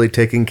actually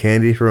taking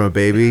candy from a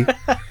baby,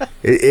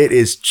 it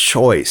is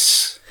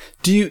choice.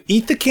 Do you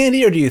eat the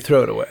candy or do you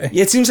throw it away?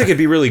 Yeah, it seems like it'd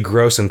be really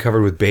gross and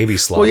covered with baby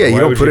slop. Well, yeah, you Why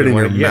don't would put it in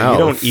wanna- your yeah, You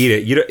don't mouth. eat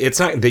it. It's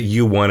not that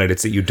you want it;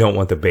 it's that you don't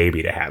want the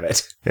baby to have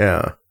it.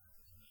 Yeah.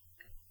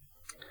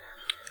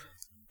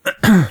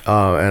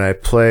 And I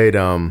played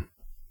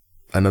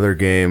another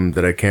game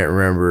that I can't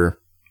remember.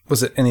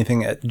 Was it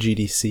anything at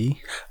GDC?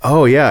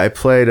 Oh yeah, I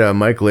played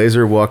Mike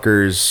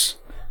Laserwalker's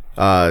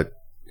Be a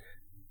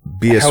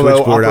Hello,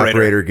 Switchboard Operator.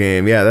 Operator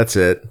game. Yeah, that's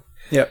it.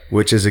 Yep.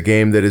 Which is a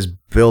game that is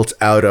built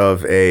out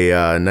of a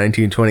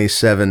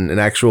 1927, an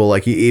actual,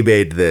 he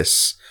eBayed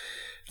this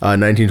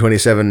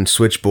 1927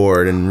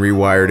 switchboard and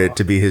rewired it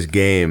to be his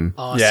game.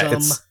 Awesome. Yeah,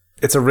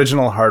 it's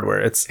original hardware.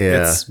 It's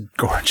Yeah.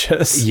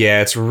 gorgeous.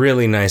 Yeah, it's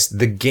really nice.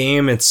 The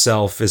game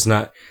itself is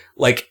not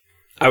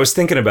I was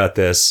thinking about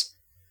this.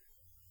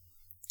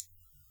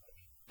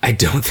 I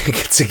don't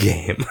think it's a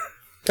game.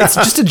 It's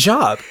just a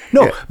job.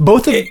 No,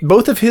 both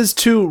of his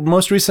two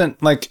most recent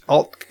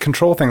alt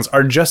control things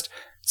are just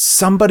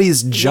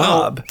somebody's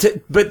job.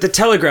 But the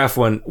Telegraph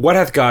one, What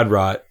Hath God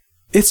Wrought,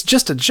 It's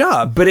just a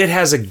job. But it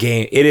has a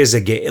game. It is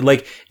a game.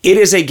 Like, it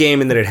is a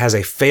game in that it has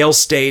a fail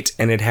state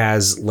and it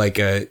has like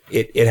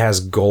it has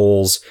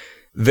goals.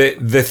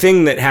 The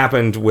thing that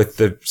happened with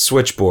the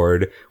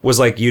switchboard was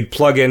like you'd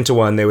plug into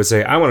one, they would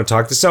say, I want to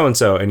talk to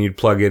so-and-so, and you'd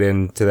plug it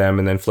into them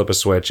and then flip a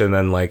switch, and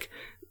then like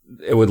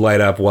it would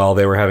light up while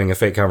they were having a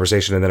fake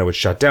conversation, and then it would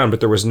shut down. But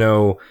there was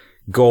no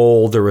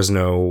goal, there was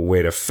no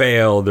way to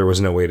fail, there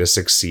was no way to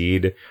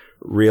succeed,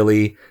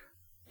 really.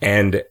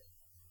 And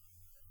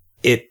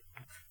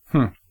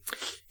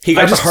he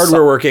got the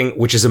hardware working,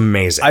 which is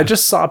amazing. I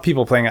just saw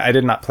people playing it. I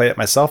did not play it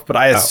myself, but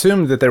I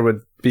assumed that there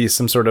would be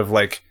some sort of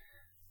like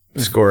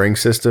scoring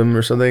system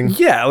or something.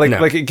 Yeah,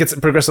 like it gets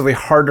progressively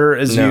harder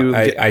as you.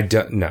 I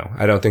don't. No,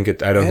 I don't think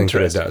it. I don't think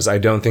that it does. I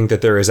don't think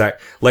that there is I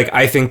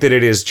think that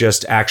it is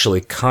just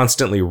actually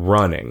constantly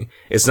running.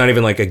 It's not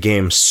even like a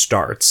game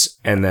starts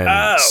and then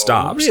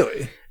stops.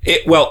 Really?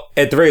 Well,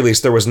 at the very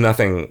least, there was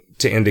nothing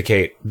to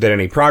indicate that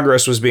any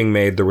progress was being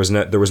made. There was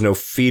no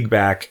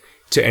feedback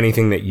to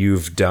anything that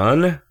you've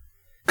done.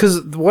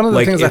 Because one of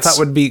the things I thought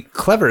would be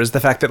clever is the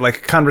fact that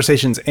like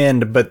conversations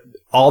end, but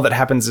all that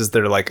happens is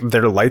their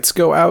lights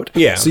go out.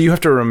 Yeah. So you have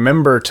to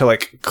remember to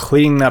like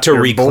clean up your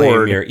reclaim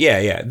board.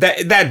 Yeah.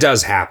 That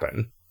does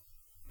happen.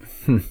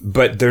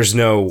 But there's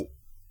no.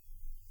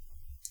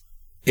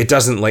 It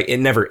doesn't it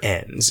never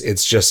ends.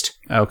 It's just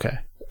okay.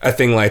 A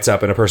thing lights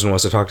up and a person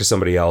wants to talk to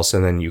somebody else,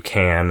 and then you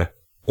can,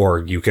 or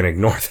you can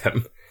ignore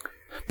them.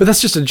 But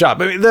that's just a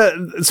job. I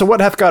mean, so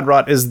what Hath God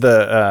Wrought is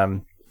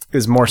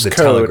is Morse code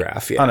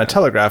telegraph, on a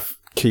telegraph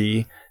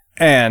key,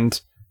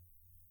 and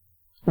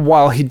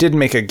while he did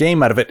make a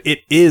game out of it,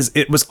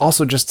 it was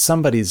also just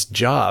somebody's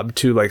job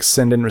to like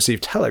send and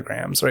receive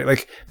telegrams, right?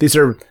 Like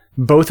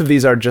both of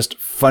these are just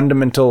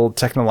fundamental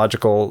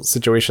technological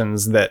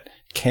situations that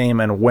came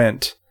and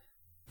went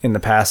in the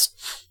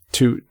past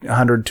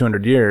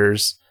 200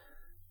 years.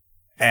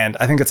 And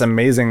I think it's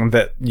amazing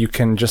that you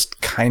can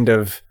just kind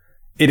of,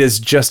 it is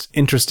just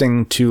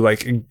interesting to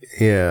like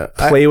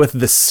play with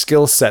the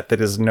skill set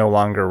that is no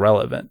longer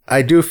relevant.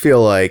 I do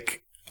feel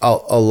like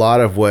a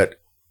lot of what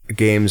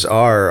games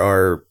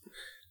are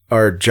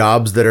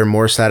jobs that are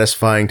more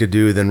satisfying to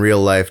do than real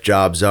life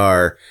jobs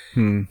are.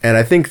 And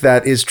I think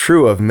that is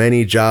true of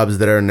many jobs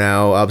that are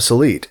now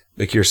obsolete.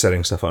 Like you're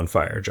setting stuff on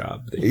fire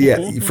job.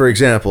 Yeah, for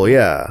example,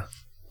 yeah.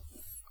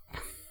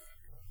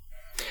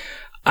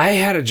 I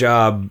had a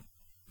job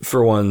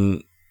for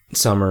one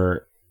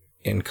summer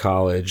in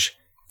college.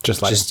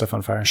 Just lighting stuff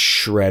on fire?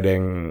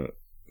 Shredding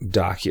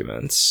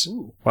documents.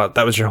 Well,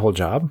 that was your whole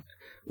job?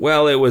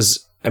 Well,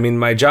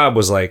 my job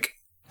was like,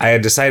 I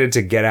had decided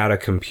to get out of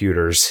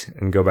computers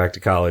and go back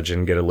to college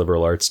and get a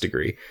liberal arts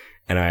degree.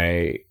 And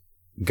I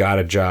got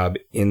a job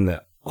in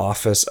the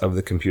office of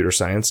the computer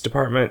science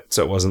department.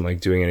 So it wasn't like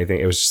doing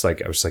anything. It was just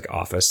like, I was like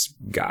office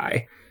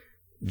guy,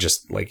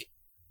 just like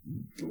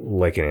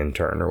an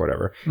intern or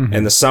whatever. Mm-hmm.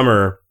 And the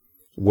summer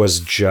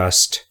was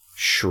just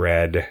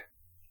shred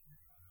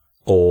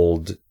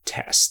old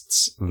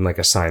tests and like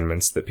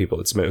assignments that people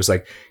had submitted. It was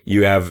like,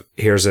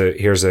 here's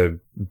a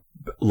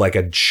like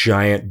a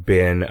giant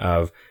bin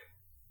of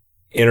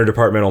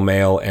interdepartmental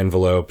mail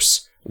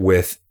envelopes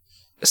with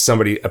a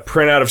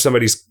printout of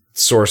somebody's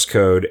source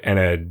code and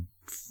a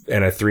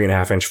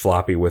 3.5-inch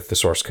floppy with the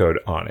source code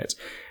on it.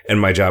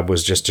 And my job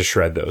was just to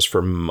shred those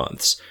for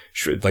months.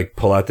 Like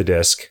pull out the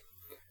disk,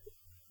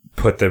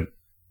 put the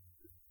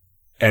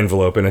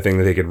envelope in a thing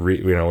that they could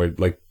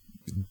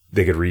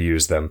they could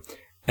reuse them,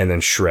 and then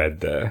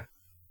shred the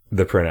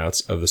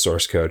printouts of the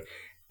source code.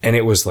 And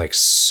it was like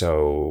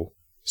so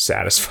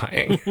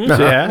satisfying.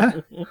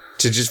 Yeah.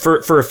 To just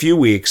for a few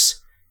weeks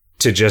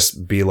to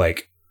just be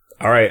like,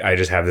 all right, I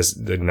just have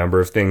the number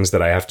of things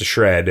that I have to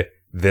shred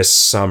this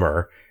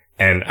summer,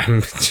 and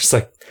I'm just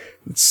like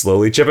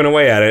slowly chipping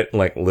away at it,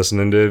 like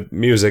listening to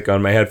music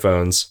on my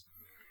headphones.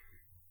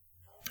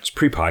 It's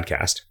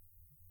pre-podcast,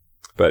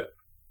 but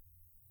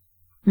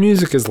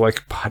music is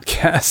like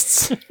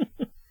podcasts.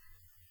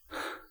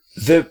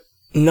 The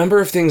number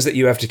of things that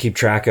you have to keep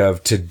track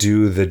of to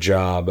do the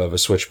job of a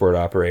switchboard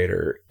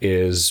operator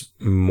is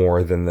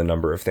more than the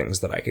number of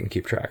things that I can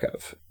keep track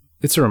of.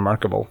 It's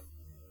remarkable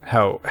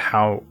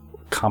how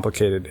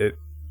complicated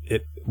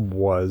it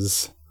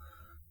was.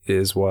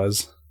 Did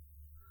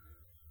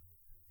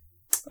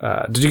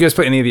you guys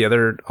play any of the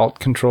other alt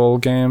control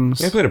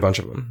games? Yeah, I played a bunch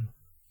of them.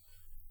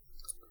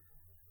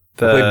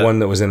 I played one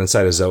that was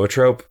inside a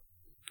Zoetrope.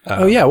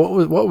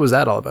 What was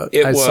that all about?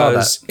 I saw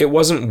that. It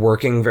wasn't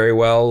working very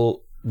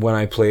well when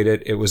I played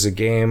it. It was a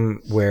game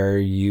where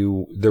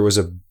there was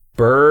a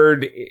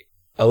bird,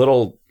 a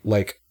little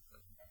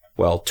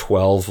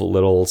 12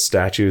 little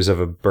statues of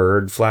a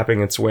bird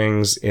flapping its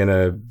wings in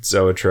a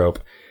Zoetrope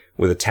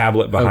with a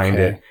tablet behind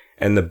it,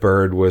 and the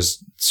bird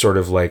was sort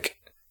of like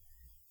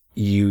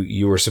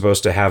you were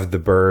supposed to have the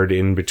bird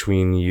in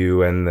between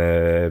you and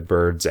the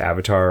bird's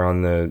avatar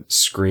on the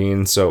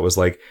screen, so it was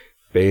like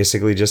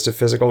basically just a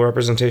physical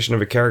representation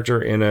of a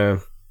character in a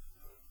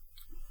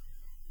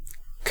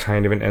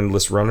kind of an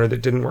endless runner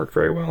that didn't work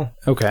very well.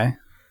 Okay.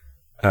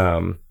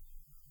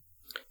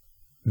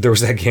 there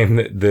was that game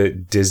that the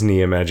Disney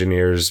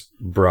Imagineers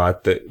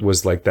brought that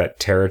was like that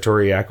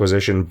territory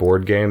acquisition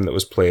board game that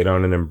was played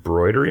on an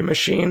embroidery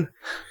machine.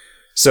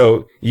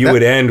 So you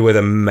would end with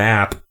a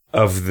map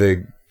of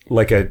the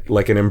like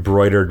an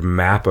embroidered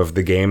map of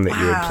the game that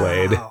you had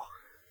played.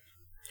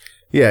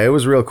 Yeah, it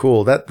was real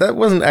cool. That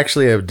wasn't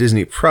actually a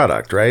Disney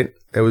product, right?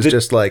 It was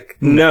just like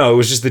no, it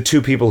was just the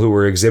two people who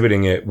were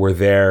exhibiting it were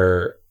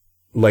there.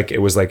 Like it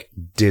was like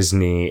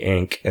Disney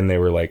Inc. and they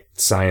were like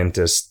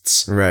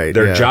scientists. Right.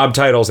 Their job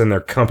titles and their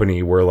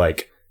company were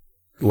like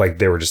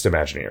they were just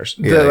Imagineers.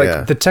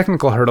 The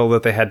technical hurdle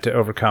that they had to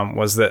overcome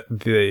was that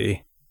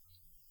the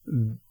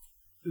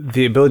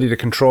ability to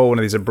control one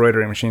of these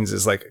embroidery machines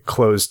is like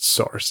closed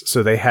source.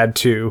 So they had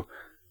to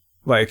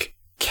like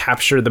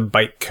capture the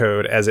byte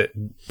code as it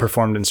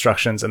performed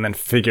instructions and then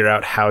figure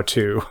out how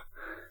to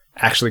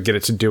actually get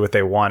it to do what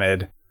they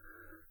wanted.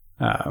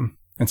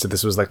 And so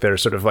this was like their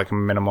sort of like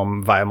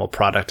minimum viable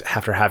product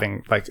after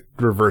having like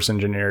reverse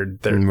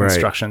engineered their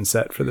instruction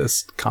set for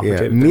this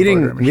complicated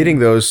meeting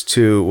those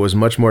two was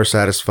much more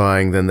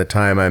satisfying than the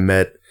time I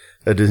met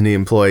a Disney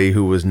employee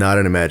who was not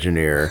an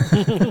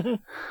Imagineer.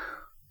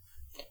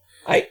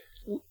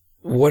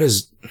 What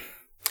is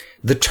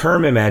the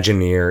term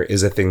Imagineer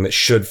is a thing that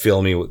should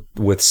fill me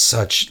with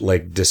such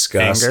like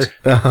disgust.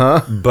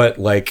 Anger. But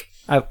like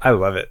I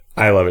love it.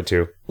 I love it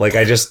too. Like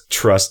I just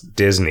trust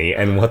Disney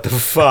and what the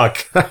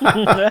fuck?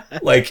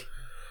 like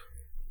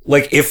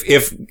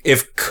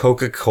if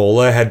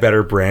Coca-Cola had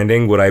better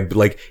branding, would I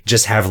like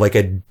just have like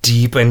a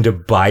deep and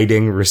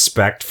abiding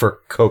respect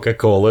for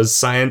Coca-Cola's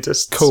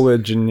scientists?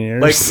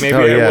 Collagineers. Like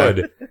maybe I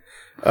would.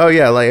 Oh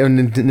yeah, like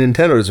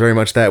Nintendo is very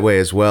much that way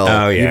as well.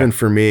 Oh yeah. Even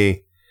for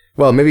me.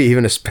 Well, maybe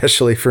even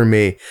especially for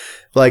me.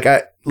 Like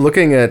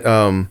looking at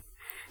I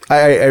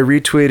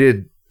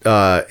retweeted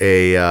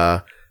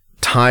a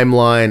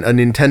timeline, a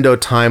Nintendo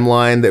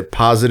timeline that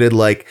posited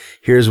like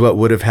here's what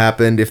would have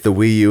happened if the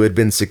Wii U had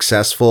been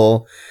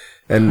successful,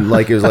 and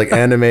like it was like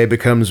anime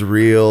becomes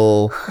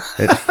real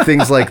and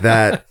things like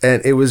that.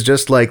 And it was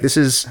just like this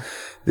is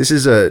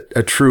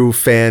a true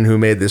fan who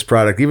made this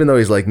product, even though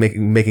he's like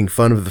making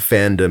fun of the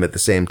fandom at the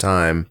same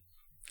time.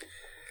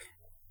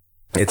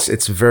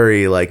 It's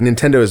very like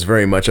Nintendo is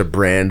very much a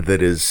brand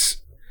that is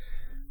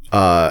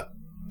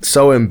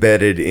so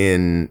embedded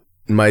in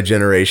my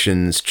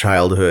generation's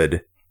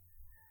childhood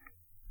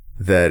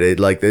that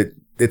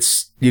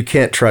it's you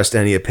can't trust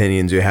any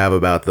opinions you have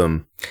about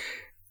them.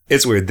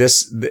 It's weird.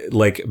 This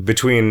like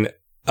between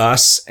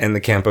us and the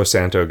Campo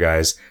Santo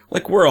guys,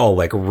 like we're all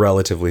like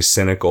relatively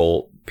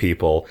cynical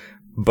people,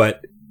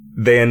 but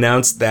they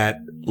announced that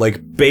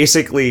like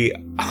basically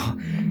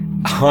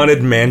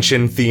Haunted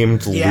Mansion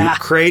themed loot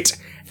crate,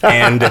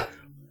 and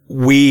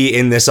we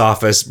in this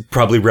office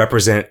probably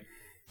represent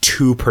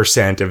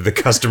 2% of the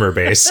customer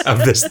base of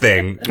this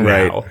thing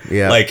now. Right.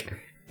 Yeah. Like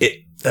it.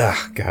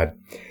 God.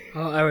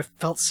 Oh, I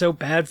felt so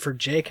bad for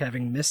Jake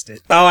having missed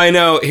it. Oh, I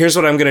know. Here's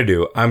what I'm going to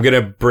do. I'm going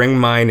to bring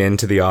mine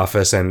into the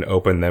office and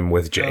open them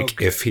with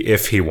Jake if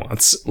he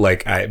wants.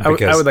 Like I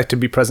would like to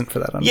be present for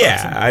that.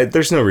 Yeah,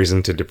 there's no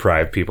reason to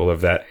deprive people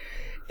of that.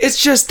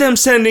 It's just them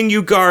sending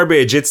you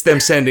garbage. It's them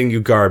sending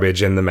you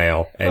garbage in the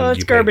mail, and it's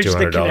you garbage pay $200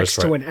 that connects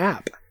for to it. an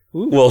app.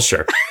 Ooh. Well,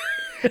 sure.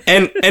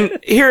 And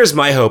here's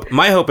my hope.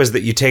 My hope is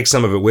that you take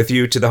some of it with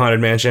you to the Haunted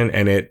Mansion,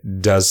 and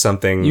it does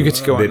something. You get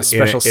to go on a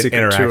special it secret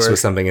interacts tour with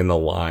something in the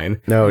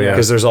line. Oh, yeah.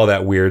 Because there's all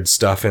that weird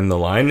stuff in the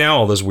line now.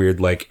 All those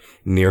weird like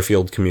near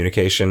field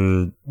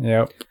communication,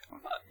 Yep.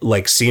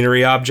 like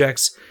scenery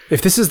objects.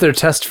 If this is their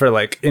test for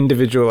like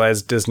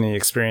individualized Disney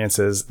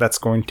experiences, that's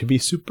going to be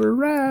super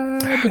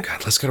rad.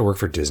 God, let's go to work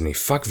for Disney.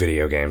 Fuck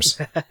video games.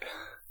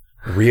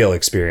 Real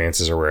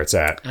experiences are where it's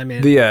at. I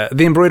mean, The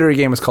embroidery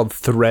game is called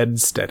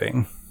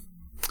Threadsteading.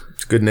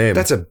 It's a good name.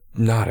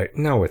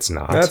 No, it's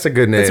not. That's a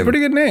good name. It's a pretty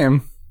good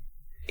name.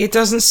 It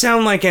doesn't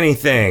sound like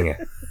anything.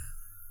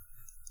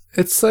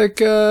 It's like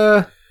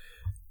If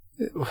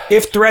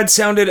Thread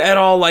sounded at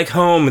all like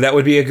home, that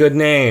would be a good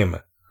name.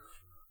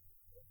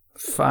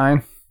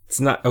 fine. It's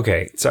not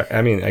okay. Sorry.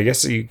 I mean, I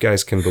guess you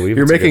guys can believe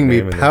You're it's a good making me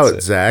name, and pout,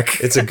 that's it. Zach.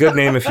 It's a good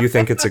name if you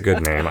think it's a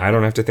good name. I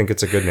don't have to think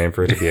it's a good name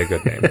for it to be a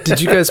good name. Did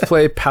you guys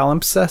play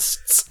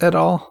Palimpsests at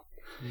all?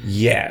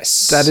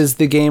 Yes. That is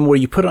the game where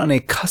you put on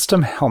a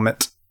custom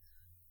helmet,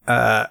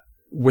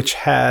 which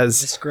has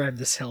describe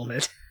this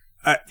helmet.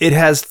 it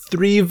has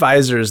 3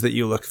 visors that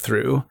you look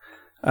through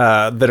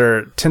that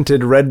are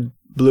tinted red,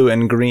 blue,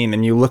 and green,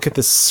 and you look at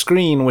this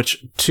screen,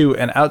 which to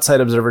an outside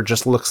observer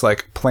just looks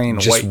like plain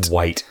just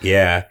white.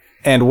 Yeah.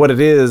 And what it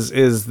is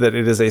that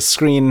it is a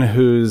screen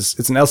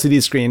it's an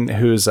LCD screen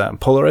whose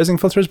polarizing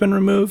filter has been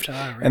removed,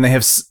 right. and they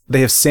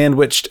have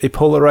sandwiched a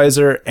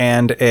polarizer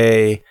and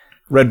a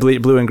red,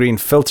 blue, and green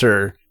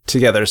filter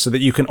together so that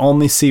you can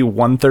only see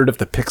 1/3 of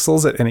the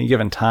pixels at any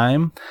given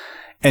time,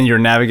 and you're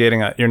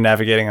navigating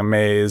a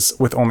maze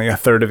with only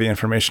 1/3 of the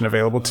information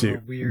available to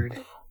you. Weird.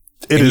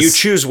 You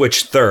choose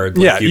which third.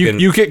 Like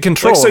you get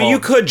control. Like, so you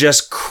could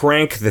just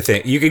crank the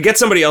thing. You could get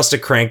somebody else to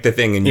crank the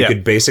thing, and you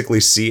could basically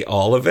see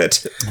all of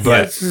it.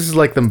 But This is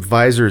like the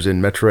visors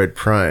in Metroid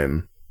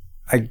Prime.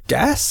 I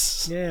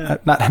guess. Yeah.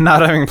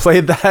 Not having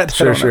played that. I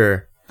Sure, don't know.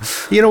 sure.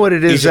 You know what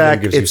it is, Each of them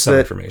Zach? gives you It's some that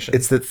information.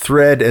 it's that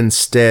thread and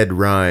stead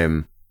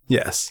rhyme.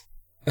 Yes.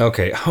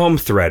 Okay, home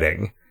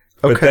threading.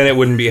 But Okay. then it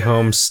wouldn't be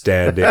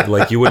homestead.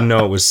 Like you wouldn't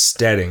know it was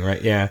steading,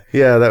 right? Yeah.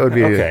 Yeah, that would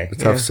be Okay, a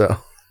tough yeah.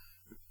 sell.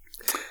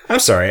 I'm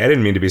sorry. I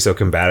didn't mean to be so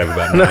combative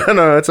about that.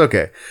 No, it's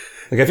okay.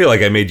 Like I feel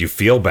like I made you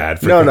feel bad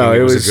for No, thinking it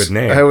it was was a good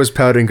name. I was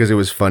pouting because it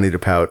was funny to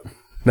pout,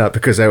 not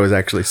because I was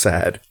actually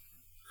sad.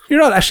 You're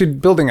not actually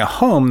building a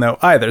home though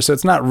either, so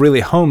it's not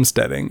really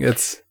homesteading.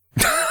 It's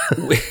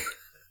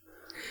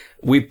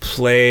We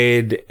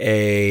played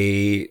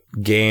a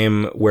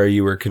game where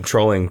you were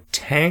controlling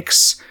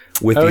tanks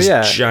with Oh, these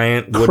yeah.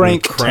 giant wooden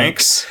Crank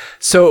cranks.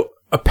 so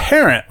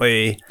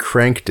apparently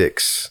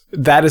Crankdicks.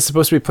 that is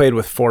supposed to be played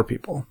with 4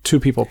 people, 2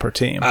 people per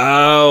team.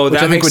 Oh, which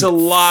that I think makes would a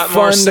lot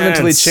more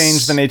fundamentally sense.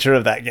 change the nature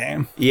of that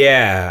game.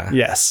 Yeah.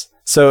 Yes.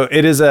 So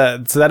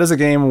that is a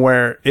game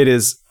where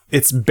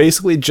it's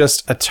basically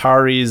just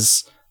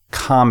Atari's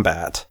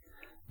Combat,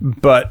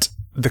 but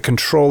the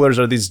controllers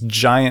are these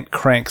giant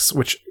cranks,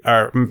 which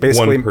are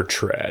basically One per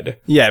tread.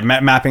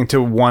 mapping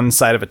to one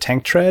side of a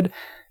tank tread.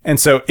 And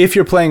so if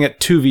you're playing at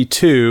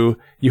 2v2,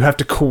 you have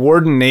to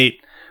coordinate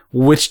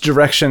which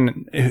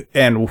direction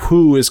and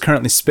who is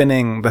currently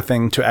spinning the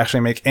thing to actually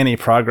make any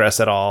progress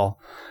at all.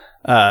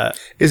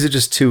 Is it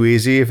just too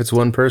easy if it's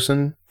one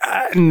person?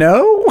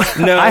 No,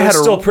 No, I had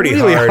it's still pretty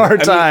really hard. hard I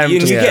mean, time you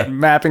just get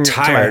mapping it to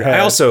my Tired. head. I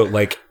also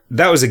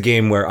that was a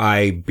game where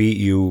I beat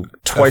you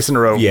Twice in a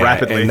row,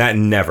 rapidly. and that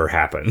never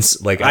happens.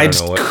 Like I I don't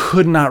just know what.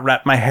 could not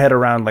wrap my head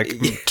around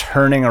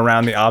turning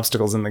around the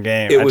obstacles in the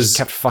game. I just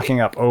kept fucking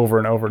up over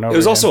and over and over. It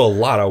was again. also a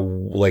lot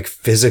of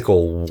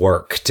physical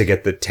work to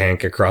get the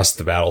tank across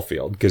the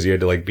battlefield because you had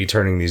to be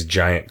turning these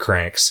giant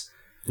cranks.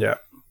 Yeah.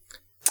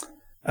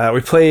 We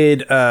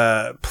played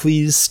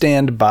Please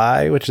Stand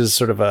By, which is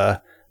sort of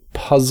a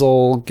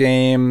puzzle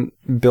game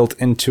built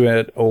into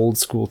an old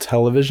school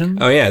television.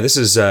 Oh yeah, this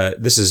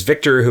is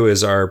Victor, who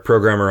is our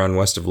programmer on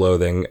West of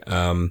Loathing,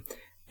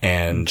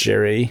 and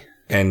Jerry.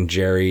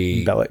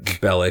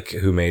 Bellick,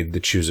 who made the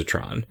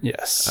Choosatron.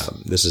 Yes.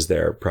 This is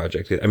their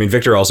project. I mean,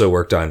 Victor also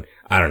worked on,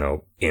 I don't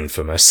know,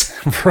 Infamous.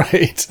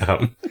 Right.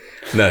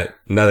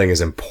 Nothing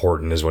as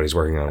important as what he's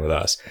working on with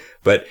us.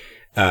 But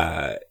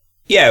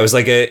yeah, it was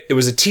a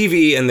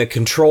TV, and the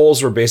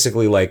controls were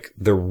basically like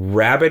the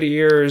rabbit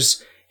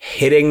ears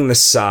hitting the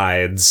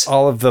sides,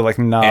 All of the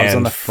knobs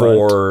on the front.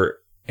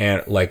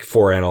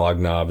 four analog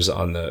knobs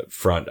on the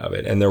front of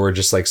it, and there were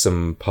just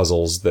some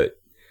puzzles that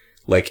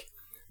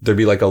there'd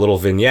be a little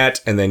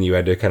vignette, and then you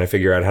had to kind of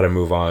figure out how to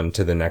move on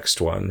to the next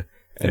one,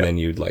 and then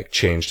you'd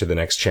change to the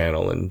next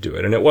channel and do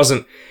it. And it was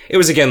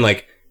again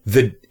like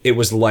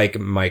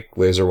Mike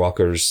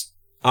Laserwalker's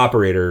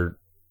Operator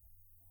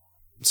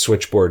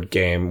switchboard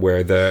game,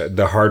 where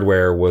the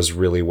hardware was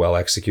really well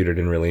executed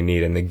and really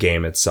neat, and the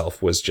game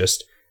itself was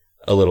just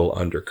a little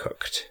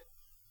undercooked.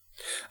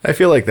 I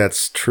feel like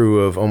that's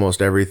true of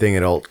almost everything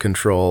at Alt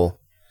Control.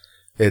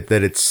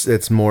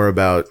 It's more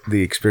about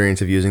the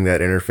experience of using that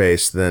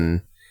interface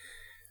than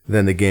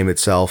the game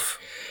itself.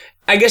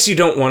 I guess you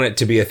don't want it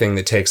to be a thing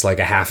that takes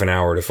a half an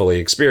hour to fully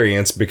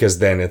experience, because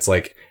then it's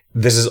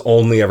this is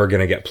only ever going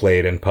to get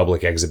played in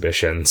public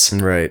exhibitions.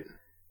 Right.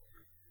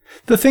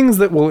 The things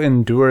that will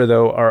endure,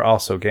 though, are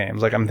also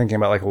games. I'm thinking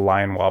about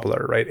Line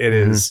Wobbler, right? It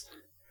is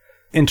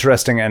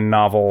interesting and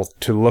novel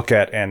to look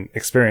at and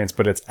experience,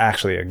 but it's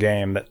actually a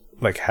game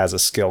that has a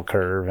skill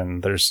curve,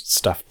 and there's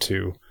stuff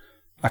to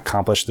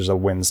accomplish. There's a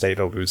win state,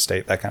 a lose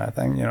state, that kind of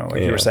thing. You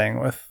were saying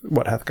with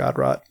What Hath God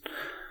Wrought.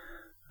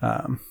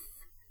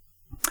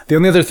 The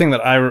only other thing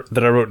that I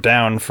wrote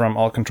down from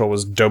Alt Control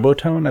was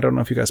Dobotone. I don't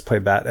know if you guys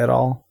played that at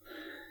all.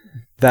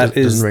 That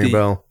is Doesn't ring a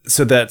bell.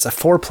 So that's a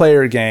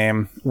 4-player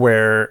game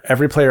where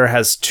every player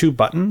has 2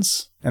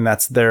 buttons, and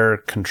that's their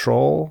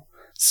control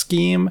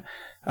scheme.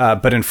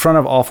 But in front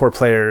of all 4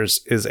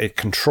 players is a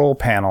control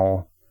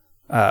panel,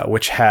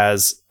 which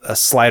has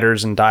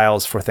sliders and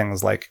dials for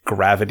things like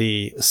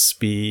gravity,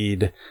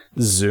 speed,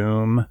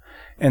 zoom.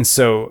 And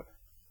so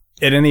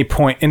at any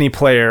point, any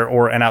player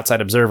or an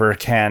outside observer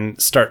can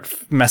start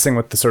messing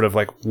with the sort of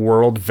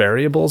world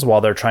variables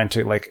while they're trying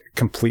to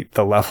complete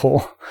the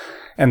level.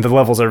 And the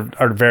levels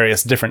are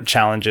various different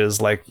challenges.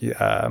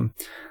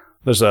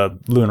 There's a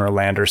lunar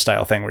lander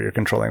style thing where you're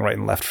controlling right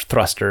and left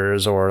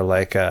thrusters, or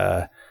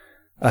a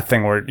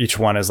thing where each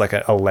one is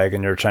a leg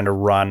and you're trying to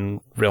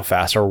run real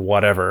fast or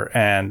whatever.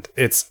 And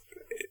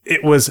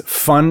it was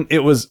fun.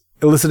 It was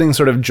eliciting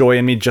sort of joy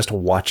in me just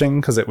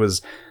watching,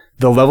 because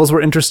the levels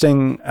were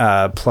interesting.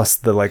 Plus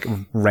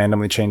the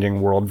randomly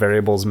changing world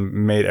variables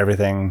made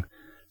everything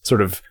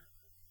sort of,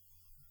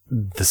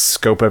 the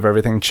scope of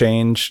everything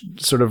change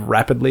sort of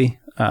rapidly.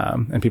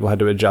 And people had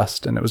to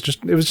adjust, and it was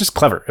just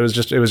clever. It was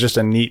just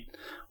a neat,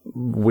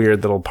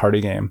 weird little party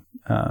game.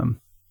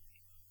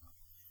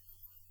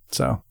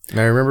 So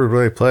I remember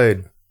what I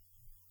played.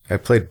 I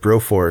played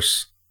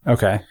Broforce.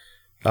 okay.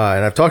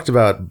 And I've talked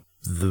about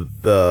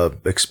the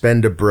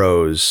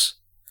Expendabros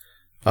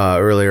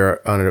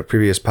earlier on a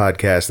previous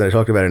podcast, and I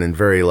talked about it in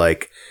very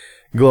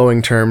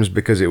glowing terms,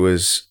 because it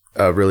was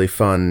really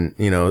fun.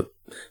 You know,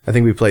 I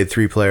think we played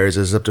 3 players.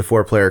 It's up to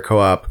 4-player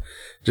co-op.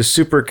 Just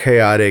super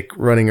chaotic,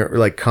 running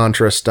like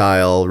Contra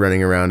style,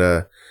 running around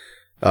a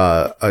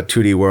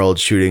 2D world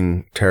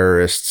shooting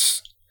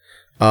terrorists.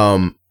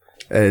 And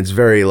it's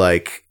very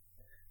like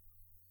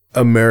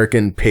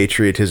American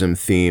patriotism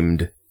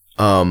themed.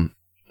 And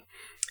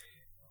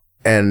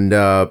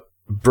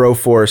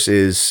Broforce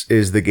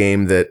is the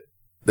game that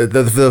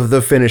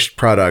the finished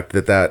product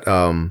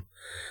that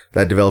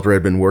developer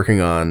had been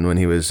working on when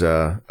he was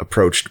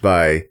approached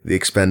by the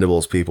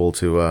Expendables people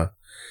to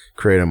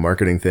create a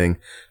marketing thing.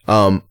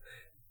 And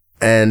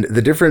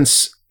the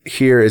difference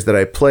here is that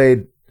I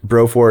played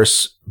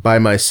Broforce by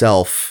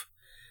myself,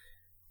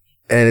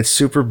 and it's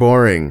super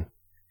boring.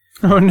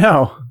 Oh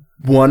no.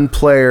 One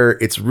player,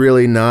 it's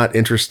really not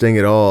interesting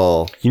at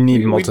all. You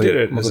need We did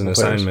it as an multiple players.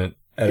 assignment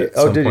at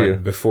Oh, some did point you?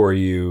 before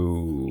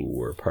you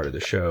were part of the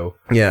show.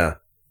 Yeah.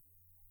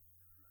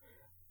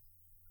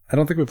 I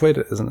don't think we played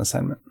it as an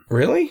assignment.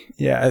 Really?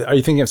 Yeah. Are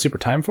you thinking of Super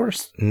Time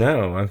Force?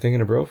 No, I'm thinking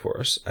of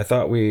Broforce. I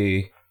thought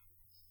we...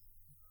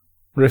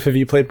 Riff, have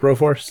you played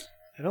Broforce?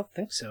 I don't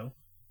think so.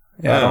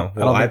 Yeah, Oh,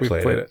 well, I we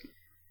played it.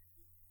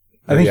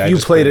 I think you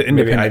played it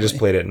independently. Maybe I just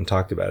played it and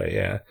talked about it,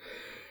 yeah.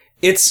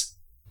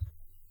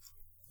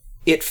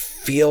 It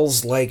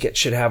feels like it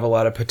should have a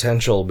lot of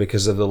potential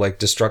because of the like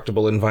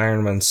destructible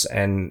environments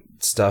and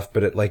stuff,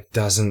 but it like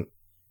doesn't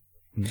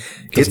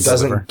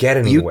It's- get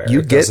anywhere. You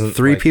It get doesn't,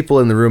 3 like- people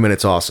in the room and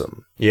it's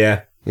awesome.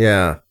 Yeah.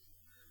 Yeah.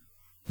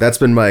 That's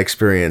been my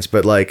experience.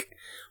 But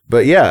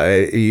yeah,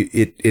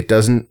 it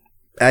doesn't,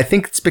 I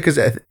think it's because,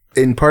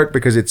 in part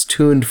because it's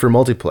tuned for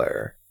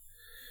multiplayer.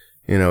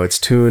 You know, it's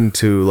tuned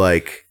to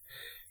like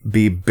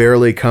be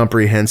barely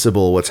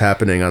comprehensible what's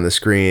happening on the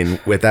screen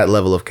with that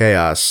level of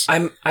chaos.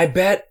 I'll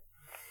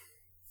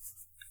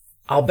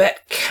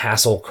bet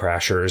Castle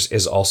Crashers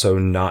is also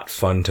not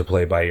fun to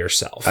play by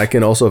yourself. I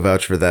can also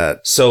vouch for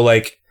that. So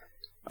like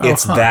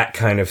it's huh. that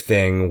kind of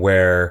thing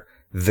where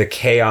the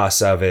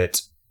chaos of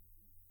it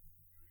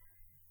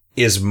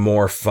is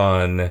more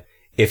fun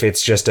if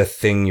it's just a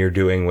thing you're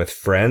doing with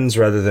friends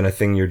rather than a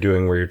thing you're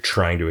doing where you're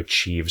trying to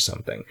achieve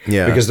something.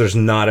 Yeah. Because there's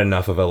not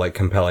enough of a like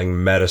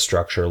compelling meta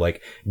structure.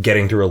 Like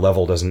getting through a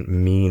level doesn't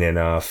mean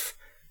enough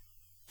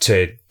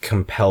to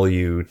compel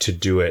you to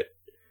do it.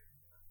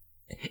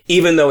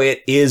 Even though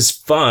it is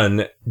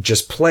fun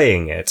just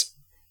playing it,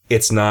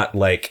 it's not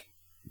like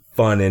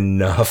fun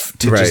enough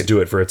to Right. just do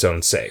it for its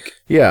own sake.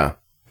 Yeah.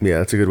 Yeah,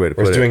 that's a good way to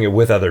put Whereas it. doing it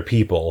with other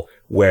people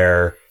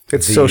where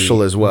It's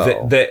social as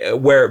well.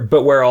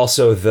 where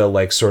also the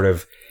like sort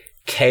of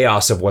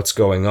chaos of what's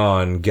going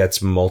on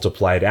gets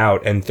multiplied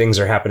out and things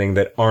are happening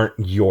that aren't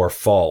your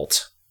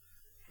fault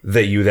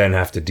that you then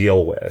have to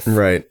deal with.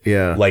 Right,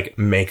 yeah. Like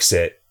makes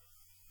it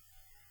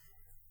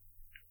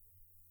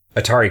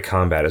Atari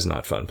Combat is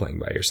not fun playing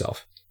by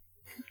yourself.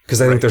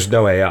 Because I think there's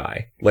no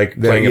AI. Like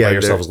playing it by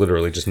yourself is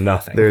literally just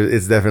nothing.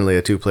 It's definitely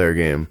a 2-player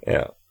game.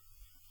 Yeah.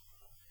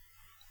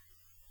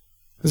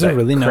 Is there That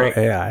really no crank-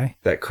 AI?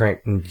 That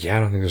crank. Yeah, I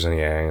don't think there's any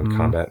AI in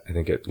combat. I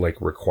think it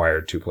like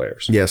required 2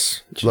 players.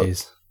 Yes.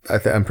 Jeez.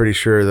 I'm pretty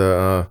sure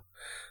the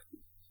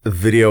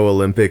Video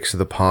Olympics,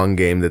 the Pong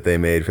game that they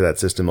made for that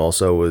system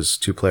also was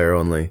 2-player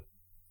only.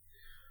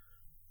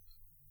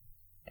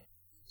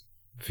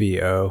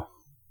 VO.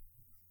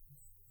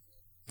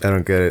 I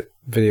don't get it.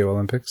 Video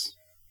Olympics.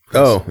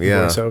 Oh,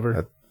 yeah.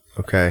 Voiceover.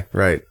 Okay,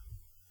 right.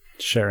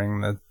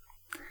 Sharing the...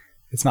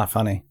 It's not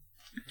funny.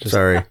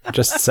 Sorry.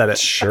 Just said it.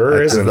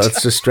 Sure isn't.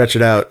 Let's just stretch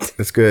it out.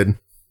 It's good.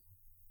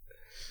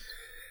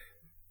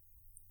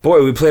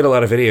 Boy, we played a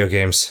lot of video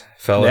games,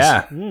 fellas.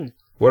 Yeah.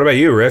 What about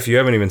you, Riff? You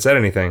haven't even said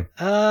anything.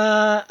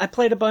 I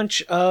played a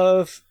bunch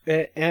of.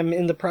 I'm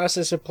in the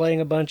process of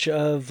playing a bunch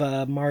of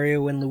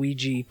Mario and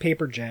Luigi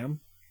Paper Jam,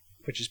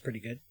 which is pretty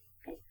good.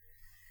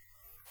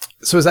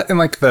 So is that in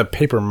like the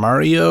Paper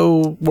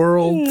Mario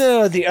world?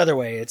 No, the other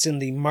way. It's in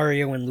the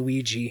Mario and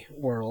Luigi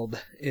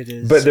world. It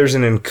is. But there's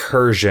an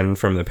incursion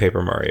from the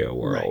Paper Mario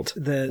world.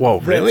 Right. Whoa,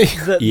 really?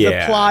 The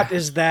Yeah. plot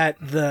is that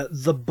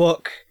the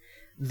book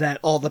that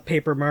all the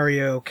Paper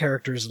Mario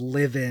characters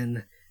live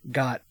in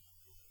got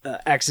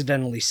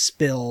accidentally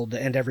spilled,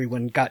 and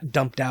everyone got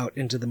dumped out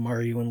into the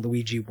Mario and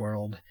Luigi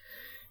world.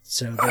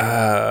 So,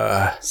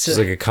 It's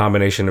like a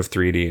combination of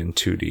 3D and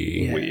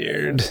 2D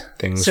Weird.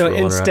 things. so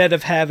rolling around. instead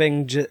of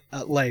having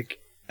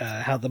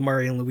how the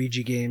Mario and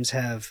Luigi games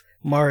have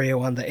Mario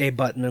on the A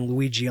button and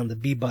Luigi on the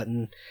B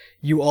button,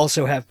 you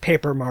also have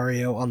Paper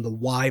Mario on the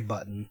Y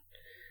button.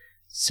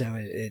 So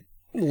it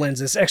lends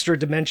this extra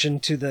dimension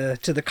to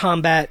the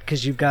combat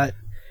because you've got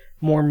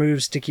more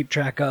moves to keep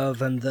track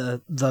of, and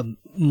the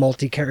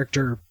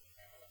multi-character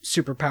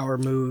superpower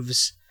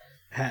moves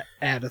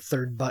add a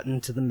third button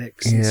to the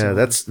mix. and so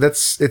Yeah, on.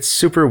 it's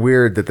super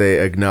weird that they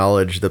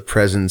acknowledge the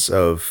presence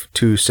of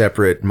 2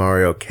 separate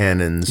Mario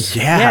canons.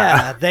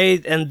 Yeah,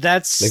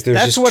 that's like there's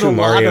that's just what 2 a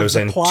lot Marios of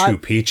the and plot, 2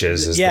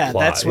 Peaches is the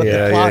plot. that's what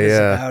Yeah, the plot is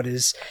yeah. about.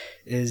 Is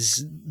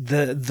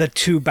the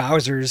 2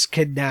 Bowsers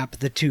kidnap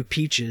the 2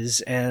 Peaches,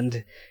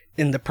 and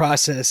in the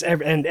process,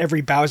 and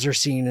every Bowser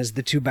scene is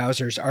the two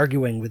Bowsers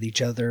arguing with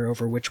each other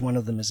over which one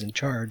of them is in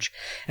charge.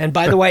 And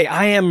by the way,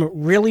 I am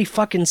really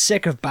fucking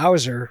sick of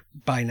Bowser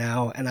by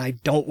now, and I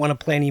don't want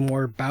to play any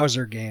more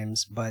Bowser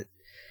games, but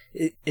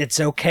it's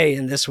okay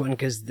in this one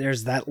because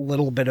there's that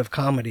little bit of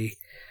comedy.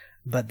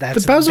 But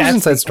that's But Bowser's that's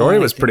Inside the Story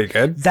only was thing. pretty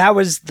good. That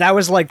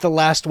was like the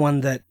last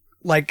one that,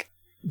 like,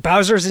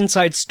 Bowser's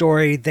Inside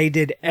Story, they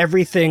did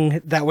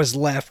everything that was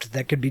left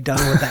that could be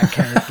done with that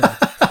character.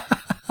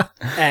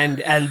 And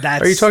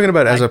that's... Are you talking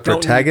about as I a don't-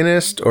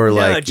 protagonist or No,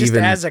 like just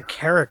even as a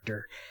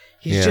character.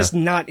 He's Yeah. just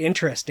not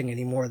interesting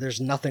anymore. There's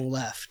nothing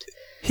left.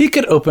 He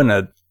could open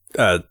a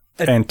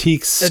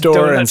antique store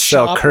donut and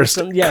sell shop or cursed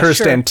something. Yeah, cursed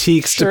sure.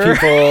 antiques Sure. to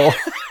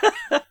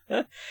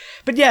people.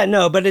 But yeah,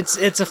 no, but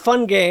it's a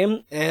fun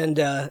game, and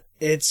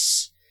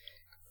it's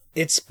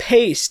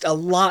paced a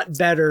lot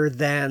better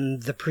than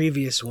the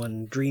previous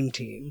one, Dream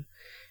Team.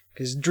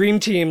 Because Dream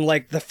Team,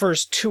 like, the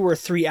first 2 or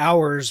 3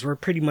 hours were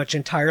pretty much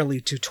entirely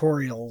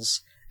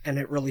tutorials, and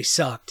it really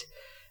sucked.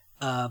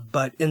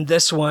 But in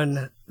this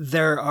one,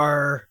 there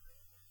are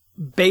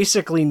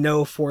basically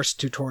no forced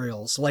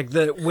tutorials. Like,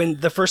 when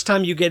the first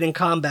time you get in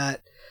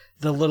combat,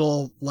 the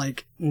little,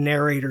 like,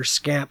 narrator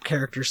scamp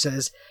character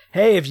says,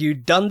 "Hey, have you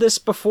done this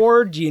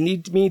before? Do you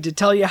need me to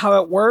tell you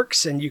how it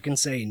works?" And you can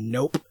say,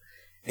 "Nope."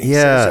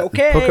 Yeah, says,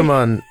 "Okay."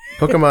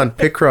 Pokemon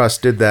Picross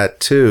did that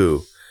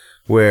too.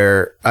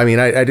 Where I mean,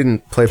 I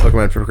didn't play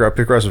Pokemon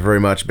Picross very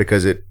much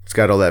because it's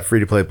got all that free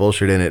to play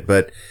bullshit in it.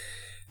 But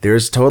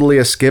there's totally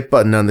a skip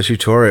button on the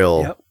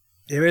tutorial. Yep.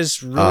 It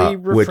was really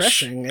which-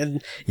 refreshing.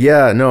 And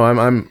Yeah, no,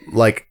 I'm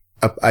like,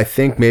 I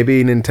think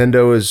maybe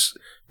Nintendo is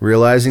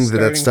realizing that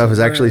Starting stuff to is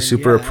actually learn,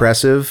 super yeah.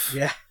 oppressive.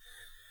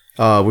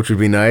 yeah. Which would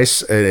be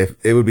nice.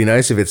 It would be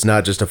nice if it's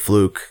not just a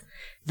fluke.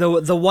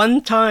 The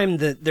one time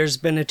that there's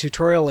been a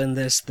tutorial in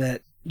this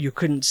that you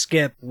couldn't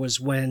skip was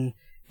when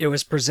it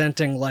was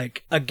presenting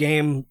like a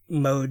game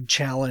mode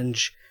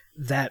challenge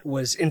that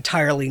was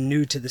entirely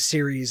new to the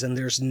series, and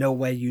there's no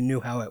way you knew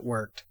how it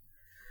worked.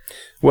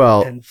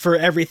 Well, And for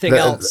everything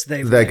else,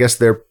 I guess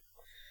they're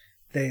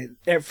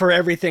for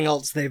everything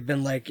else they've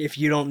been like, if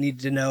you don't need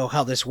to know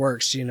how this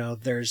works,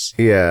 there's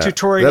yeah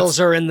tutorials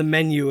are in the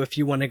menu if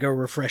you want to go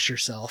refresh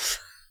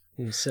yourself.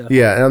 And so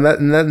Yeah,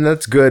 and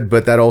that's good,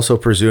 but that also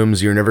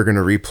presumes you're never going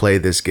to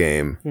replay this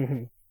game.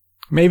 mhm.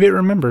 Maybe it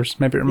remembers.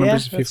 Maybe it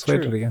remembers if that's you've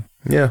played true. it again.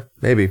 Yeah,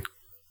 maybe.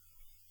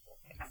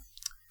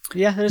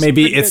 Yeah, it's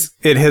Maybe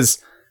pretty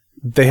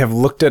they have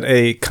looked at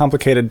a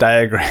complicated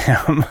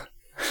diagram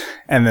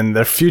and then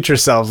their future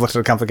selves looked at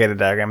a complicated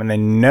diagram and they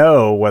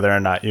know whether or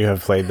not you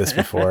have played this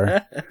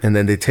before. And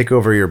then they take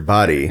over your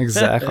body.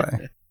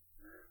 Exactly.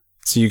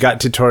 So you got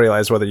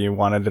tutorialized whether you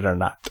wanted it or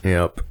not.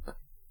 Yep.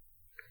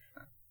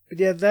 But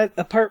yeah, that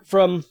apart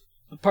from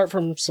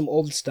some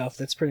old stuff,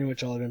 that's pretty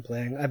much all I've been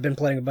playing. I've been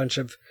playing a bunch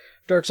of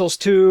Dark Souls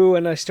 2,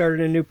 and I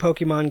started a new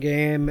Pokemon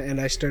game, and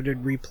I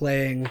started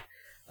replaying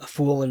A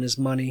Fool and His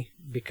Money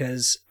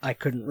because I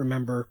couldn't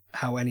remember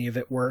how any of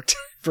it worked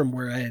from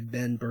where I had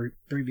been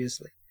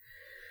previously.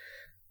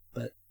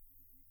 But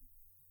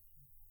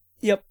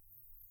yep,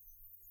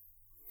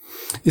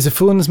 Is A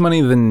Fool and His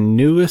Money the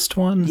newest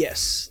one?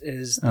 yes,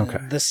 is Okay.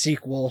 the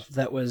sequel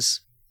that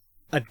was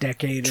a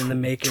decade in the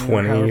making. or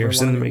 20 however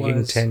years in long the it making,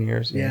 was. 10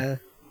 years. Yeah.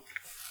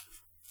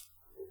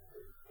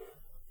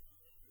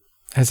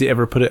 Has he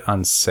ever put it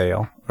on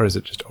sale, or has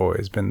it just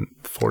always been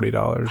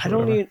 $40?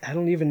 I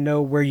don't even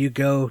know where you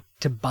go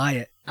to buy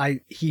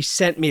it. He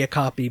sent me a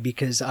copy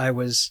because I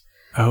was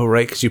Oh,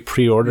 right, because you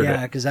pre-ordered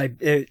yeah, it. because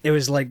it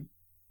was like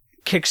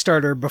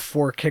Kickstarter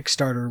before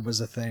Kickstarter was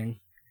a thing.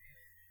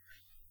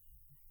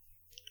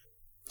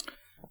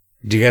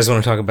 Do you guys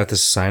want to talk about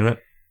this assignment?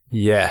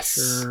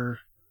 Yes. Sure.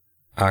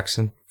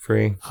 Oxen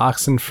free?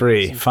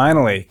 Oxenfree.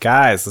 Finally,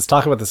 guys, let's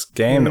talk about this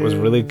game that was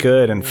really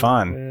good and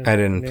fun. I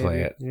didn't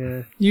play it.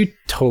 Yeah. You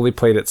totally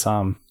played it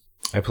some.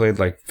 I played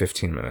like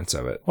 15 minutes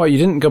of it. What, you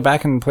didn't go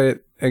back and play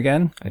it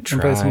again? I And play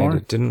some tried. more?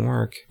 It didn't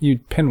work. You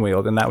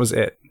pinwheeled and that was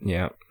it.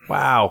 Yeah.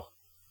 Wow.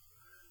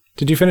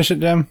 Did you finish it,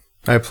 Jim?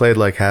 I played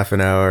like half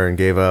an hour and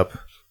gave up.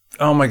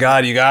 Oh my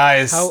god, you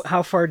guys.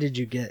 How far did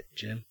you get,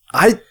 Jim?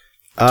 I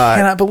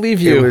cannot believe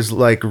you. It was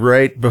like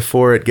right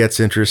before it gets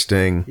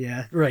interesting.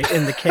 Yeah, right,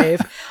 in the cave.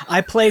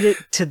 I played it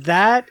to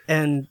that,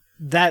 and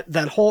that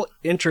whole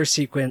intro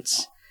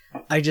sequence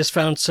I just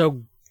found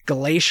so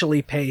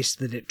glacially paced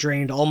that it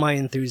drained all my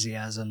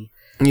enthusiasm.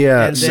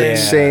 Yeah, And then-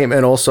 same.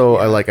 And also,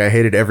 I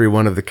hated every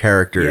one of the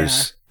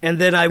characters. Yeah. And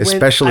then I went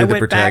Especially the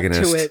went back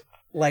protagonist. to it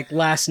like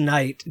last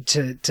night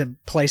to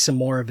play some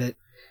more of it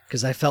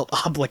because I felt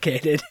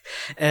obligated.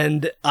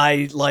 And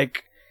I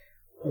like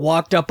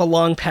walked up a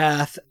long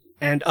path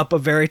and up a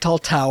very tall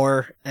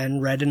tower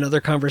and read another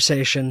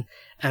conversation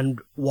and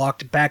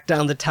walked back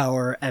down the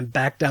tower and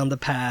back down the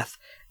path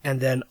and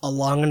then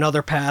along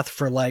another path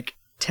for like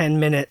 10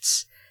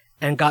 minutes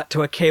and got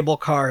to a cable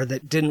car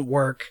that didn't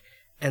work,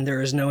 and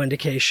there is no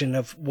indication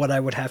of what I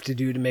would have to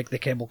do to make the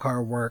cable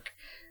car work.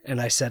 And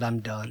I said,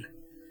 I'm done.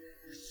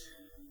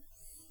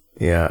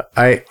 Yeah,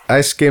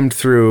 I skimmed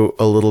through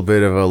a little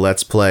bit of a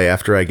Let's Play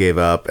after I gave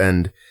up,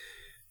 and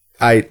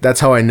that's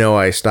how I know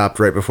I stopped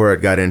right before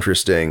it got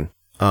interesting.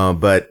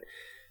 But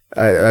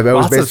I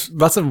was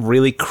lots of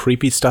really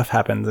creepy stuff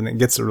happens, and it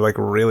gets like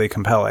really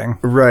compelling.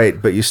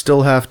 Right, but you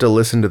still have to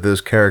listen to those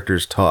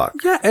characters talk.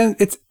 Yeah, and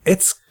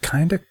it's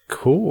kind of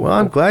cool. Well,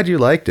 I'm glad you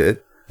liked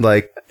it.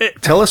 Like,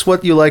 tell us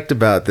what you liked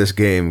about this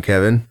game,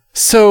 Kevin.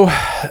 So,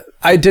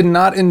 I did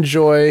not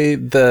enjoy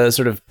the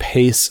sort of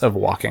pace of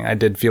walking. I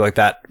did feel like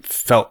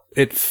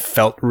it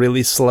felt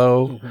really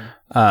slow.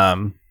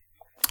 Mm-hmm.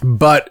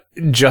 But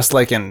just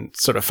like in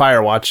sort of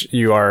Firewatch,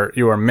 you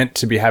are meant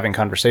to be having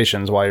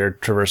conversations while you're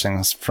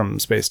traversing from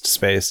space to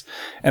space,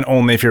 and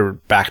only if you're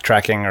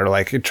backtracking or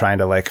like trying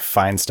to like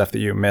find stuff that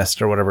you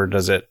missed or whatever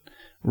does it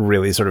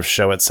really sort of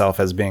show itself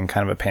as being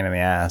kind of a pain in the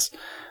ass.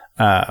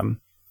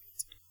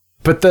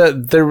 But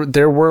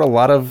there were a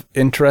lot of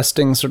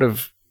interesting sort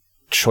of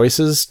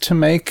choices to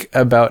make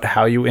about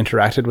how you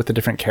interacted with the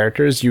different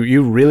characters.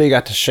 You really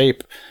got to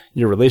shape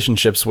your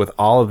relationships with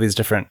all of these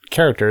different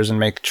characters and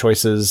make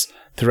choices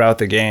throughout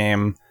the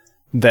game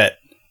that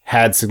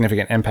had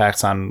significant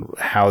impacts on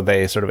how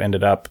they sort of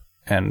ended up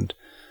and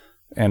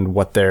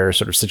what their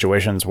sort of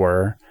situations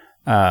were.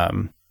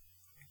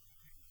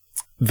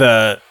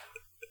 The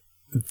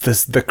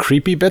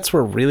creepy bits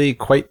were really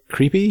quite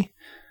creepy.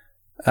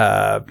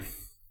 I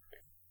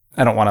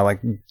don't want to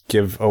like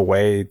give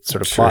away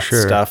sort of plot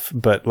stuff,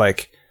 but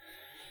like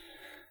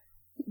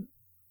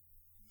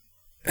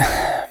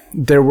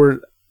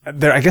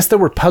I guess there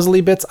were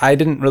puzzly bits. I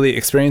didn't really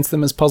experience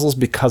them as puzzles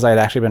because I had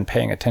actually been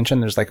paying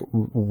attention. There's like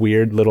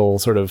weird little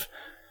sort of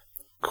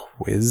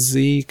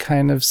quizzy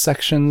kind of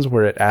sections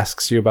where it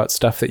asks you about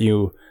stuff that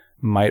you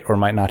might or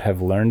might not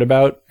have learned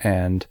about.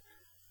 And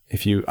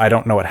I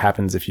don't know what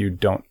happens if you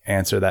don't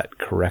answer that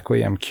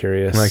correctly. I'm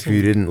curious. Like if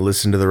you didn't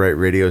listen to the right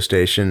radio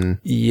station.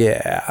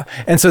 Yeah.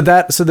 And so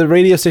the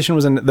radio station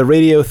the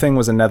radio thing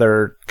was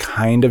another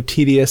kind of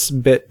tedious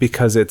bit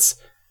because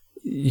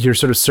you're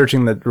sort of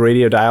searching the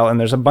radio dial and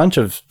there's a bunch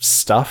of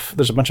stuff.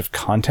 There's a bunch of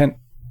content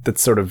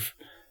that's sort of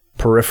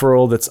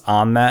peripheral that's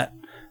on that.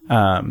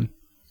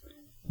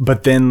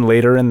 But then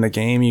later in the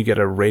game, you get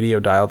a radio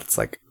dial that's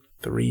like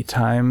 3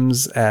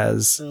 times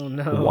as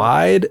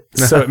wide.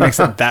 So it makes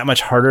it that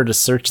much harder to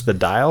search the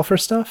dial for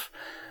stuff.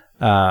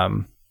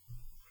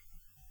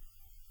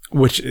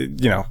 Which,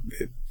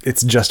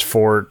 it's just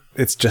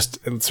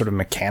sort of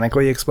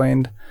mechanically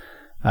explained.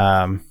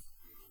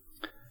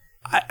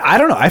 I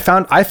don't know. I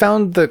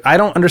found that I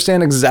don't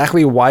understand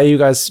exactly why you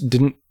guys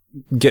didn't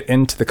get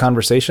into the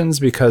conversations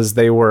because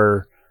they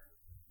were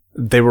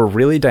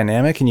really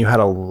dynamic and you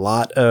had a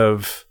lot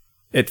of,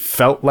 it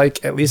felt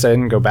like, at least I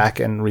didn't go back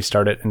and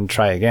restart it and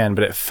try again,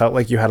 but it felt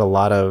like you had a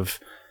lot of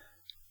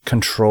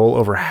control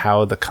over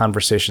how the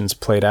conversations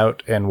played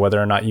out and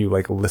whether or not you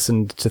like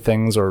listened to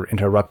things or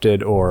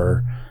interrupted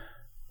or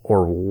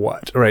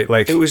what, right?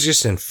 Like it was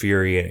just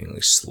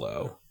infuriatingly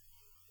slow.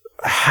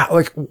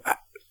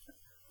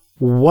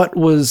 What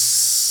was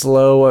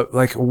slow?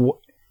 Like,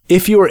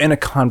 if you were in a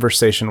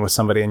conversation with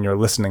somebody and you're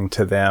listening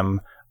to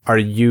them, are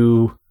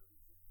you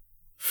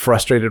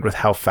frustrated with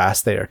how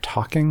fast they are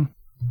talking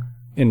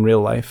in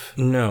real life?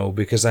 No,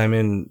 because I'm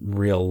in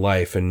real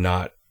life and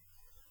not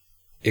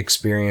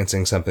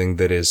experiencing something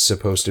that is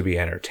supposed to be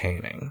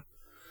entertaining.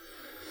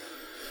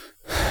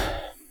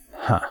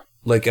 Huh.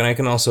 Like, and I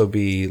can also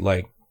be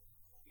like,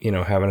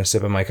 having a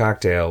sip of my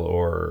cocktail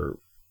or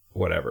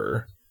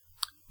whatever.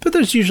 But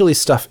there's usually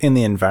stuff in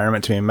the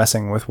environment to be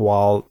messing with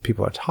while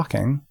people are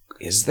talking.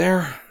 Is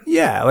there?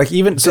 Yeah, like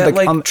even so that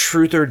like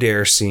Truth or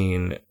Dare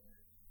scene.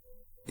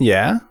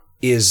 Yeah,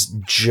 is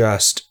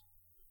just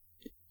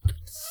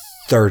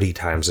 30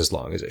 times as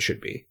long as it should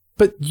be.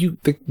 But you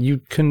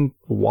can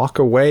walk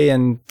away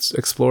and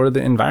explore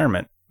the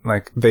environment.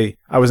 Like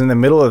I was in the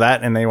middle of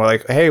that, and they were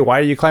like, "Hey, why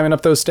are you climbing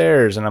up those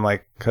stairs?" And I'm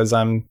like, "Cause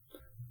I'm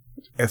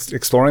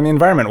exploring the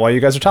environment while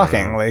you guys are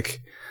talking."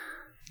 Like.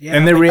 Yeah,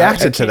 and they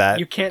reacted to that.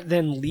 You can't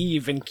then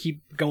leave and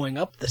keep going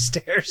up the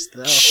stairs,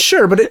 though.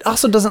 Sure, but it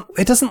also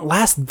doesn't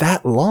last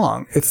that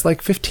long. It's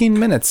like 15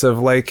 minutes of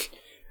like...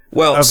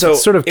 Well, so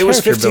sort of it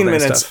was 15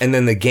 minutes, stuff. And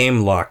then the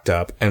game locked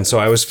up, and so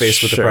I was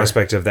faced with the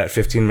prospect of that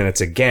 15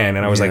 minutes again,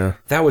 and I was like,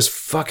 that was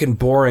fucking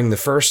boring the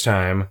first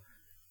time.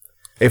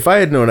 If I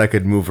had known I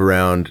could move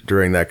around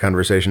during that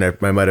conversation,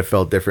 I might have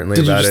felt differently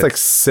about it. Did you just like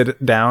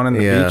sit down on the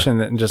beach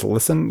and just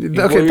listen?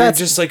 Okay, that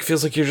just like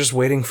feels like you're just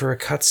waiting for a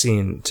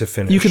cutscene to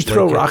finish. You can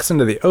throw rocks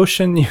into the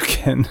ocean. You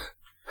can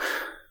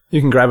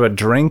grab a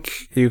drink.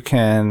 You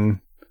can,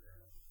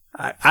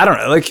 I don't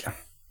know, like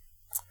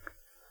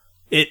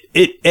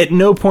it at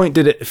no point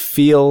did it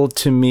feel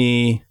to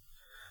me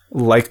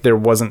like there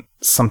wasn't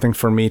something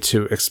for me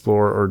to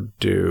explore or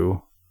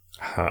do.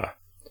 Huh.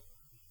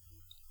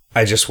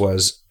 I just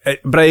was.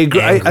 But I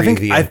agree. I think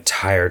the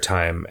entire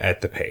time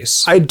at the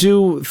pace. I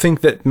do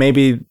think that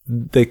maybe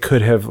they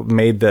could have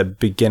made the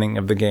beginning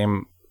of the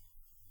game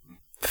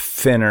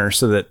thinner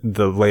so that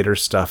the later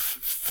stuff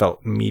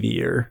felt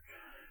meatier.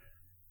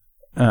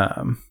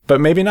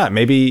 But maybe not.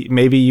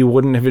 Maybe you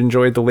wouldn't have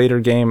enjoyed the later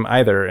game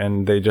either,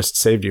 and they just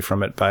saved you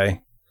from it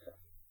by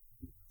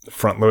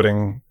front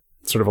loading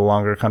sort of a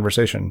longer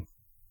conversation.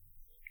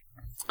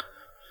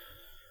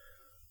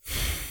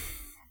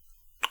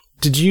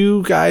 Did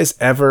you guys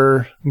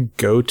ever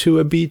go to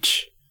a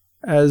beach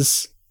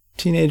as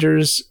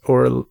teenagers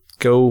or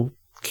go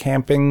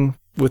camping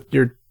with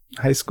your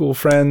high school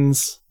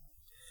friends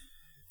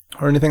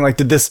or anything? Like,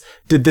 did this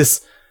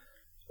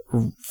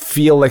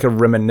feel like a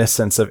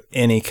reminiscence of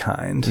any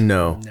kind?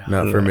 No,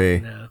 not for me.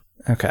 No.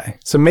 Okay.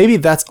 So maybe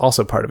that's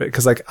also part of it.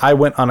 Cause like I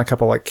went on a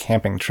couple like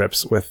camping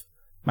trips with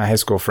my high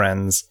school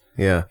friends,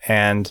 Yeah.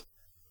 and,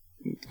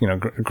 you know,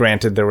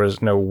 granted there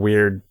was no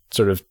weird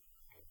sort of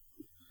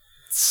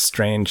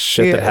strange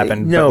shit that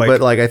happened. No,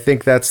 but like I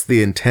think that's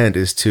the intent,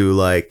 is to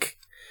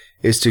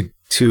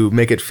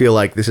make it feel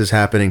like this is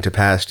happening to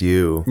past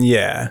you.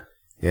 yeah,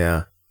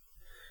 Yeah.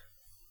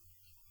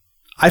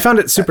 I found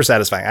it super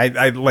satisfying.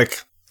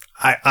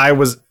 I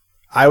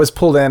was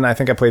pulled in. I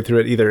think I played through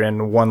it either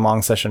in one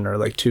long session or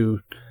like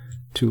two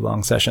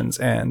long sessions,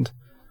 and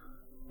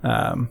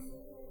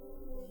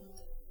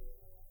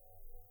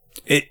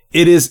it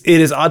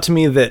is odd to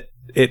me that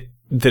it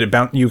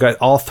bounced. You guys,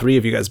 all three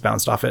of you guys,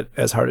 bounced off it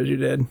as hard as you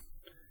did,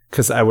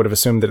 because I would have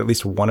assumed that at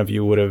least one of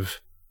you would have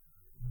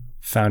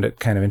found it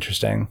kind of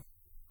interesting.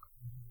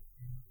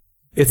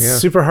 It's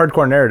super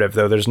hardcore narrative,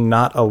 though. There's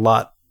not a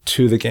lot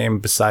to the game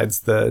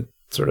besides the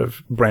sort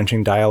of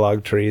branching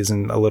dialogue trees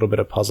and a little bit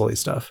of puzzly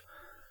stuff.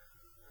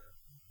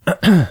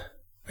 I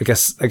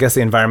guess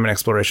the environment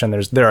exploration,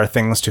 there are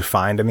things to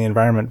find in the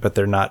environment, but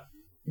they're not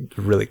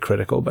really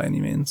critical by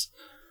any means.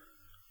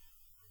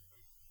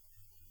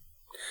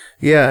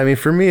 Yeah, I mean,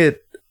 for me,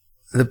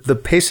 the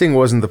pacing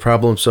wasn't the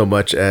problem so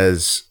much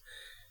as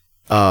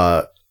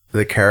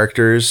the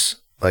characters,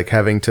 like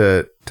having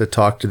to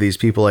talk to these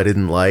people I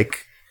didn't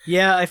like.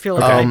 Yeah, I feel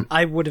like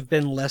I would have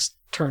been less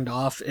turned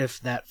off if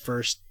that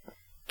first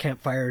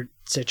campfire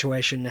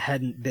situation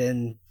hadn't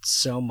been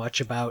so much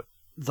about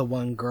the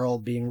one girl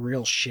being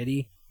real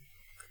shitty.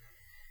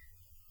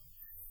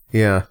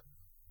 Yeah.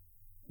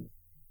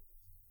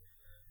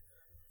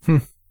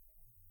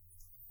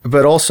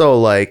 But also,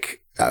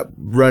 like,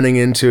 running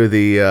into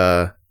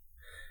the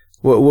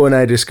when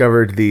I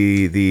discovered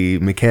the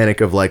mechanic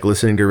of like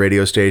listening to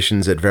radio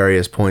stations at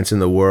various points in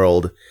the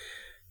world,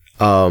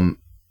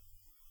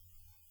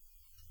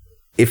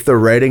 if the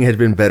writing had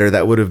been better,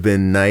 that would have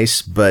been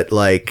nice. But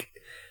like,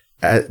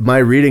 my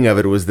reading of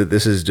it was that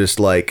this is just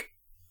like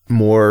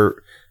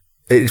more.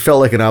 It felt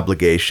like an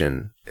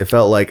obligation. It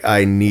felt like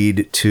I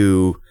need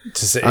to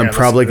sit here I'm and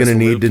probably listen to going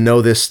to this need to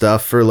know this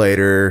stuff for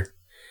later.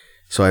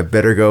 So I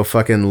better go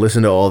fucking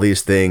listen to all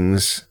these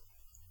things.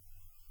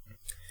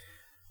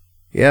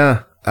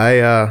 Yeah,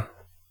 I'm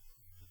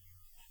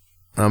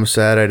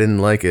sad I didn't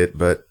like it,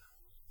 but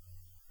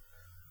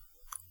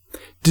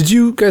Did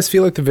you guys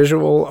feel like the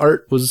visual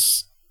art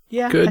was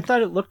Yeah, good? I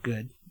thought it looked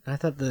good. I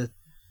thought the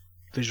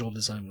visual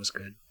design was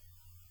good.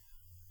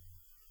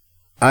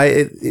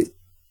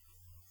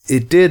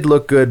 It did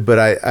look good, but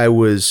I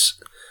was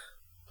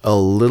a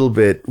little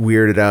bit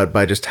weirded out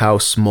by just how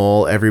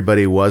small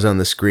everybody was on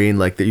the screen.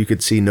 Like that, you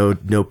could see no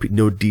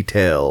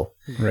detail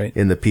right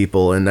in the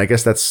people, and I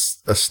guess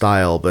that's a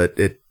style, but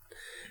it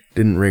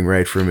didn't ring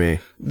right for me.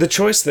 The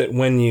choice that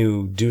when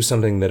you do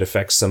something that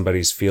affects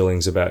somebody's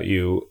feelings about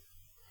you,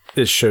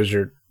 it shows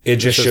your it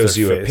just shows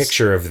their you a face.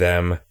 picture of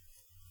them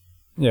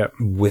Yeah,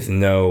 with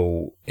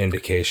no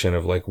indication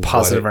of like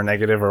positive what or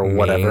negative or it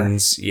whatever.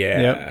 means.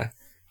 Yeah. Yep.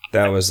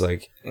 That was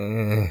like,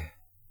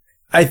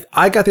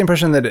 I got the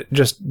impression that it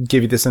just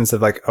gave you the sense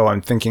of like, oh,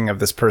 I'm thinking of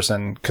this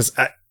person, because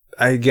I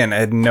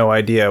had no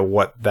idea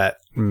what that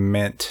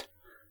meant.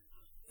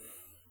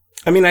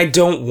 I mean, I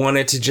don't want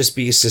it to just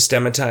be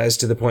systematized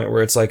to the point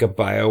where it's like a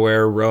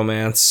BioWare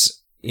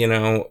romance, you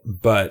know,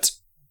 but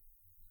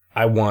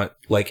I want,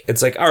 like,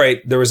 it's like, all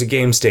right, there was a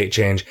game state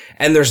change,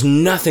 and there's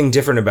nothing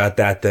different about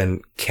that than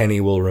Kenny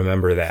will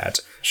remember that.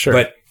 Sure.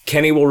 But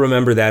Kenny will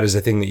remember that as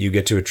a thing that you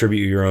get to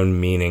attribute your own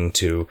meaning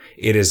to.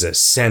 It is a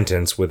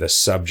sentence with a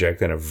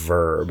subject and a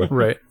verb.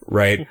 Right.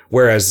 Right?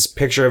 Whereas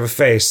picture of a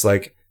face,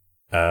 like,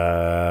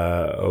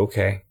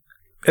 okay.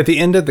 At the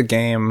end of the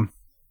game,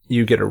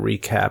 you get a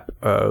recap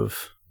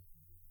of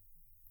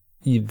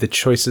the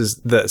choices,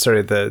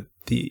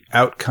 the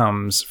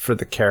outcomes for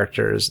the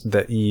characters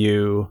that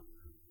you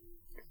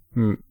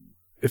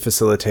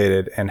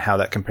facilitated, and how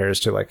that compares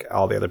to like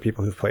all the other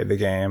people who've played the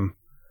game.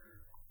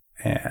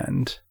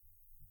 And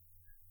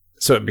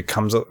so it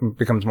becomes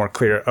more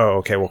clear. Oh,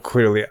 okay. Well,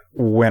 clearly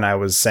when I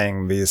was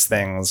saying these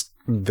things,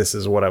 this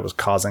is what I was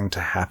causing to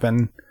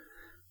happen.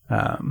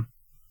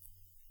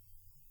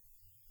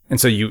 And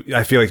so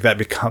I feel like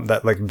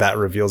that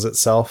reveals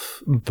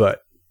itself, but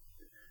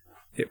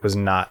it was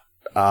not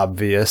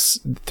obvious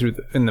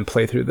in the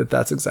playthrough that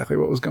that's exactly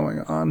what was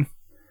going on.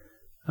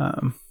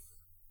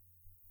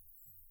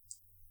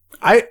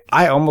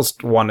 I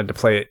almost wanted to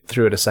play it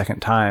through it a second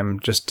time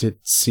just to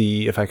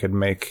see if I could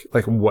make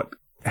like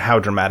how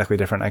dramatically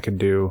different I could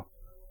do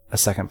a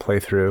second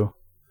playthrough.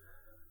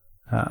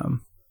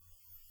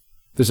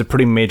 There's a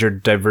pretty major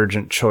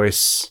divergent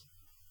choice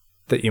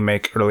that you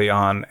make early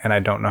on, and I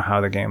don't know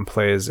how the game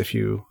plays if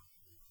you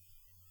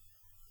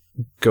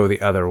go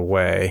the other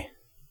way.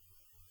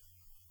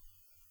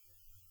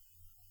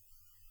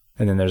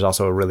 And then there's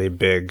also a really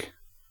big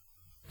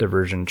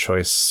diversion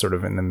choice sort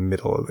of in the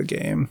middle of the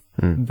game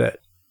that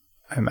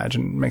I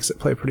imagine makes it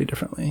play pretty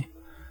differently.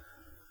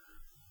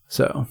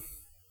 So.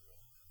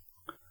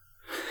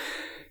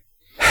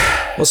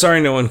 Well,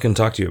 sorry no one can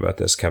talk to you about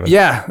this, Kevin.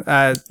 Yeah,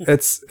 I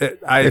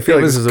feel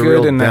like this is a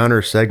real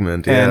downer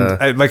segment. Yeah.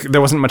 And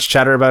there wasn't much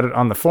chatter about it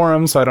on the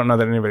forum, so I don't know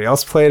that anybody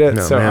else played it.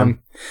 No, so man.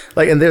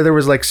 And there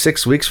was like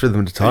 6 weeks for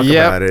them to talk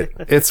about it.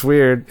 It's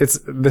weird.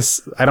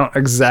 I don't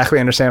exactly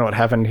understand what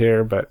happened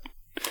here, but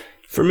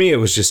For me, it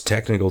was just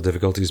technical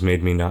difficulties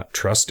made me not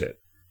trust it.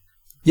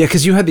 yeah,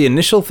 because you had the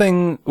initial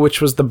thing,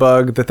 which was the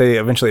bug that they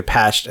eventually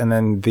patched, and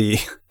then the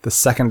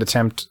second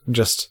attempt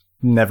just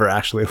never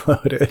actually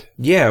loaded.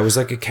 Yeah, it was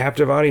like a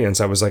captive audience.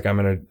 I was like,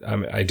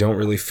 I don't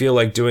really feel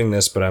like doing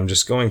this, but I'm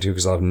just going to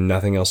because I'll have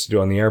nothing else to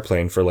do on the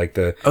airplane for like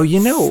the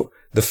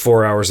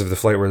 4 hours of the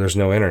flight where there's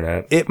no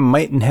internet. It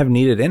mightn't have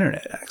needed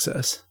internet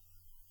access,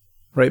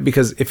 right?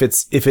 Because if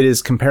it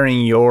is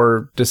comparing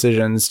your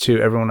decisions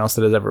to everyone else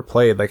that has ever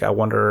played, like I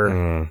wonder.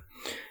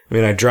 I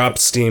mean, I dropped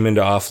Steam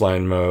into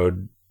offline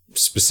mode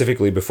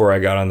specifically before I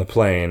got on the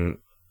plane.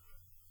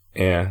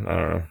 Yeah, I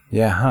don't know.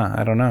 Yeah,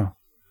 I don't know.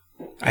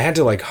 I had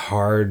to like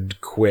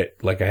hard quit.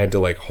 Like I had to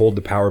like hold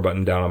the power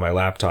button down on my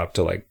laptop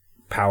to like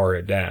power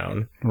it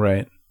down.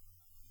 Right.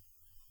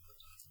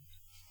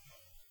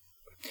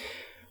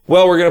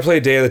 Well, we're going to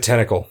play Day of the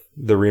Tentacle,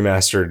 the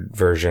remastered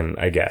version,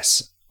 I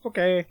guess.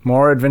 Okay.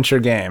 More adventure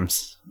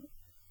games.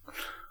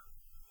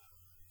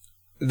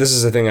 This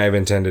is a thing I've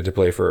intended to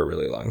play for a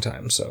really long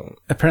time, so...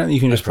 Apparently you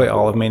can just play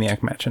all of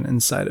Maniac Mansion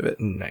inside of it.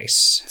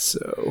 Nice.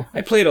 So...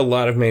 I played a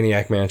lot of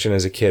Maniac Mansion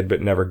as a kid,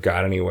 but never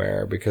got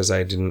anywhere because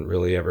I didn't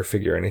really ever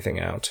figure anything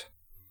out.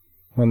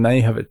 Well, now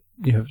you have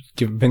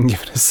been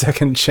given a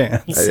second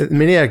chance.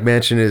 Maniac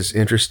Mansion is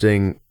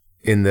interesting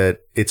in that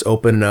it's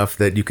open enough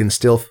that you can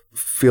still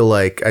feel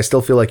like... I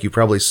still feel like you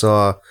probably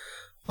saw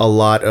a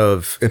lot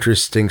of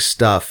interesting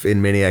stuff in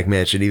Maniac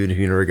Mansion, even if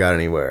you never got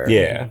anywhere.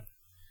 Yeah.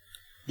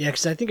 Yeah,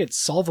 because I think it's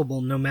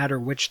solvable no matter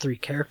which 3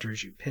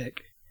 characters you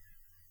pick.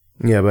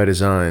 Yeah, by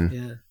design.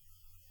 Yeah.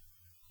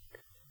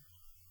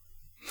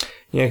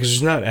 Yeah, because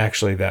there's not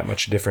actually that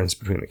much difference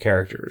between the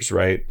characters,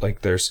 right?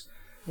 Like, there's...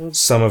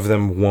 Some of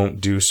them won't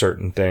do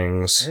certain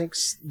things. I think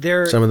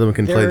they're... Some of them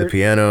can play the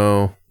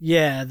piano.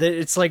 Yeah,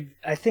 it's like...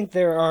 I think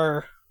there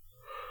are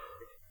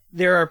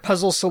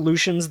puzzle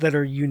solutions that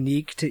are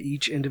unique to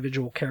each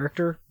individual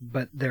character,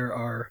 but there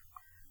are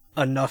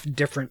enough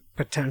different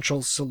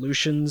potential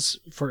solutions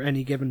for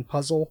any given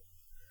puzzle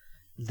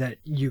that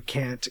you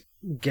can't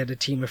get a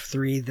team of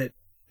 3 that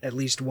at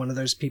least one of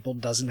those people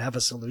doesn't have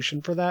a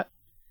solution for that.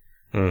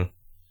 That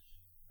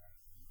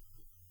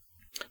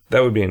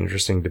would be an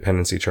interesting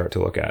dependency chart to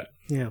look at.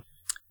 Yeah.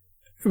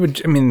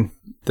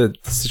 The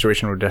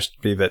situation would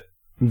just be that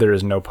there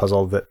is no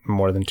puzzle that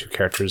more than 2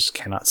 characters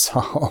cannot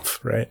solve,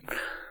 right?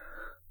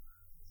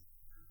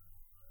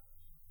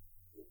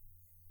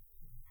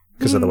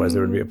 Because otherwise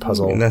there would be a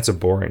puzzle. And that's a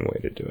boring way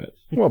to do it.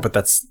 Well, but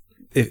that's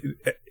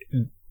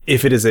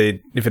if it is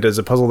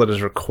a puzzle that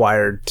is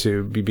required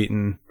to be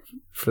beaten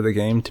for the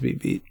game to be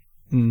beat,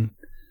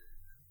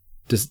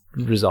 just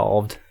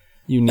resolved.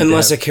 You need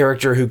Unless a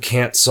character who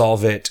can't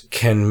solve it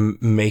can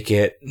make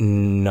it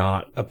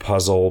not a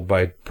puzzle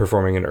by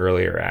performing an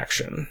earlier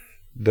action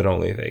that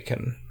only they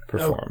can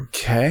perform.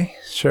 Okay,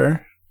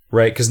 sure.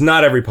 Right? Because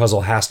not every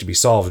puzzle has to be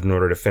solved in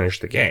order to finish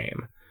the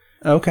game.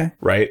 Okay.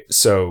 Right?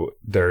 So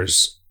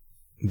there's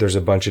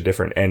a bunch of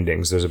different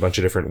endings. There's a bunch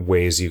of different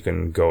ways you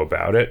can go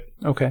about it.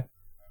 Okay.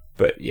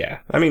 But yeah,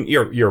 I mean,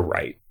 you're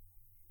right.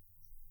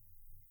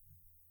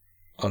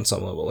 On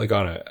some level, like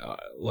on a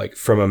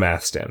from a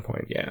math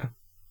standpoint, yeah.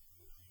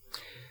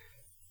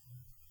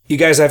 You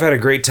guys, I've had a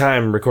great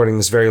time recording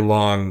this very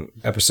long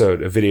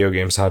episode of Video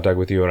Games Hot Dog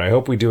with you, and I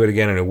hope we do it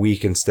again in a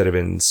week instead of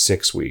in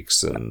 6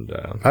 weeks. And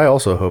I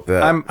also hope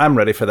that. I'm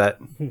ready for that.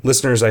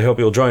 Listeners, I hope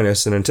you'll join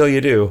us, and until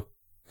you do,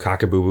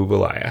 cockaboo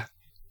balaya.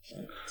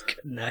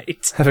 Good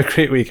night. Have a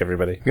great week,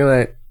 everybody. Good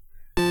night.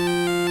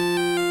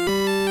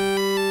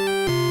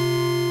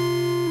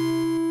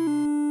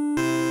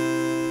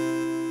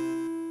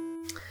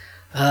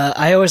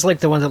 I always like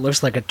the one that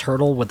looks like a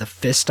turtle with a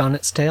fist on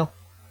its tail.